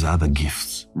of these other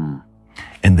gifts,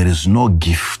 and there is no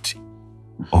gift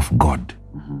of God,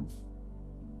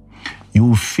 you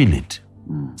will feel it.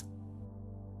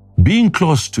 Being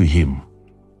close to him,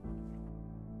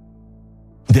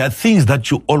 there are things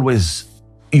that you always,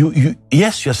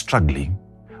 yes, you're struggling,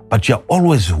 but you're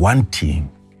always wanting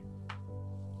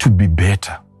to be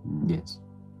better. Yes.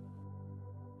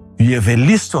 You have a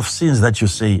list of sins that you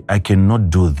say, I cannot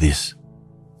do this.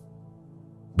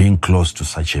 Being close to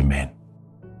such a man.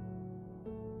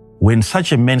 When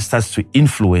such a man starts to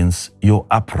influence your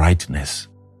uprightness,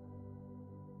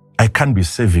 I can't be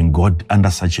serving God under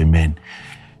such a man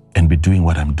and be doing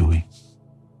what I'm doing.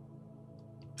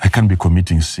 I can't be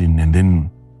committing sin and then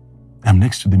I'm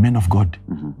next to the man of God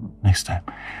next time.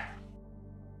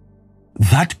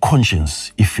 That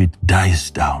conscience, if it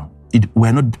dies down,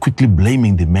 we're not quickly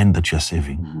blaming the man that you're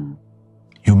serving.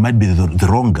 You might be the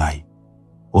wrong guy,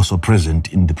 also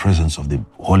present in the presence of the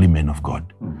holy men of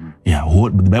God.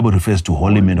 The Bible refers to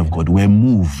holy men of God. We're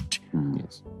moved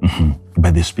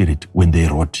by the Spirit when they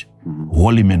wrote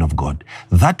holy men of God.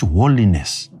 That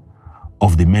holiness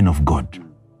of the men of God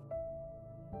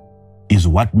is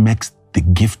what makes the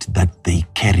gift that they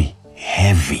carry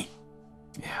heavy.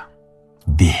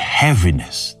 The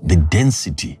heaviness, the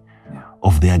density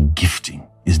of their gifting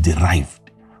is derived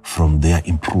from their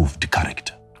improved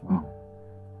character.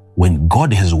 When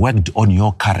God has worked on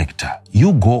your character,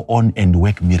 you go on and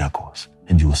work miracles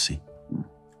and you'll see.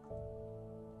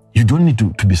 You don't need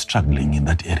to be struggling in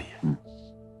that area.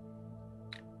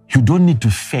 You don't need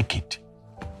to fake it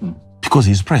because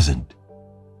he's present.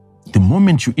 The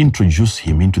moment you introduce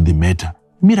him into the matter,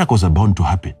 miracles are bound to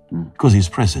happen because he's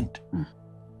present.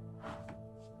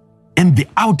 And the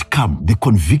outcome, the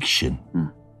conviction,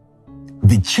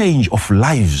 the change of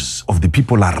lives of the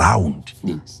people around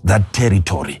that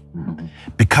territory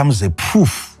becomes a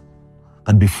proof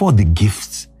that before the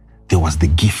gifts, there was the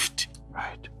gift,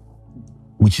 Right.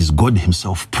 which is God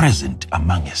himself present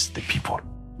amongst the people.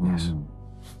 Yes.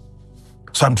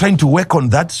 So I'm trying to work on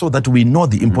that so that we know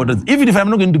the importance. Even if I'm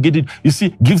not going to get it, you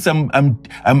see, gifts,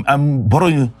 I'm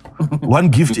borrowing one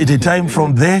gift at a time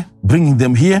from there, bringing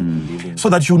them here, so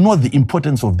that you know the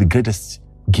importance of the greatest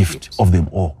gift of them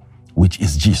all, which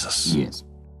is Jesus. Yes.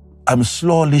 I'm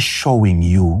slowly showing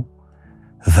you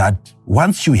that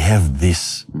once you have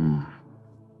this,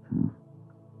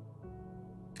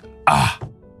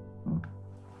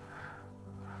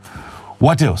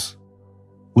 what else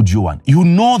would you want? You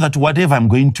know that whatever I'm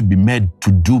going to be made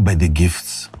to do by the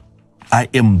gifts, I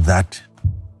am that.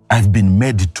 I've been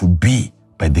made to be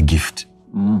by the gift.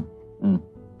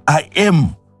 I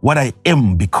am what I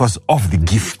am because of the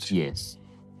gift. Yes.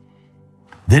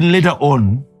 Then later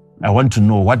on, I want to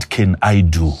know, what can I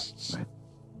do? Right.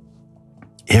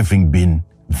 Having been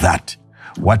that,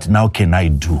 what now can I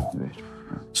do? Right.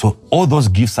 So all those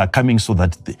gifts are coming so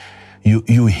that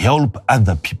you help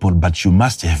other people, but you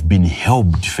must have been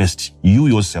helped first, you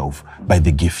yourself, by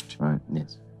the gift, Right.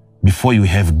 Yes. before you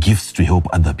have gifts to help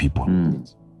other people.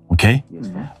 Yes. Okay?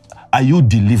 Are you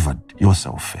delivered?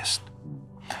 Yourself first.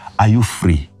 Are you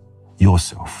free?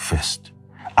 Yourself first.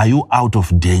 Are you out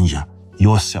of danger?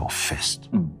 Yourself first.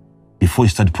 Before you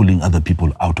start pulling other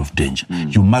people out of danger,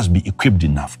 you must be equipped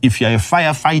enough. If you're a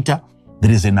firefighter,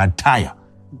 there is an attire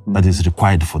that is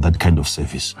required for that kind of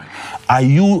service. Are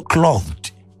you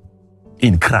clothed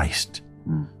in Christ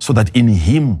so that in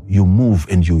him you move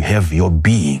and you have your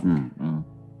being?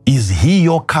 Is he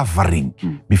your covering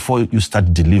before you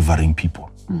start delivering people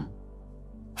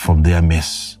from their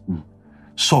mess?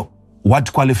 So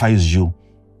what qualifies you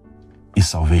is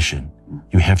salvation.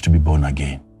 You have to be born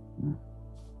again.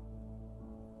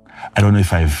 I don't know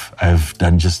if I've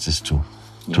done justice to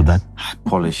that.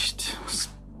 Polished.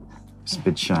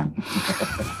 Spit shine.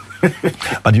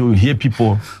 But you hear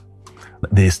people,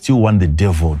 they still want the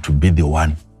devil to be the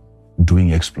one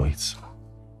doing exploits.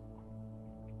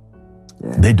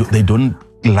 Yeah. They don't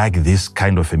like this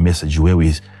kind of a message where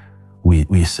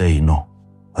we say no.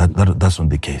 That's not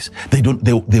the case.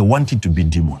 They want it to be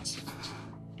demons.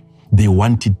 They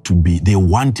want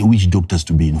witch doctors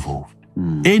to be involved.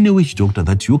 Any witch doctor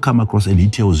that you come across and he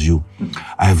tells you,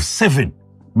 I have 7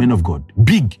 men of God,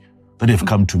 big, that have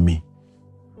come to me.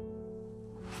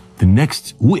 The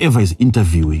next, whoever is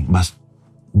interviewing must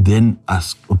then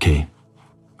ask, okay,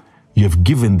 you have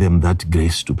given them that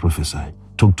grace to prophesy.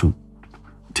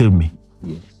 Tell me.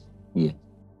 Yes. Yes.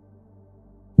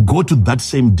 Go to that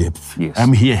same depth. Yes.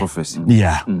 I'm here. Prophecy.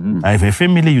 Yeah. I have a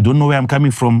family. You don't know where I'm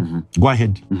coming from. Go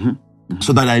ahead.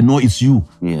 So that I know it's you.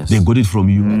 Yes. They got it from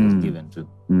you. It's given to.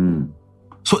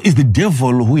 So it's the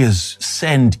devil who has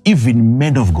sent even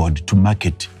men of God to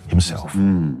market himself.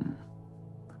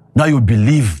 Now you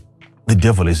believe the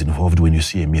devil is involved when you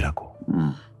see a miracle.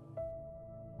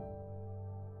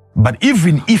 But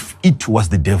even if it was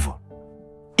the devil,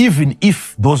 even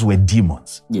if those were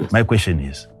demons, Yes. my question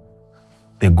is,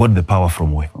 they got the power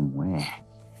from where? From where?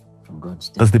 From God's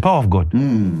death. That's the power of God.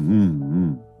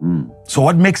 So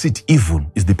what makes it evil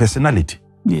is the personality.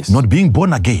 Yes. Not being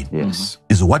born again Yes.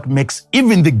 is what makes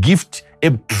even the gift,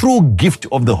 a true gift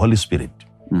of the Holy Spirit,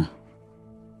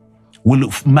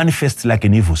 will manifest like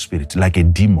an evil spirit, like a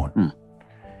demon.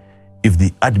 If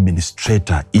the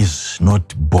administrator is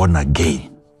not born again,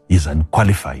 is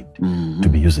unqualified to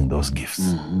be using those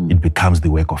gifts, it becomes the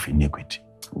work of iniquity.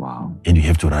 Wow. And you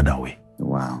have to run away.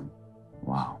 Wow.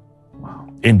 Wow. Wow.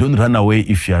 And don't run away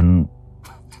if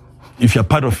you're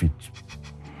part of it.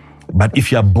 But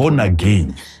if you're born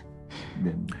again,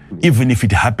 even if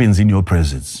it happens in your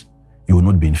presence, you will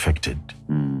not be infected.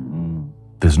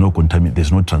 There's no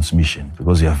there's no transmission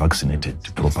because you are vaccinated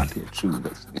properly.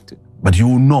 But you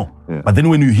will know. Yeah. But then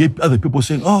when you hear other people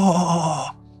saying,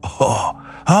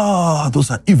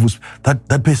 those are evils,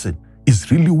 that person is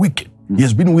really wicked. He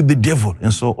has been with the devil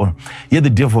and so on. Yet the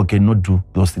devil cannot do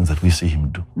those things that we see him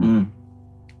do.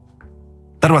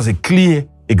 That was a clear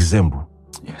example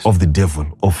of the devil,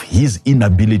 of his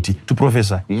inability to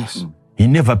prophesy. Yes. He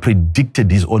never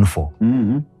predicted his own fall.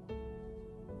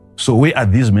 So where are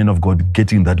these men of God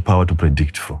getting that power to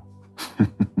predict from?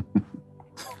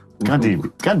 Can't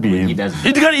be He him. doesn't.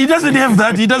 He doesn't have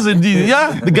that. He doesn't.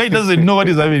 The guy doesn't know what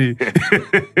is happening.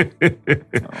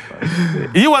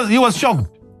 He was shocked.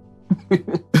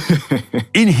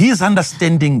 In his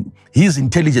understanding, his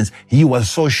intelligence, he was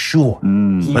so sure.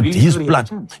 But really his thought he plan. had a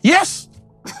chance. Yes.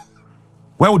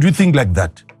 Why would you think like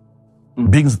that?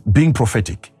 Being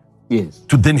prophetic. Yes.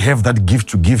 to then have that gift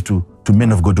to give to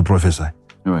men of God to prophesy.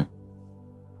 Right.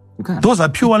 You can't. Those are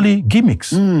purely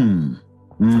gimmicks.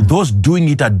 Those doing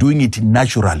it are doing it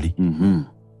naturally,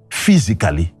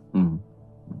 physically,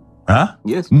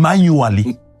 Yes.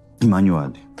 manually,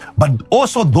 Emmanuel. but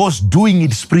also those doing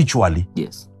it spiritually.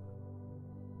 Yes.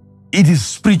 It is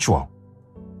spiritual.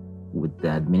 With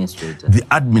the administrator. The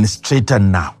administrator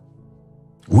now,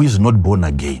 who is not born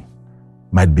again,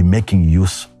 might be making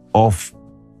use of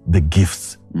the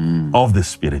gifts of the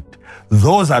Spirit.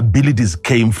 Those abilities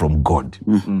came from God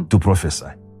to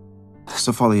prophesy.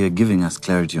 So, Father, you're giving us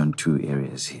clarity on two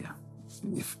areas here.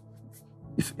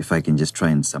 If I can just try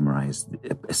and summarize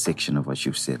a section of what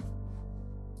you've said.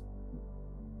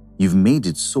 You've made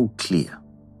it so clear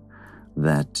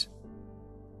that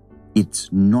it's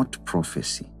not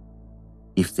prophecy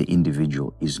if the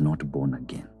individual is not born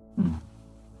again.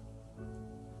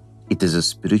 It is a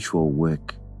spiritual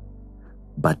work,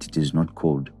 but it is not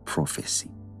called prophecy.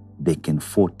 They can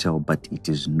foretell, but it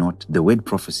is not. The word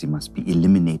prophecy must be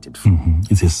eliminated from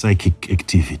It's a psychic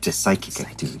activity. It's a psychic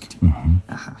activity.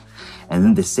 And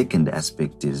then the second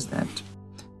aspect is that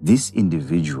this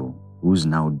individual who's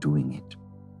now doing it,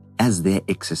 as they're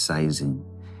exercising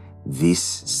this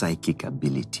psychic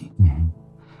ability,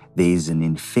 there is an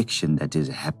infection that is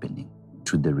happening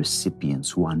to the recipients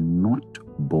who are not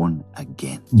born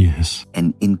again. Yes.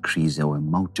 An increase or a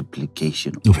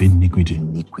multiplication Of iniquity.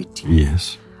 iniquity.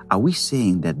 Yes. Are we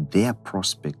saying that their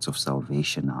prospects of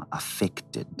salvation are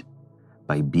affected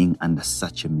by being under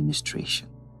such administration?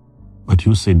 But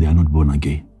you said they are not born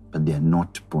again. But they are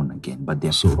not born again, but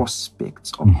their So-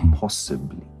 prospects of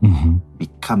possibly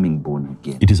becoming born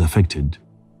again. It is affected.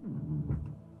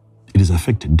 It is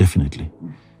affected, definitely.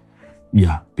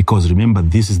 Yeah, because remember,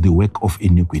 this is the work of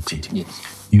iniquity.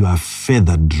 Yes. You are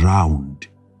further drowned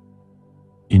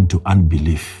into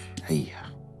unbelief. Hey.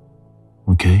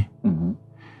 Okay?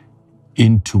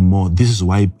 Into more. This is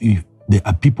why there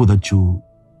are people that you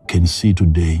can see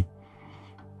today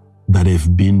that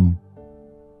have been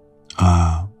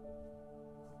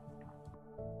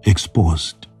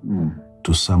exposed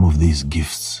to some of these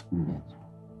gifts.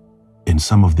 And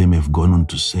some of them have gone on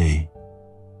to say,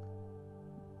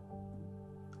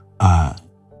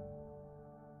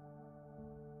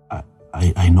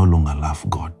 I no longer love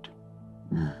God.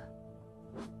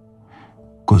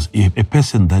 Because a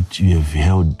person that you have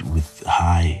held with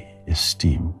high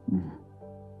esteem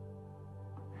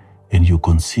and you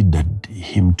considered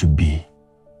him to be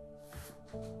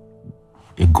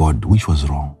a God, which was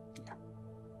wrong,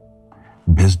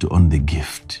 based on the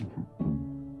gift.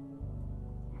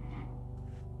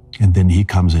 And then he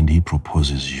comes and he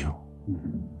proposes you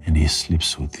and he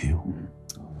sleeps with you.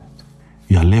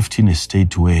 You are left in a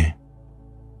state where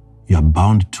you are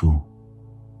bound to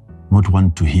not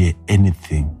want to hear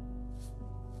anything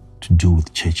to do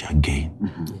with church again.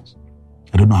 Yes.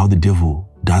 I don't know how the devil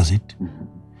does it.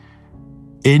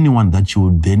 Anyone that you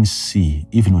would then see,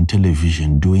 even on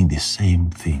television, doing the same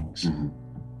things.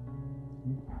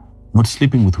 Not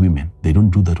sleeping with women, they don't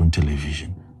do that on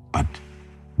television, but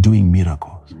doing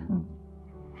miracles.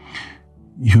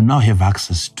 You now have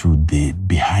access to the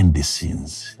behind the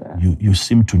scenes. You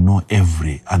seem to know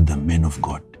every other man of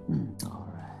God.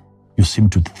 You seem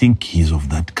to think he's of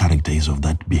that character, he's of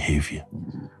that behavior.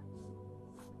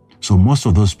 So most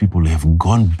of those people have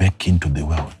gone back into the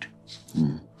world.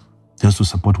 Just to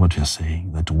support what you're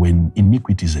saying, that when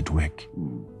iniquity is at work,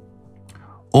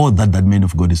 all that man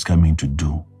of God is coming to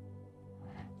do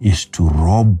is to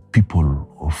rob people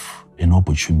of an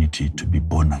opportunity to be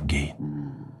born again.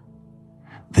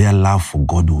 Their love for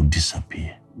God will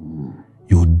disappear.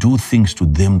 You will do things to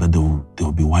them that they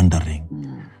will be wondering.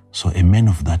 So a man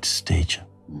of that stature,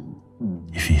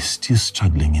 if he's still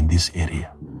struggling in this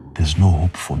area, there's no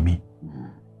hope for me.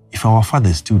 If our Father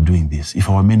is still doing this, if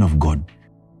our man of God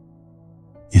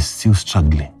is still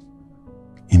struggling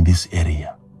in this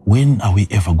area, when are we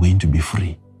ever going to be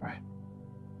free? Right.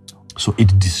 So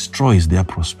it destroys their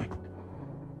prospect.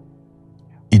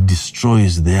 It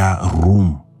destroys their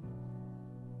room.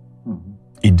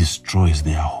 It destroys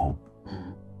their hope.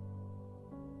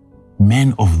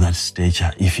 Men of that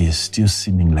stature, if he is still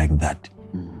sinning like that,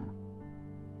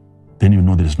 then you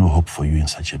know there's no hope for you in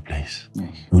such a place. You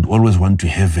would always want to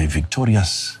have a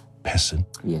victorious person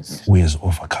Yes. who has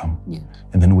overcome. Yes.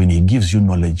 And then when he gives you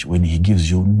knowledge, when he gives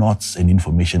you notes and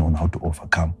information on how to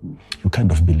overcome, you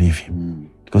kind of believe him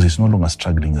because he's no longer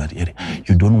struggling in that area.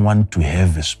 You don't want to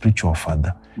have a spiritual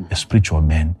father, a spiritual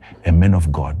man, a man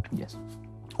of God Yes.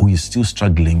 who is still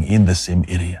struggling in the same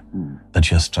area that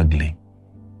you are struggling.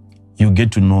 You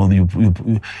get to know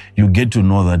you get to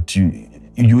know that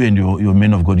you and your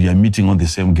men of God, you are meeting on the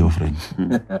same girlfriend.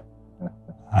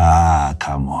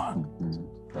 Come on.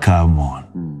 Come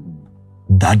on.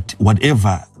 That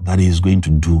whatever that he is going to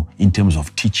do in terms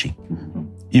of teaching,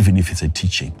 even if it's a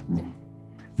teaching,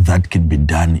 that can be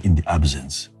done in the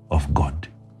absence of God.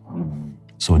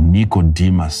 So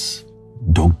Nicodemus'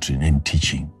 doctrine and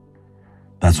teaching,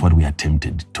 that's what we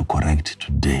attempted to correct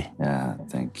today. Yeah,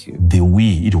 thank you.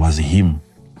 It was him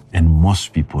and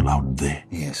most people out there.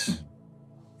 Yes.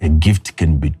 A gift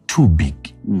can be too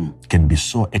big, can be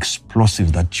so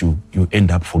explosive that you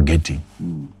end up forgetting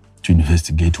to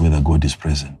investigate whether God is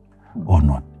present or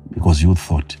not, because you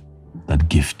thought that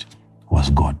gift was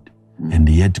God. And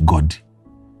yet God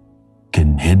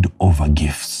can hand over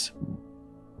gifts.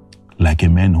 Like a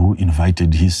man who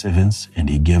invited his servants and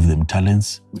he gave them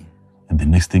talents, and the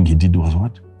next thing he did was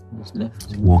what?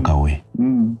 Walk away.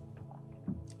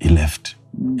 He left.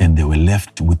 And they were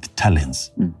left with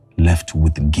talents, left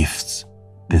with gifts.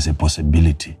 There's a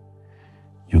possibility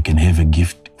you can have a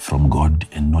gift from God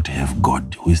and not have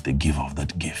God, who is the giver of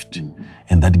that gift.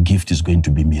 And that gift is going to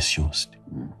be misused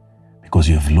because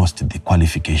you have lost the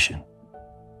qualification,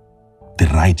 the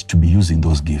right to be using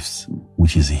those gifts,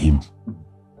 which is Him.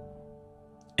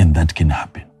 And that can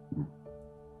happen.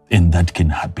 And that can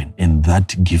happen. And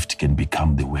that gift can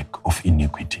become the work of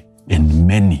iniquity. And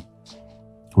many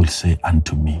will say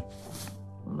unto me,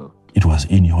 it was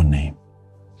in your name.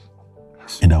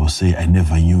 And I will say, I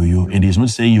never knew you. And he's not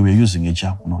saying you were using a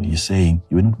charm. No, he's saying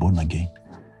you were not born again.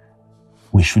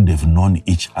 We should have known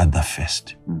each other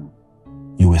first.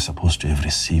 You were supposed to have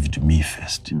received me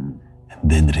first and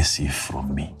then receive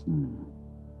from me.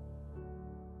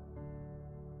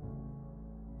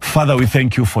 Father, we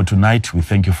thank you for tonight. We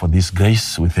thank you for this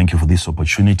grace. We thank you for this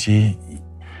opportunity.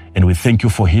 And we thank you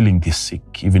for healing the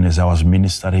sick. Even as I was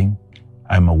ministering,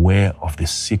 I'm aware of the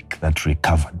sick that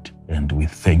recovered. And we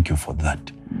thank you for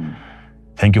that.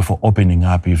 Thank you for opening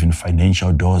up even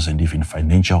financial doors and even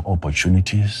financial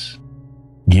opportunities.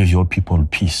 Give your people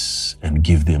peace and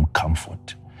give them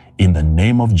comfort. In the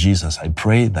name of Jesus, I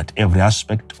pray that every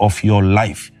aspect of your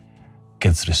life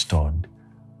gets restored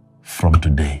from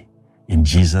today. In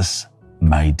Jesus'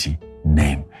 mighty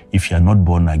name. If you are not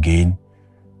born again,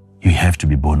 you have to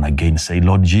be born again. Say,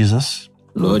 Lord Jesus.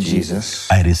 Lord Jesus,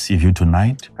 I receive you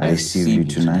tonight. I receive you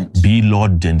tonight. Be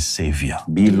Lord and Savior.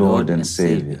 Be Lord and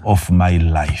Savior of my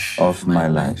life. of my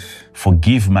life.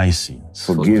 Forgive my sins.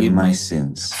 Forgive my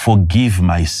sins. Forgive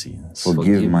my sins.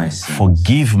 Forgive my sins.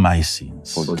 Forgive my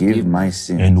sins. Forgive my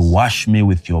sins. And wash me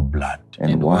with your blood.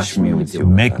 And wash me with your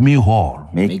Make blood. me whole.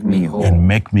 Make me whole. And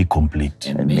make me complete.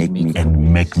 And make me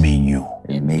And make me new.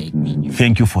 and make me new.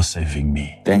 Thank you for saving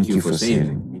me. Thank you for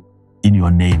saving me. In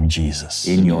your name, Jesus.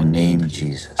 In your name,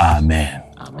 Jesus. Amen.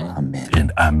 Amen.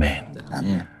 And amen.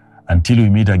 Amen. Until we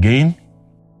meet again,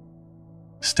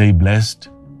 stay blessed.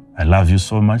 I love you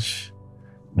so much.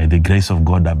 May the grace of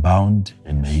God abound,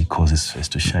 and may He cause His face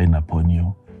to shine upon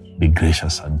you, be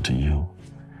gracious unto you,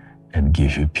 and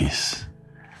give you peace.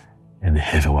 And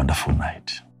have a wonderful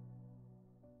night.